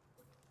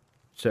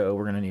 So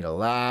we're going to need a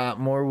lot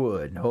more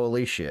wood.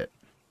 Holy shit.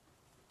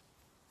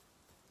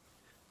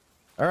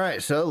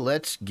 Alright, so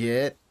let's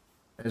get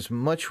as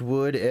much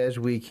wood as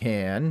we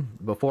can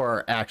before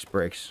our axe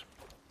breaks.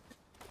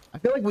 I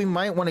feel like we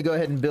might want to go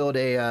ahead and build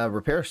a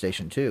repair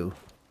station too.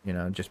 You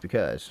know, just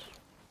because.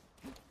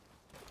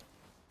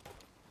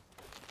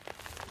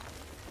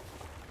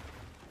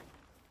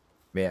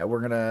 Yeah, we're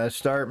going to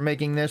start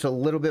making this a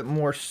little bit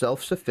more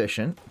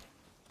self-sufficient.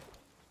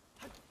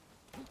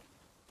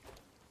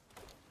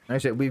 Like I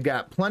said, we've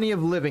got plenty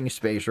of living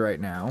space right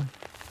now.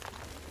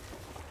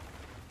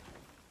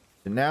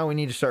 So now we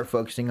need to start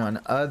focusing on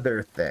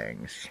other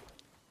things.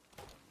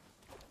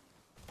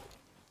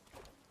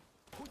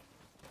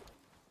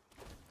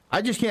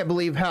 I just can't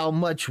believe how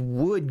much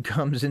wood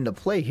comes into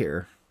play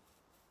here.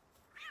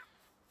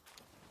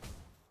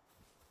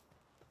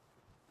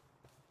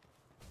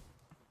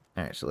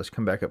 Alright, so let's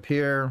come back up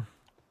here.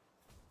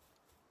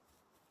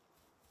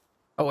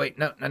 Oh wait,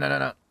 no.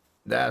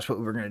 That's what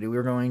we're going to do.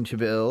 We're going to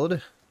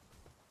build...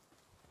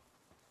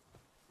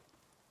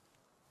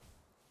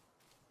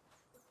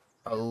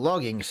 a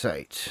logging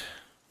site.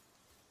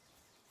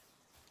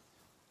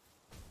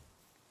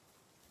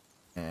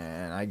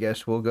 And I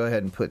guess we'll go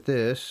ahead and put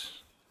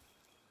this.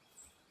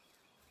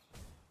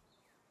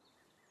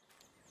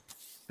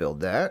 Build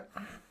that.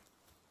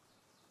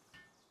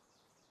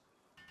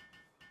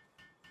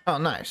 Oh,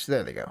 nice.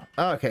 There they go.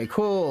 Okay,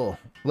 cool.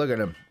 Look at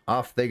them.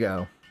 Off they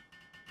go.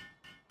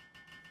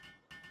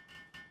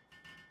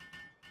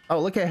 Oh,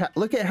 look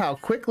at how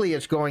quickly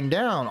it's going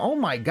down. Oh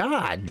my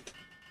god.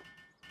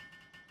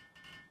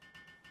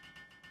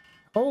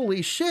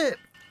 Holy shit.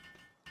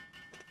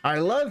 I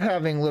love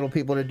having little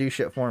people to do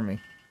shit for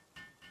me.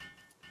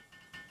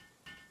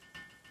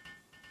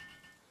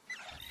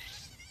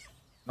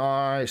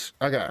 Nice.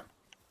 Okay.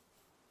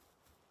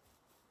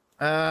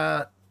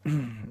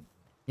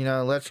 You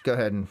know, let's go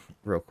ahead and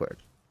real quick.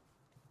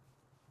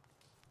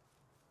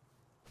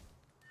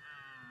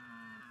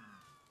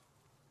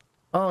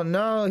 Oh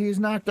no, he's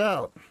knocked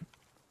out.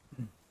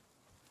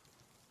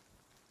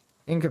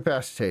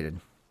 Incapacitated.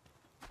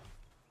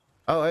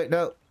 Oh wait,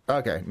 no.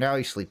 Okay, now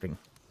he's sleeping.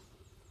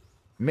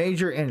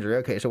 Major injury.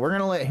 Okay, so we're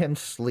gonna let him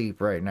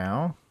sleep right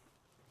now.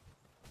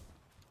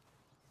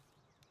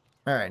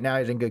 Alright, now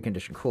he's in good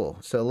condition. Cool.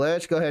 So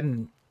let's go ahead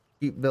and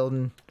keep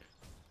building.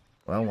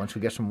 Well, once we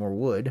get some more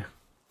wood.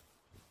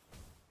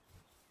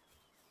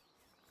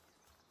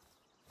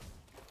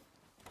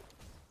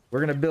 We're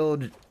gonna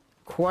build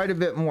quite a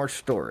bit more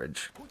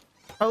storage.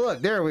 Oh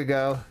look, there we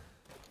go.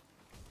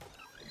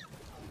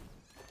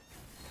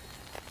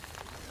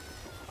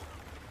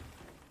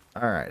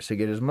 Alright, so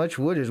get as much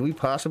wood as we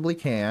possibly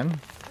can.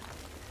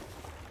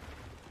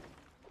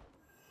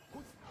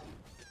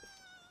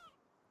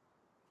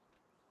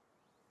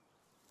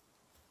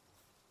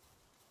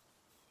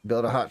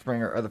 Build a hot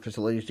spring or other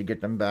facilities to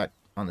get them back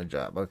on the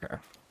job. Okay.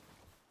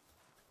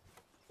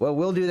 Well,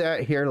 we'll do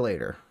that here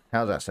later.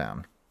 How's that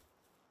sound?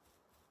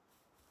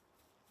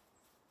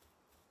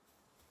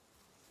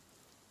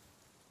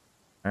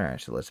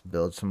 Alright, so let's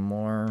build some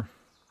more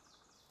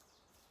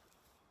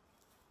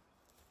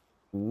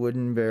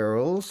wooden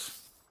barrels.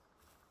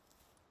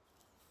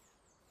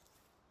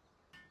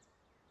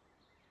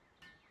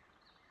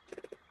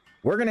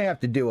 We're going to have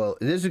to do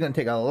this is going to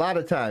take a lot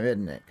of time,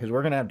 isn't it? Because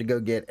we're going to have to go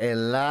get a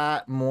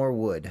lot more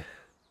wood.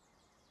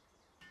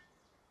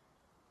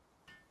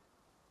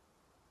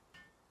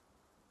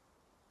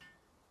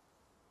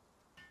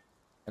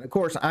 And of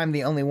course, I'm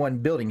the only one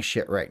building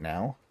shit right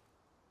now.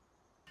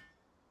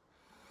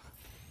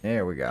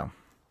 There we go.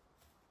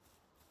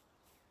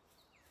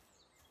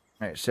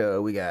 Alright, so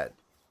we got...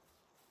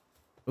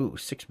 Ooh,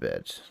 6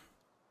 beds.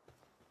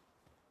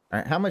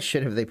 Alright, how much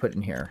shit have they put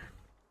in here?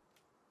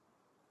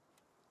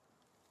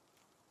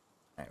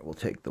 Alright, we'll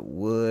take the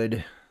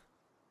wood.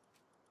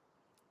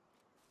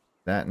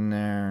 That in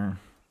there.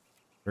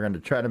 We're going to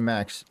try to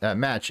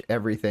match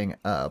everything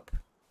up.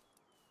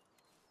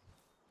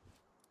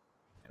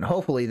 And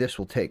hopefully this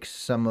will take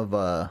some of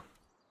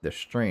the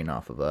strain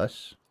off of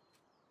us.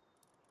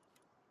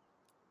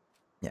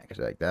 Yeah, because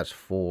like that's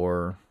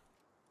 4.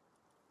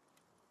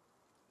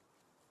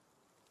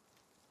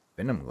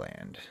 Venom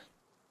gland.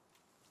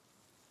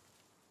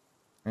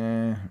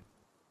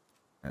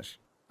 That's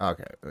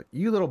okay.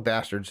 You little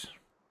bastards.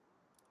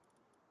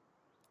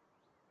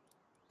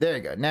 There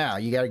you go. Now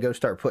you got to go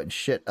start putting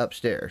shit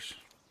upstairs.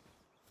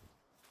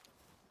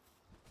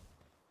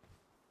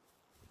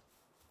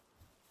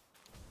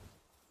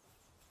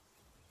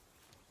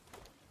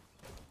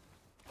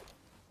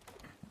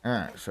 All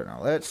right. So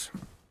now let's.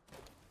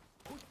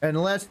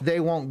 Unless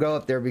they won't go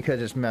up there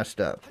because it's messed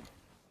up.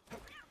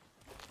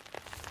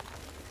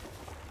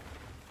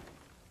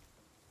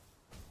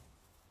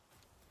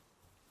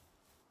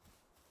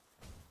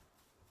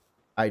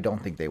 I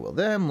don't think they will.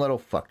 Them little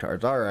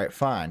fucktards. Alright,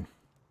 fine.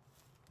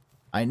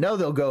 I know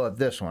they'll go up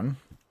this one.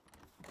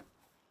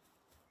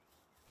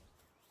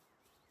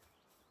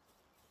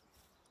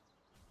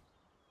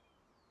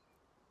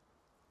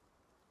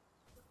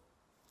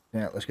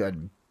 Yeah, let's go ahead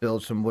and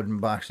build some wooden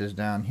boxes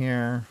down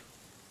here.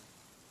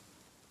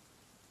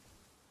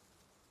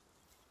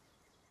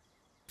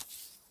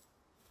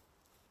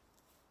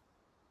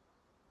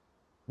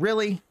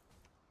 Really?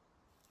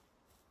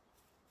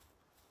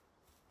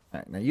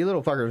 Alright, now you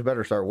little fuckers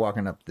better start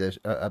walking up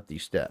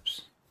these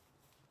steps.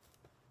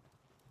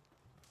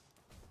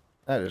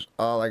 That is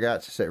all I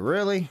got to say.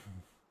 Really?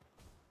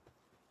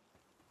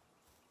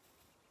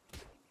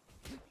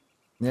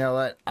 You know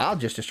what? I'll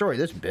just destroy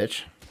this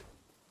bitch.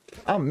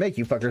 I'll make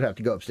you fuckers have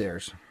to go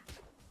upstairs.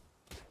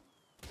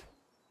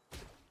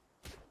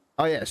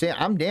 Oh yeah, see,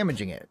 I'm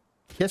damaging it.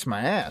 Kiss my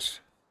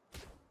ass.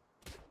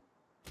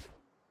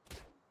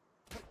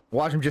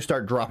 Watch him just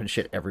start dropping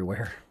shit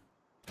everywhere.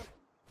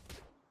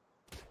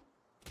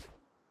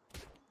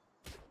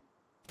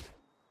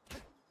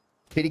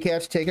 Kitty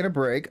cat's taking a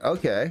break.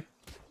 Okay.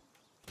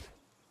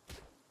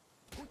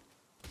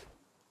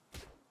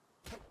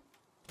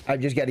 I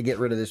just got to get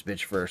rid of this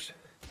bitch first.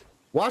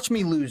 Watch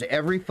me lose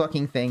every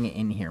fucking thing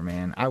in here,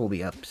 man. I will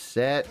be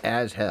upset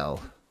as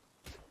hell.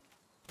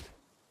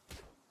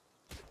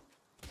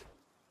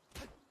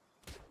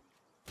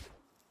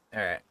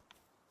 Alright.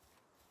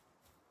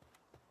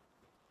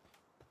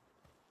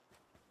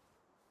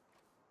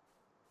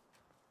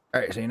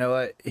 Alright, so you know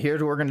what?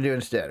 Here's what we're going to do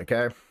instead,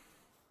 okay?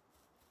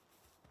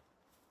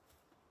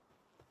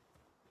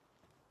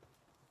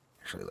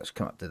 Actually, let's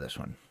come up to this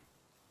one.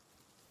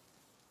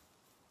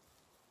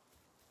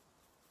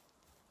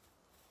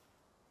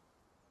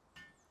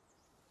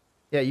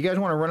 Yeah, you guys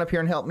want to run up here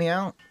and help me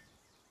out?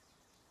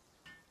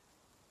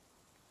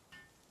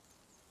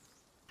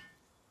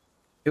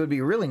 It would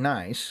be really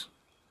nice.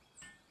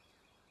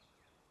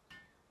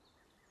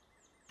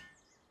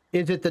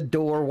 Is it the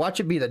door? Watch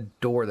it be the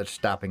door that's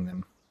stopping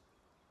them.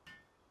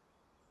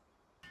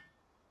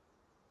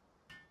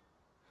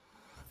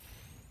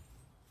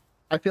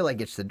 I feel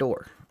like it's the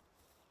door.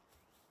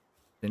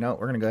 You know,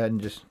 we're going to go ahead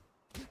and just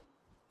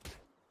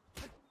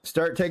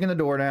start taking the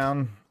door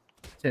down.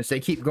 Since they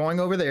keep going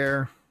over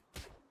there.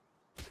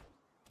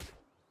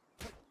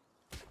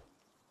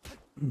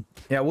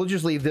 Yeah, we'll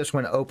just leave this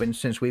one open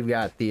since we've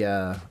got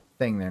the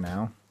thing there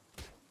now.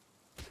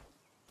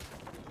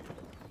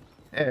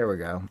 There we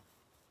go.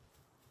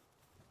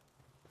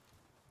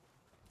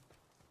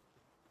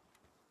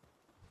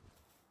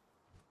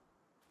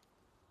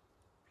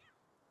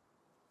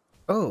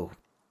 Oh,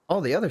 all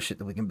the other shit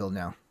that we can build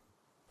now.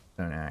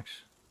 Stone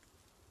axe.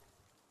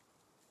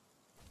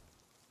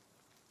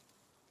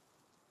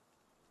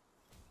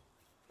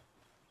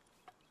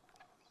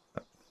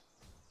 All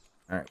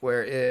right,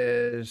 where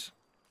is...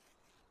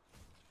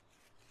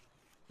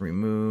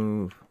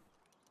 Remove.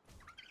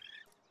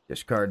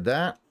 Discard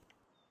that.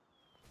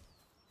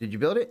 Did you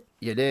build it?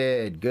 You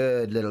did.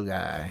 Good little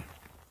guy.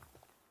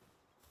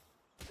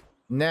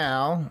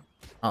 Now,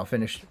 I'll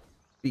finish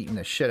beating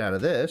the shit out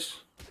of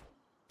this.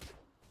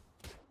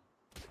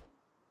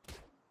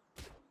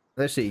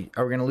 Let's see.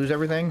 Are we going to lose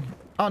everything?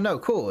 Oh, no.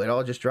 Cool. It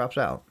all just drops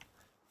out.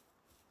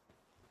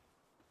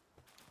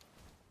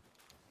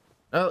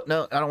 Oh,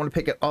 no. I don't want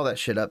to pick all that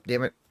shit up.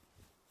 Damn it.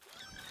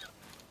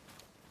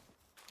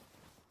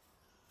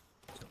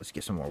 So let's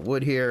get some more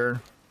wood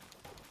here.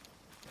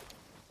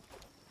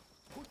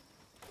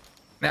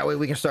 That way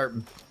we can start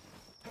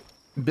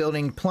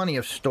building plenty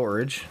of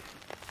storage.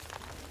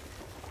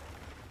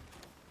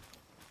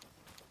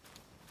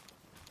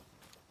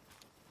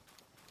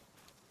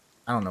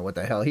 I don't know what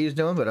the hell he's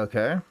doing, but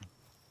okay.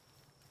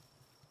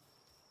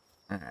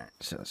 Alright,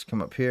 so let's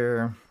come up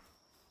here.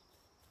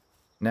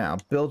 Now,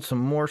 build some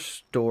more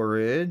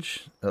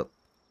storage. Oh.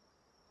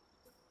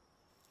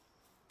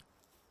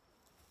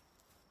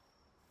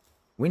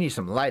 We need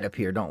some light up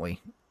here, don't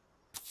we?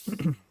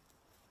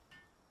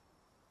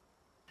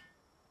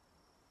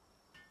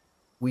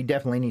 We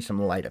definitely need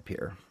some light up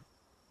here.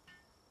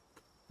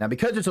 Now,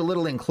 because it's a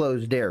little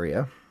enclosed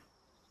area,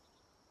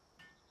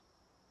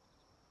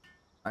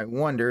 I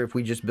wonder if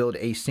we just build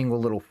a single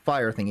little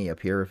fire thingy up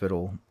here, if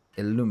it'll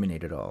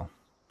illuminate it all.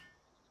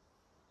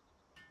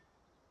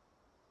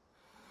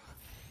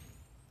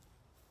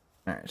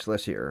 Alright, so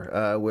let's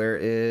hear. Where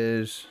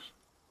is...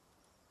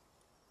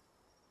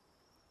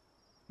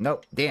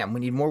 Nope, damn,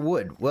 we need more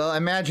wood. Well,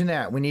 imagine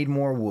that. We need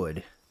more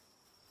wood.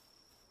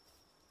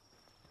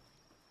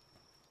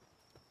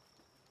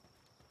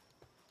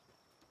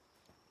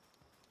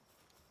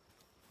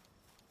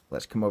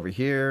 Let's come over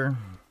here.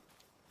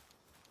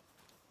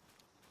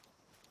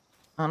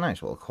 Oh,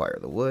 nice. We'll acquire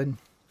the wood.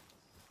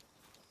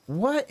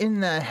 What in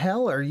the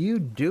hell are you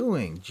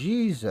doing?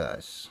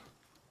 Jesus.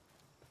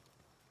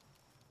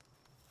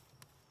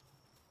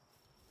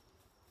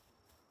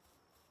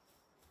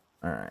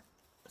 Alright.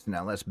 So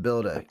now let's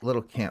build a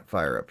little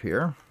campfire up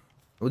here.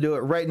 We'll do it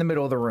right in the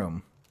middle of the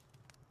room.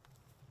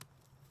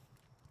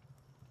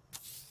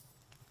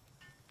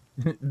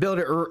 build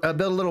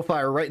a little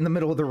fire right in the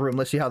middle of the room.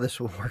 Let's see how this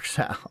works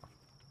out.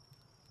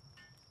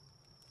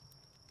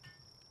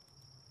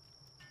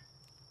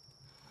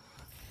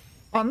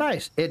 Oh,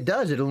 nice. It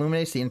does. It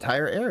illuminates the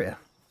entire area.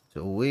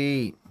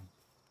 Sweet.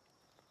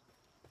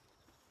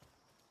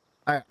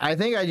 I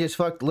think I just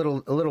fucked a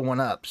little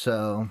one up,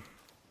 so...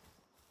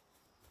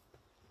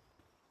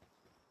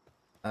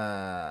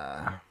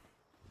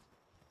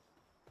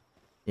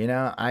 You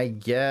know, I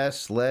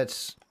guess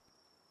let's...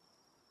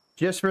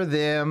 Just for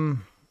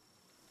them...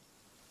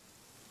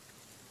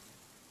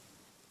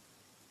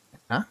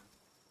 Huh?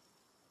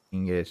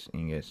 Ingus.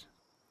 Okay,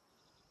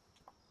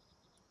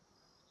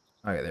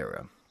 there we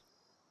go.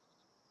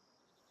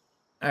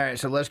 Alright,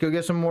 so let's go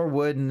get some more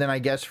wood, and then I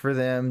guess for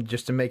them,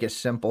 just to make it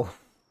simple.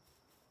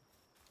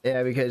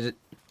 Yeah, because...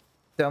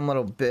 Dumb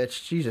little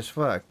bitch. Jesus,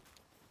 fuck.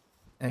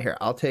 And here,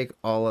 I'll take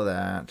all of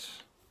that.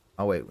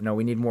 Oh, wait. No,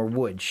 we need more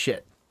wood.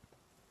 Shit.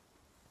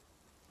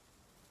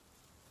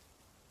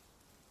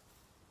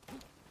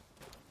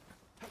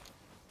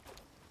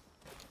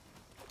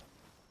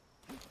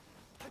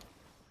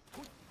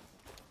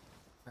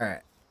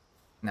 Alright.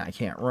 Now I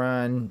can't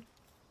run.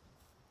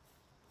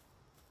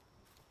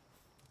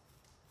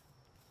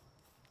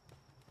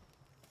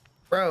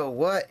 Bro,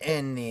 what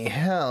in the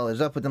hell is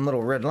up with them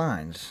little red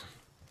lines?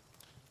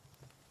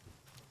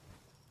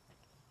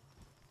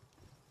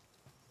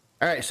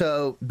 Alright,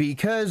 so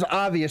because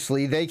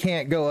obviously they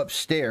can't go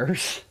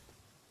upstairs,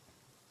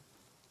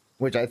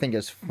 which I think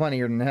is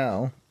funnier than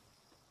hell.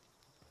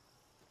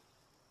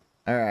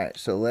 Alright,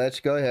 so let's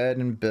go ahead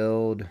and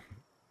build...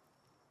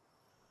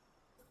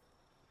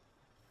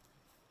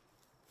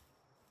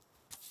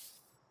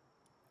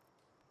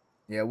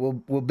 Yeah,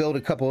 we'll build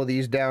a couple of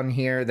these down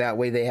here. That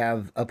way they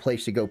have a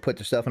place to go put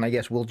the stuff, and I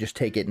guess we'll just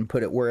take it and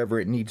put it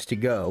wherever it needs to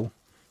go.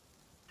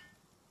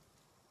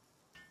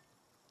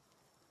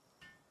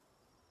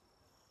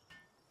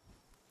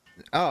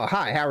 Oh,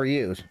 hi, how are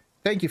you?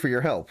 Thank you for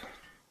your help.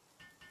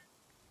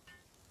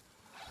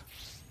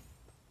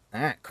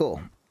 Alright,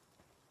 cool.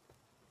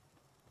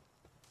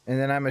 And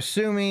then I'm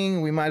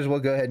assuming we might as well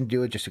go ahead and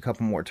do it just a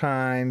couple more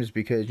times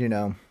because, you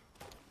know,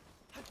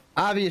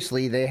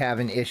 obviously they have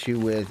an issue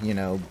with, you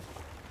know,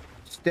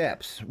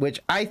 steps, which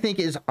I think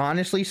is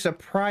honestly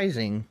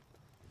surprising.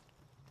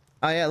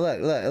 Oh yeah,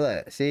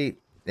 look. See,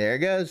 there it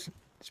goes.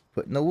 It's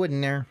putting the wood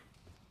in there.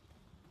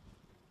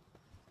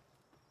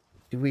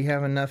 Do we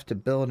have enough to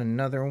build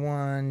another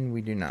one?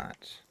 We do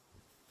not.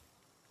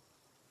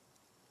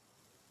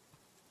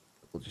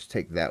 We'll just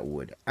take that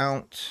wood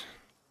out.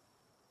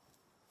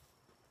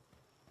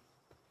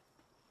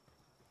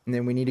 And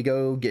then we need to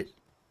go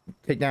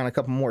take down a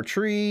couple more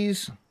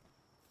trees.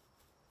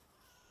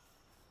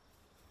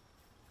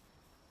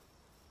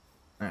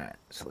 Alright,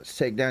 so let's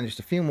take down just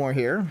a few more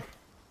here.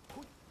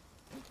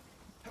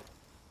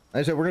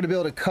 Like I said, we're going to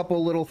build a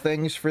couple little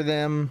things for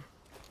them.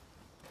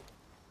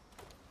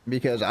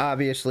 Because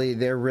obviously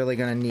they're really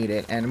going to need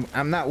it. And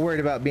I'm not worried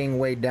about being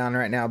weighed down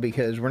right now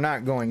because we're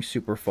not going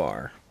super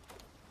far.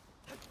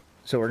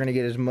 So we're going to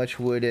get as much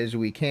wood as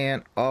we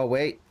can. Oh,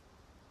 wait.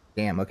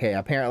 Damn, okay.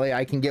 Apparently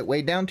I can get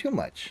weighed down too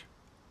much.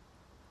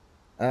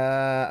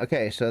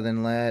 Okay, so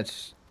then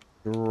let's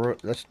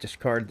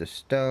discard the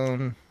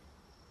stone.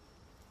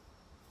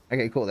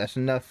 Okay, cool. That's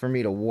enough for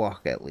me to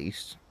walk at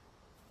least.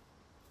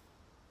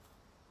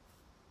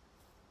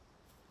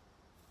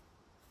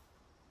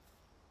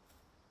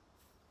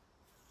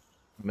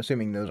 I'm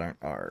assuming those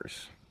aren't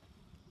ours.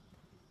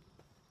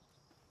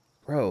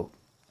 Bro,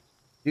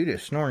 dude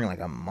is snoring like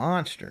a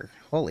monster.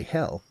 Holy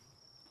hell.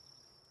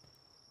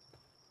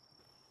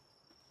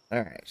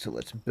 Alright, so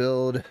let's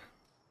build.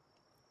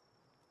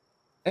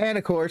 And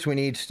of course we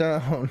need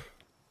stone.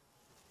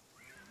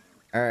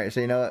 Alright,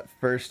 so you know what?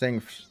 First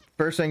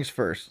things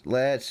first.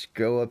 Let's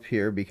go up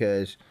here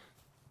because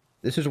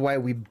this is why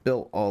we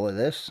built all of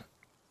this.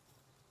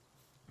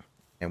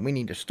 And we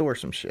need to store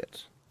some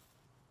shit.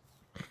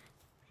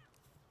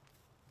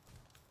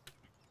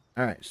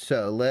 Alright,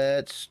 so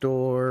let's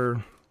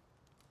store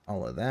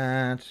all of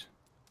that.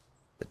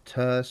 The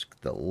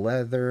tusk, the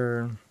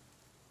leather,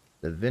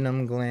 the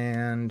venom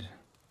gland,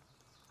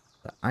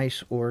 the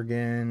ice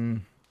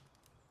organ,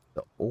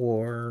 the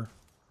ore.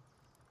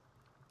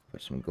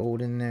 Put some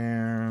gold in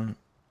there.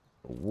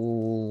 The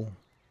wool.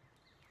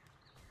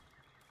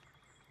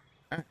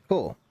 Alright,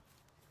 cool.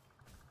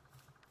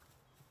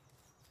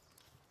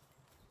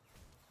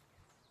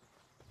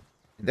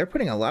 They're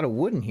putting a lot of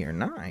wood in here.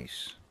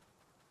 Nice.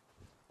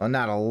 Well,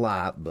 not a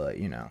lot, but,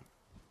 you know.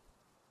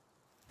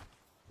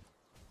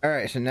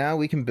 Alright, so now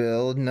we can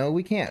build. No,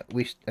 we can't.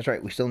 That's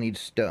right, we still need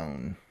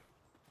stone.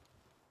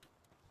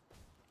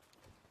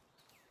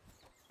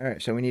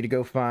 Alright, so we need to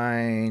go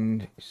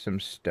find some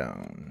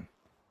stone.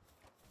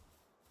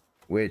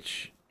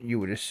 Which you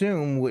would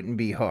assume wouldn't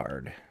be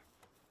hard.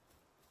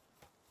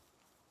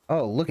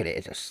 Oh, look at it.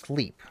 It's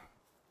asleep.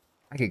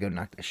 I could go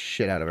knock the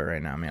shit out of it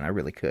right now, man. I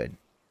really could.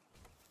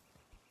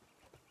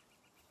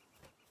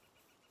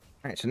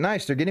 Alright, so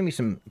nice. They're getting me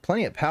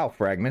plenty of PAL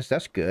fragments.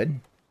 That's good.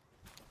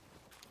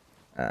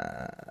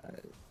 Okay,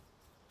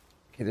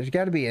 there's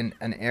got to be an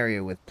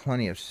area with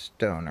plenty of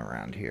stone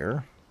around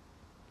here.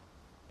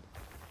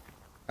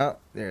 Oh,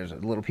 there's a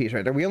little piece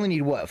right there. We only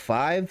need, what,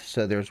 5?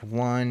 So there's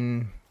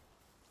 1,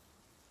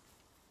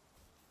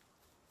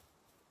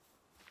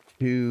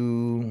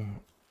 2,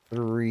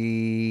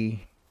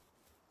 3,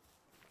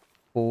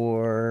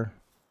 4.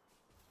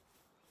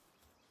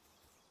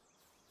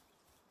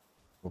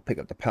 We'll pick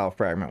up the PAL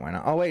fragment. Why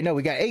not? Oh, wait, no,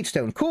 we got 8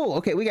 stone. Cool.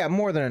 Okay, we got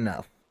more than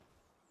enough.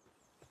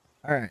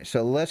 All right,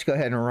 so let's go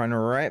ahead and run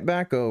right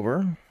back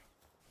over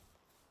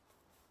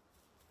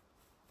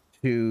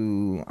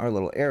to our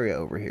little area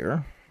over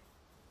here.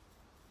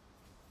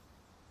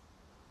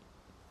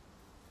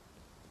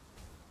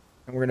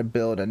 And we're going to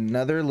build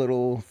another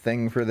little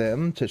thing for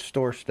them to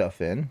store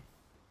stuff in.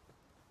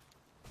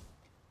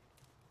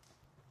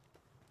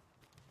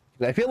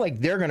 I feel like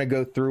they're going to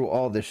go through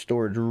all this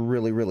storage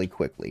really, really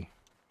quickly.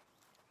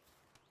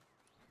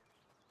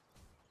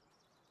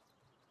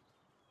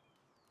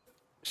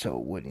 So,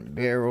 wooden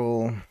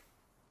barrel.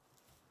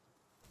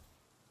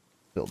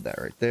 Build that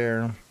right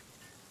there.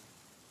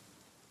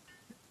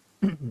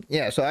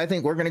 Yeah, so I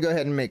think we're going to go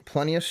ahead and make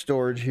plenty of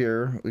storage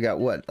here. We got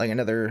what? Like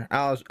another...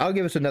 I'll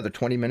give us another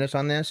 20 minutes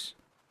on this.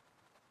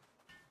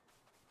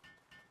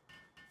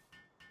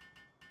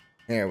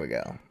 There we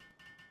go.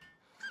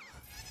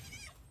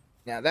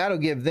 Now, that'll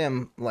give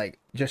them, like,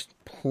 just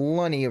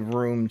plenty of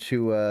room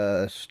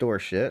to store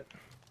shit.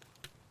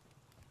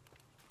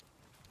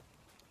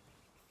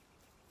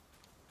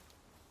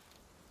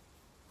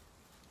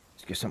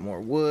 Let's get some more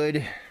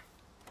wood.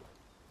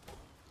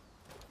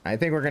 I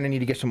think we're going to need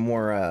to get some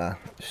more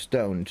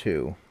stone,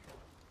 too.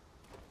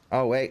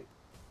 Oh, wait.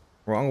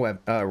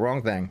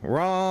 Wrong thing.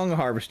 Wrong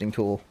harvesting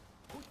tool.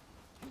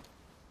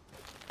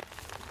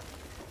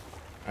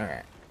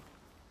 Alright.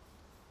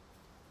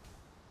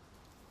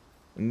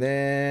 And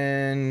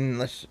then,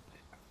 let's...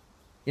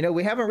 You know,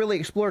 we haven't really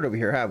explored over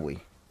here, have we?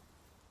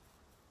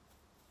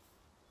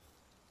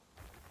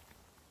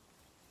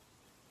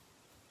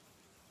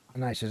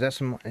 Nice. Is that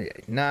some...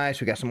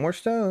 Nice. We got some more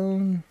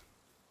stone.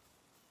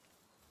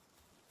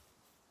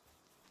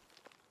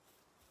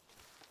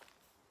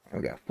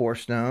 We got 4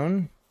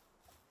 stone.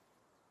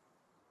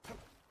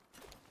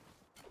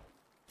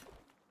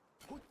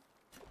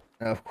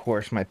 Of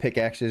course, my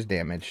pickaxe is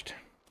damaged.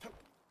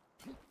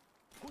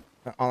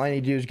 All I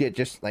need to do is get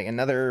just like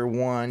another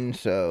 1.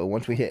 So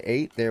once we hit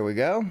 8, there we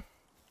go.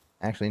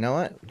 Actually, you know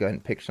what? Go ahead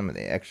and pick some of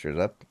the extras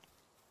up.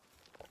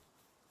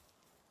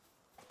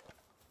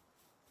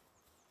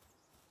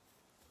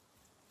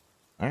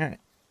 All right.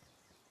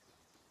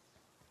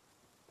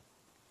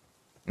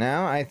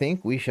 Now I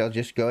think we shall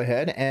just go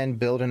ahead and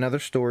build another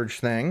storage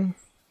thing.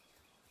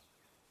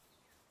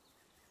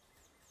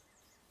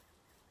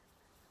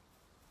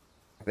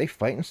 Are they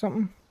fighting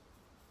something?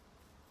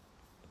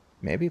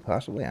 Maybe,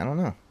 possibly, I don't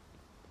know.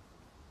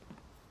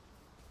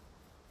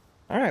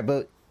 Alright,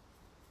 but...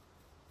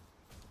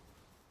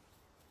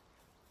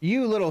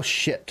 You little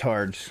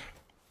shit-tards.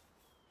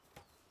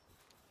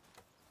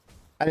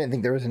 I didn't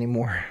think there was any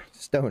more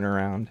stone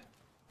around.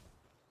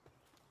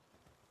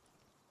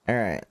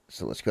 Alright,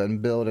 so let's go ahead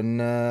and build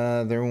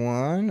another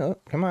one. Oh,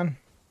 come on.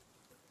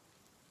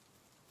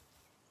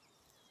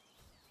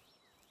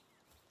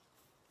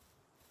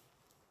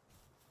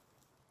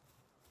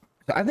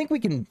 So I think we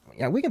can,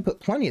 yeah, we can put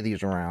plenty of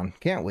these around,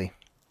 can't we?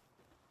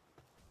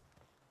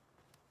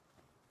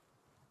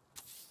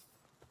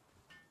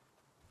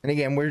 And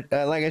again, we're,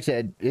 like I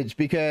said, it's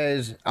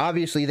because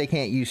obviously they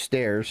can't use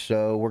stairs,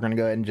 so we're going to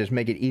go ahead and just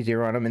make it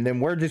easier on them, and then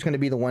we're just going to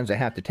be the ones that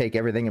have to take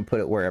everything and put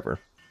it wherever.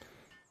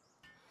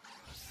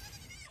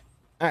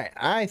 Alright,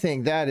 I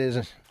think that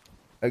is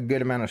a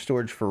good amount of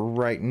storage for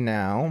right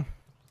now.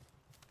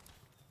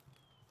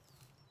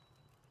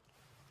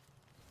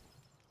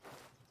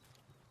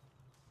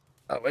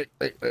 Oh,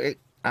 wait.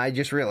 I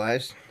just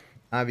realized,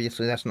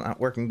 obviously that's not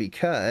working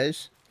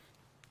because...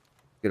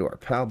 Go to our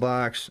PAL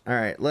box.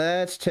 Alright,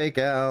 let's take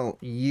out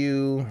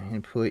you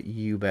and put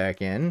you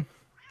back in.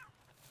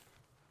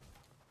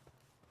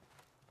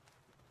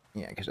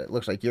 Yeah, because it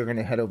looks like you're going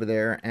to head over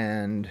there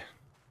and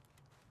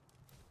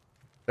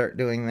start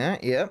doing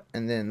that. Yep,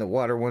 and then the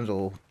water ones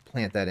will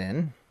plant that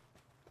in.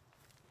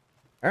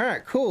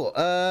 Alright, cool.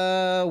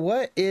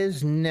 What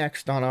is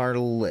next on our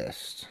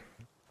list?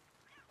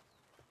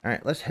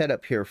 Alright, let's head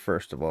up here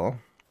first of all.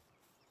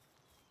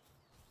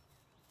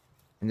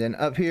 And then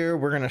up here,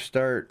 we're going to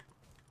start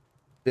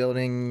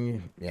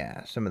building,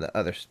 yeah, some of the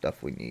other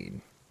stuff we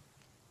need.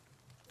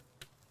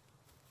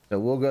 So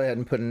we'll go ahead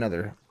and put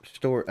another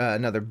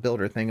another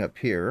builder thing up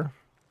here.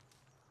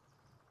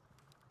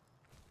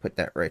 Put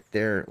that right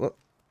there. Whoop,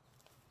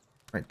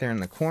 right there in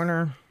the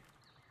corner.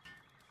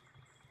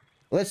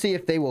 Let's see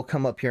if they will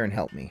come up here and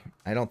help me.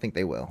 I don't think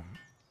they will.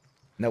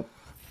 Nope.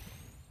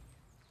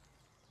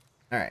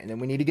 Alright, and then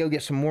we need to go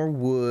get some more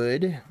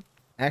wood.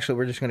 Actually,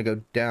 we're just going to go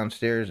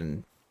downstairs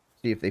and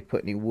see if they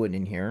put any wood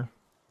in here.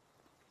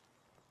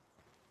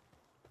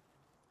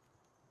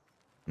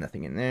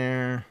 Nothing in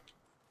there.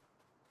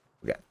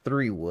 We got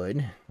 3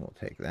 wood. We'll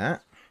take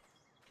that.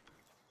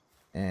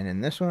 And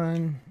in this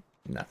one,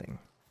 nothing.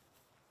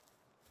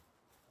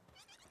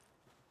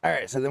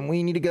 Alright, so then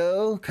we need to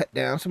go cut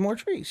down some more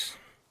trees.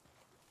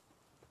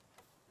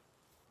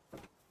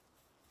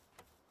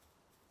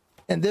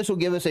 And this will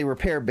give us a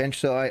repair bench,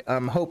 so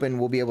I'm hoping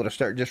we'll be able to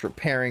start just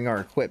repairing our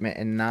equipment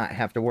and not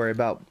have to worry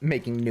about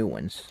making new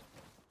ones.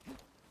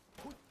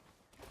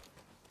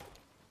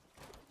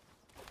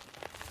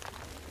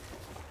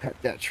 Cut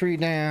that tree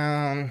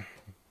down.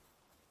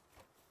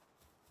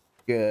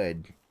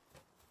 Good.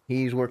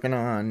 He's working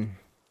on...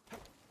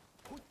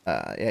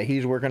 yeah,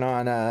 he's working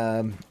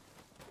on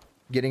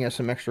getting us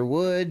some extra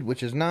wood,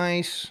 which is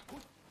nice.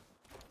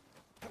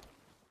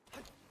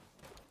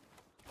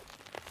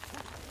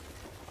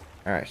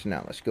 Alright, so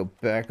now let's go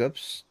back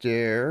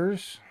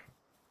upstairs.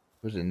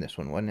 It was in this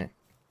one, wasn't it?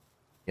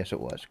 Yes, it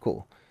was.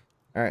 Cool.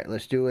 Alright,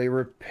 let's do a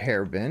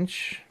repair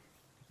bench.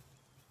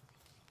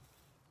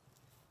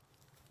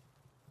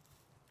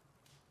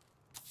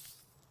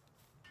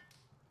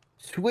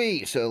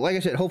 Sweet. So, like I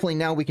said, hopefully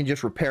now we can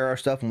just repair our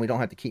stuff and we don't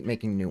have to keep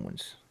making new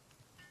ones.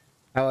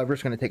 However,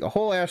 it's going to take a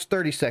whole ass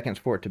 30 seconds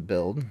for it to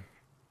build.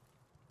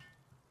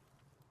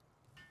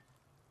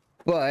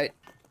 But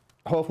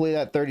hopefully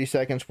that 30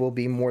 seconds will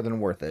be more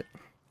than worth it.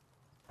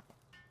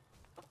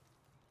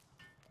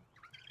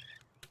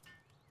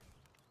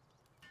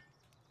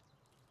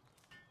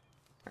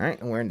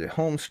 Alright, and we're in the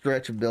home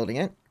stretch of building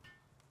it.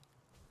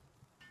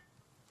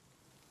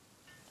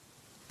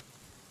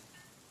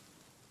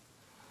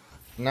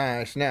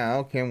 Nice.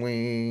 Now, can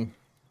we...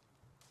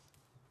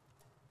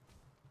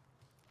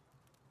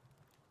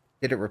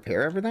 Did it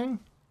repair everything?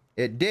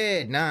 It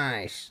did.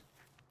 Nice.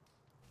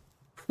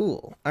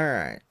 Cool.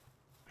 Alright.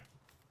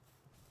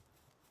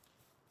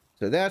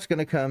 So that's going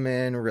to come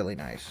in really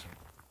nice.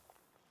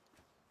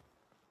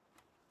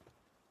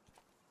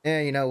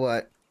 Yeah, you know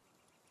what?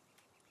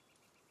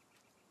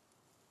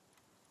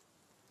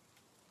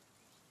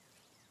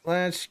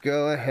 Let's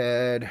go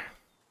ahead.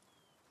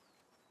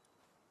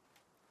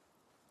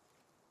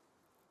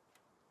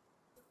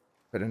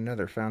 Put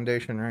another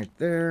foundation right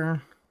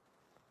there.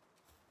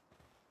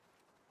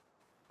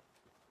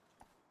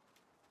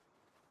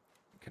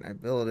 Can I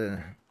build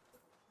a...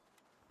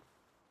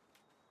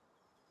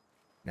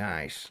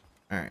 Nice.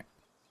 Alright.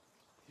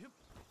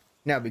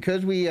 Now,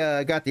 because we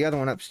got the other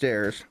one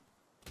upstairs,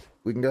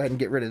 we can go ahead and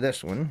get rid of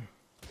this one.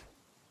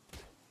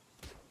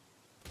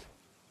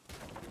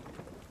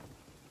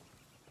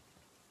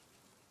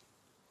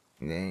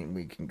 And then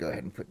we can go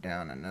ahead and put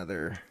down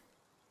another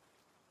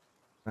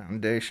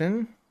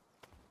foundation.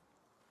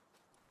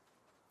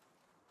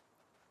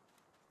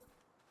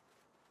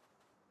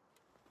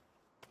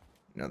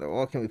 Another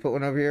wall. Can we put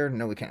one over here?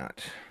 No, we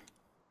cannot.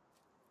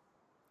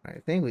 I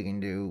think we can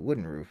do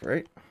wooden roof,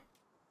 right?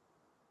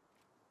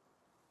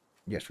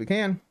 Yes, we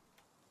can.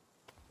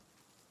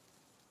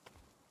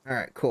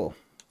 Alright, cool.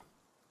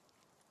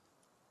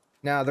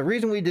 Now, the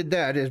reason we did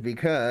that is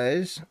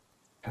because...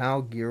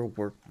 Pal gear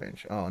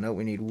workbench. Oh, no,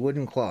 we need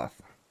wooden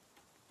cloth.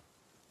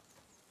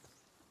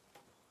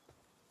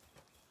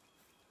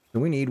 So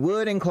we need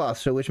wood and cloth,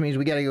 so which means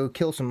we gotta go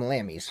kill some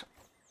lammies.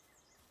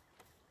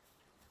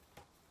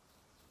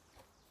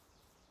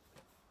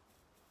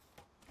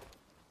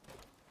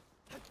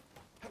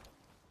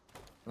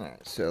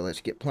 Alright, so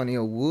let's get plenty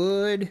of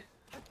wood.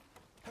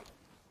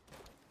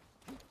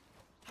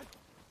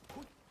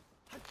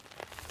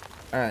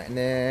 Alright, and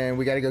then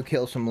we gotta go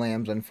kill some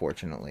lambs,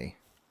 unfortunately.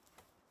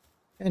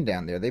 And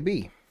down there they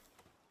be.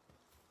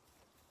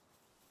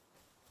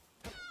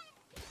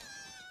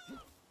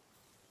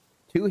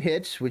 Two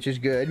hits, which is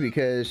good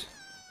because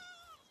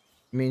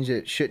it means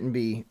it shouldn't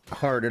be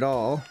hard at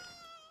all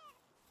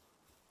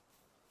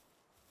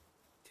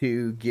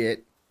to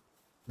get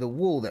the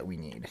wool that we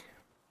need.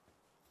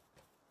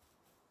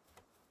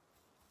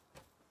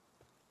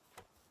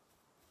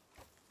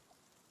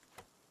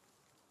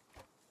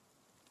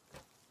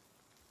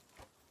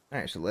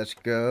 Alright, so let's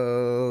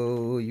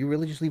go... You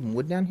really just leaving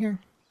wood down here?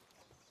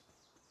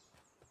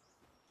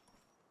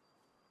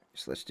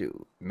 So let's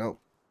do... Nope.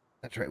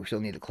 That's right, we still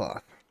need the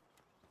cloth.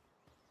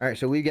 Alright,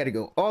 so we got to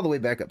go all the way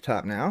back up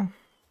top now.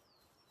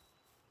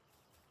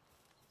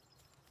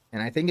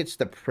 And I think it's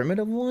the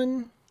primitive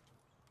one.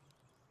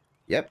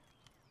 Yep.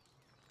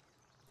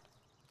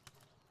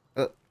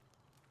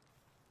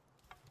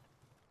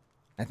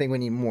 I think we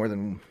need more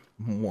than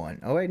one.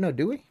 Oh wait, no,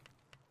 do we?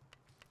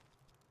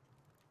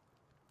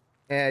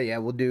 Yeah,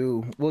 we'll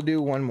do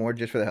one more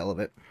just for the hell of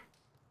it.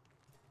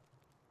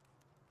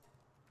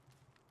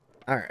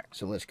 Alright,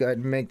 so let's go ahead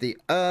and make the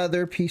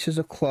other pieces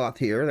of cloth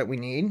here that we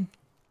need.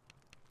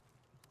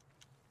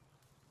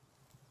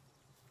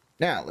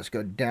 Now, let's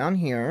go down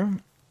here.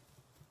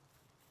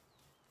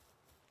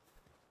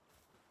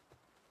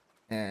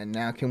 And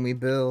now can we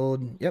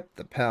build, yep,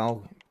 the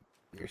PAL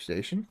gear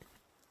station.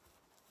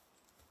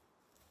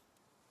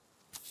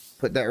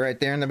 Put that right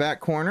there in the back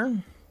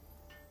corner.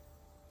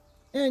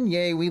 And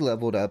yay, we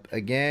leveled up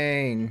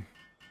again.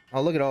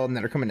 Oh, look at all of them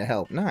that are coming to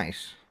help.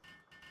 Nice.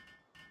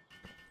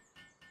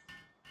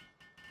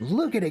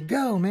 Look at it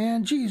go,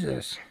 man.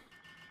 Jesus.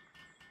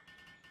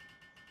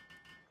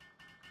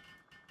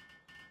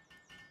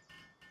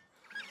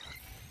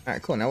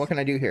 Alright, cool. Now what can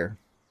I do here?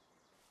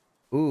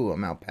 Ooh,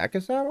 an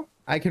alpaca saddle?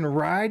 I can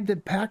ride the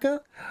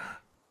alpaca?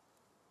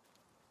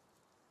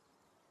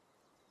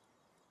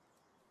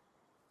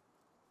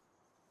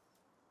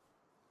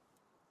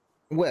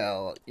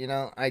 Well, you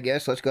know, I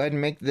guess let's go ahead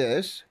and make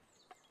this.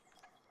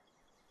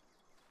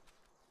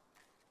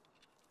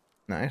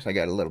 Nice, I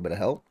got a little bit of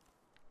help.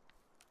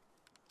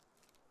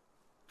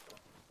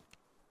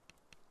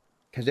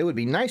 Because it would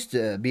be nice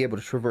to be able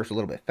to traverse a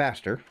little bit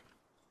faster.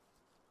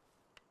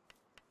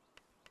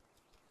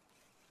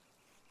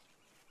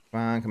 Come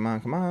on, come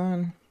on, come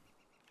on.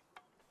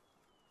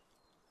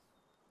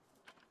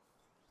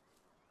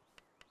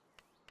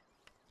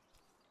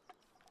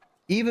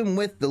 Even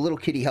with the little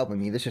kitty helping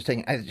me, this is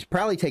taking... It's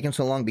probably taking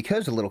so long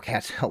because the little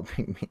cat's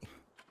helping me.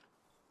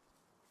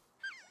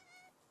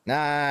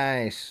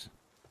 Nice.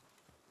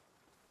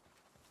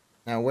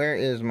 Now, where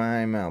is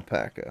my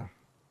alpaca?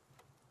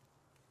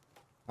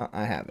 Oh,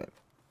 I have it.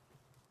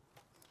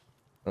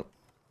 Oh.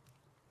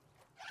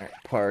 Alright,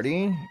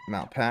 party.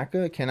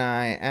 Alpaca. Can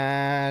I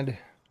add...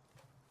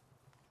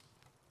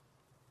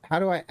 How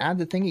do I add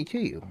the thingy to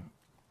you?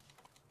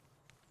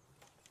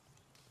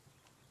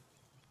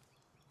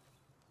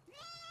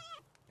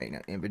 Wait, no,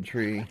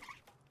 inventory.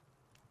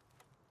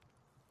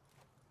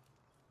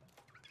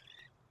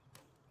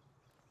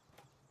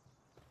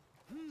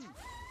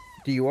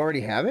 Do you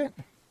already have it?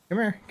 Come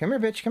here,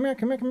 bitch. Come here,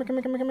 come here, come here, come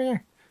here, come here, come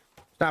here.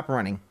 Stop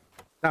running.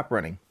 Stop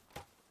running.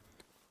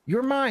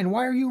 You're mine.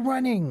 Why are you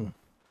running?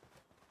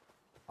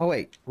 Oh,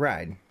 wait.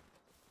 Ride.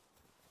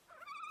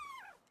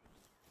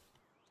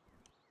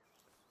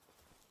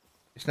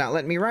 It's not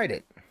letting me ride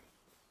it.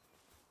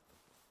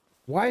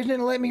 Why isn't it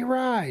letting me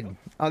ride?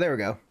 Oh, there we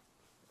go.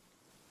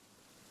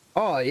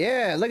 Oh,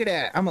 yeah. Look at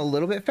that. I'm a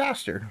little bit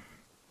faster.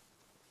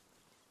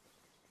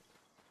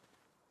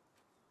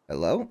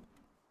 Hello?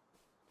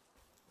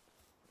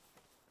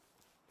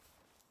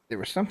 There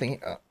was something...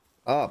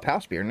 oh,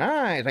 Pal Spear.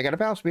 Nice. I got a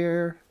Pal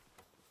Spear.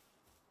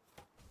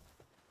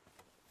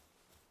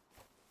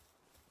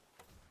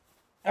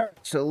 All right,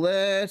 so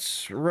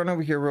let's run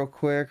over here real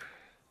quick.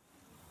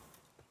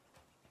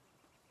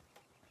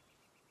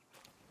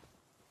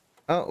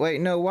 Oh,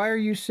 wait, no, why are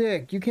you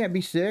sick? You can't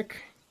be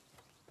sick.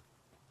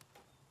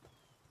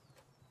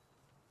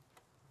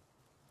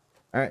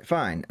 All right,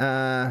 fine.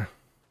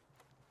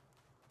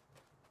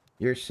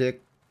 You're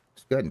sick.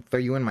 Let's go ahead and throw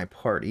you in my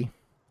party.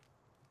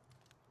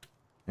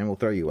 And we'll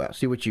throw you out.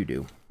 See what you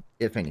do,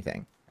 if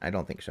anything. I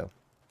don't think so.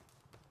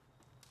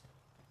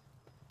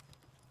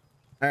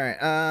 All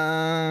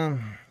right,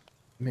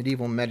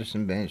 medieval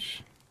medicine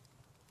bench.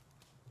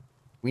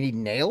 We need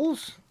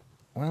nails?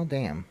 Well,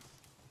 damn.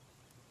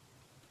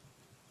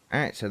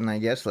 Alright, so then I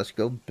guess let's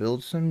go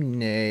build some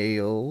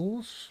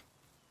nails.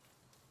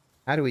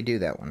 How do we do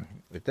that one?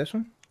 With this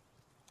one?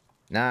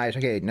 Nice,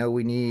 okay, no,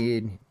 we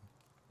need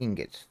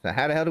ingots. So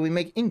how the hell do we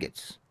make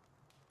ingots?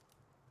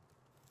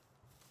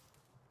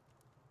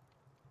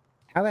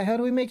 How the hell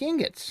do we make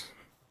ingots?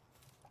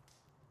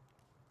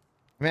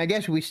 I mean, I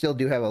guess we still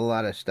do have a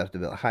lot of stuff to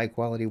build. High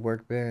quality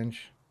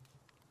workbench.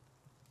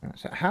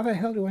 So how the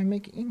hell do I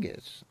make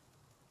ingots?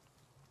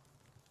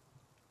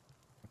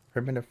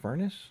 Primitive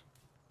furnace?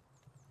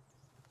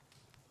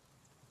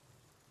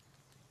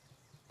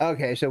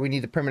 Okay, so we need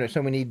the primitive. So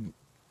we need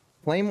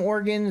flame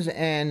organs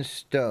and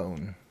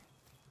stone.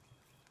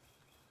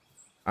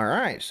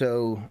 Alright,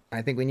 so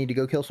I think we need to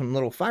go kill some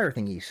little fire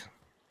thingies.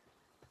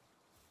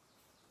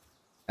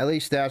 At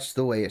least that's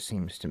the way it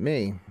seems to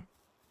me.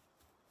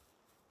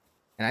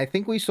 And I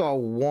think we saw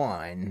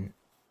one.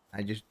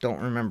 I just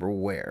don't remember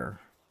where.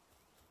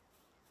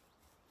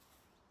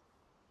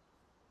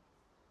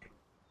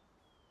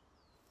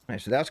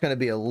 Alright, so that's going to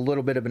be a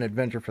little bit of an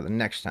adventure for the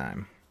next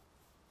time.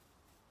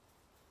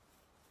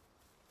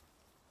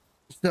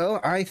 So,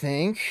 I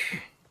think...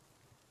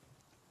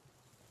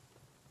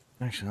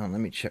 Actually, let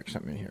me check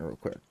something here real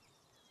quick.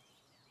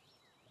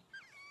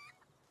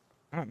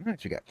 Oh,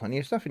 nice. We got plenty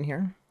of stuff in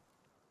here.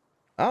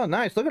 Oh,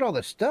 nice. Look at all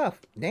this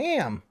stuff.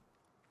 Damn.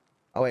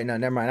 Oh, wait. No,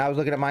 never mind. I was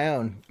looking at my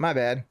own. My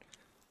bad.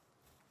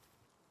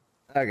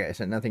 Okay,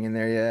 so nothing in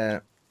there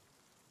yet.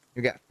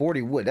 We got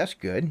 40 wood. That's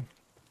good.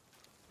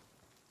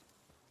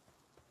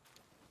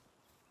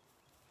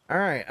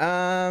 Alright,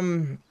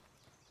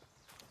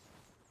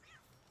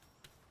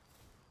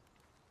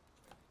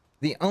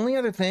 the only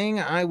other thing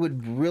I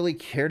would really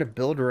care to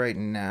build right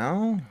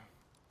now...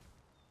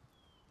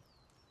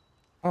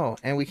 Oh,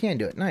 and we can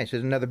do it. Nice.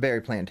 There's another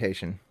berry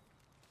plantation.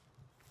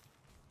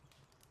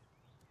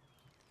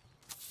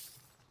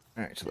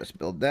 Alright, so let's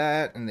build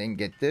that and then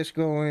get this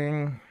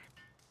going.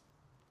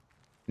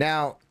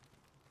 Now,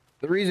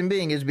 the reason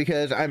being is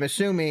because I'm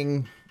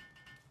assuming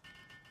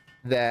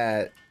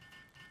that...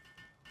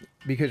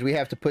 Because we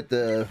have to put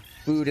the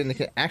food in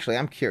the... Actually,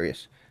 I'm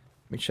curious.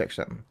 Let me check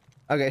something.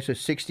 Okay, so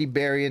 60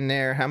 berry in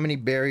there. How many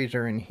berries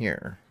are in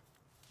here?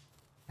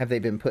 Have they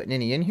been putting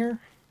any in here?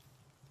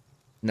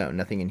 No,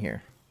 nothing in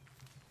here.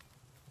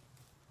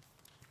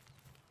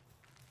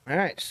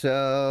 Alright,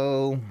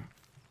 so...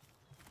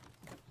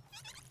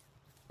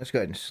 Let's go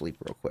ahead and sleep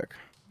real quick.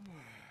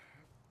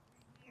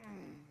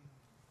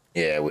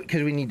 Yeah,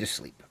 because we need to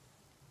sleep.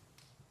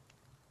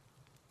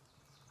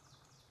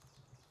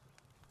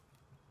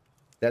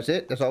 That's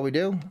it? That's all we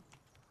do?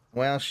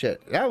 Well,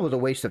 shit. That was a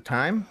waste of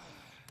time.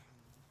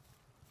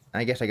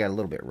 I guess I got a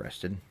little bit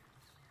rested.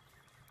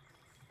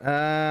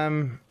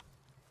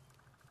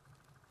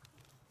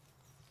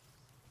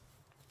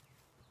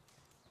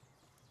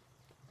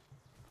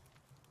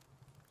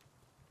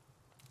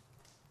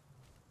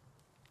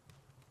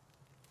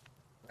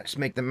 Let's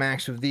make the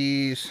max of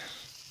these.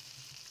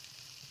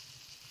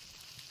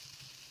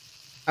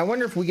 I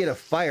wonder if we get a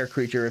fire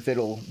creature, if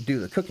it'll do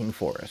the cooking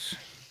for us.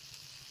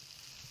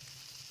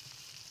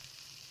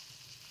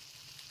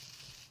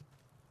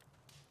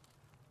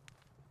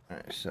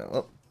 Alright,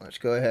 so let's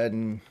go ahead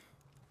and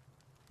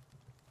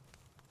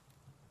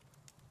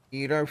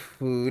eat our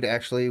food.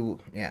 Actually,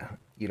 yeah,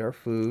 eat our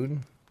food.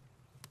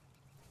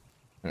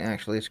 And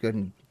actually, let's go ahead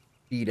and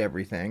feed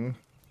everything.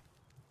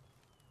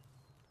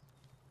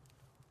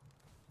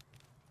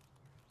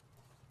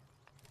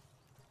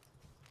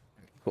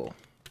 Cool.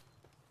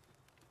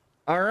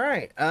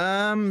 Alright,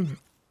 then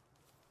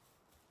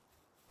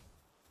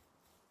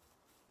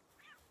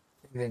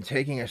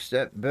taking a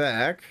step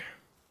back.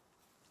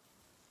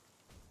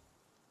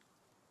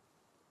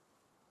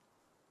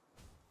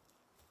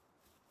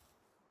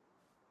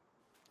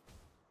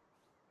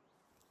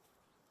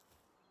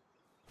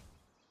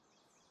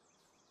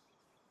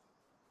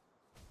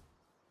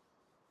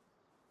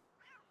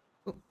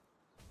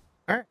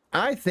 Alright,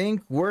 I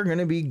think we're going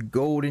to be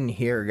golden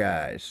here,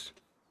 guys.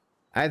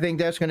 I think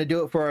that's going to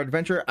do it for our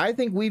adventure. I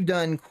think we've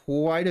done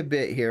quite a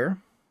bit here.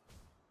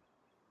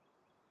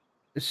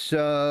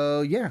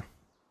 So, yeah.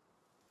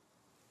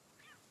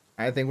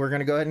 I think we're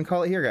going to go ahead and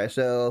call it here, guys.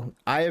 So,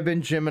 I have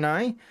been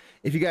Gemini.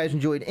 If you guys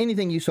enjoyed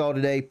anything you saw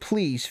today,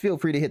 please feel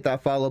free to hit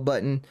that follow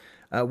button.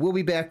 We'll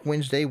be back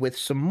Wednesday with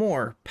some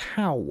more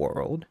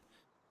Palworld.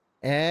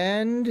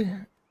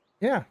 And,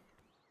 yeah.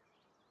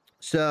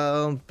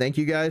 So, thank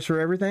you guys for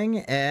everything,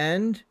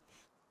 and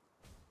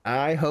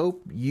I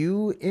hope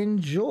you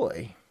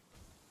enjoy.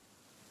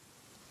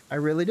 I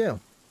really do.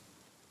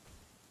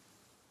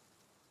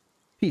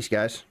 Peace,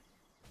 guys.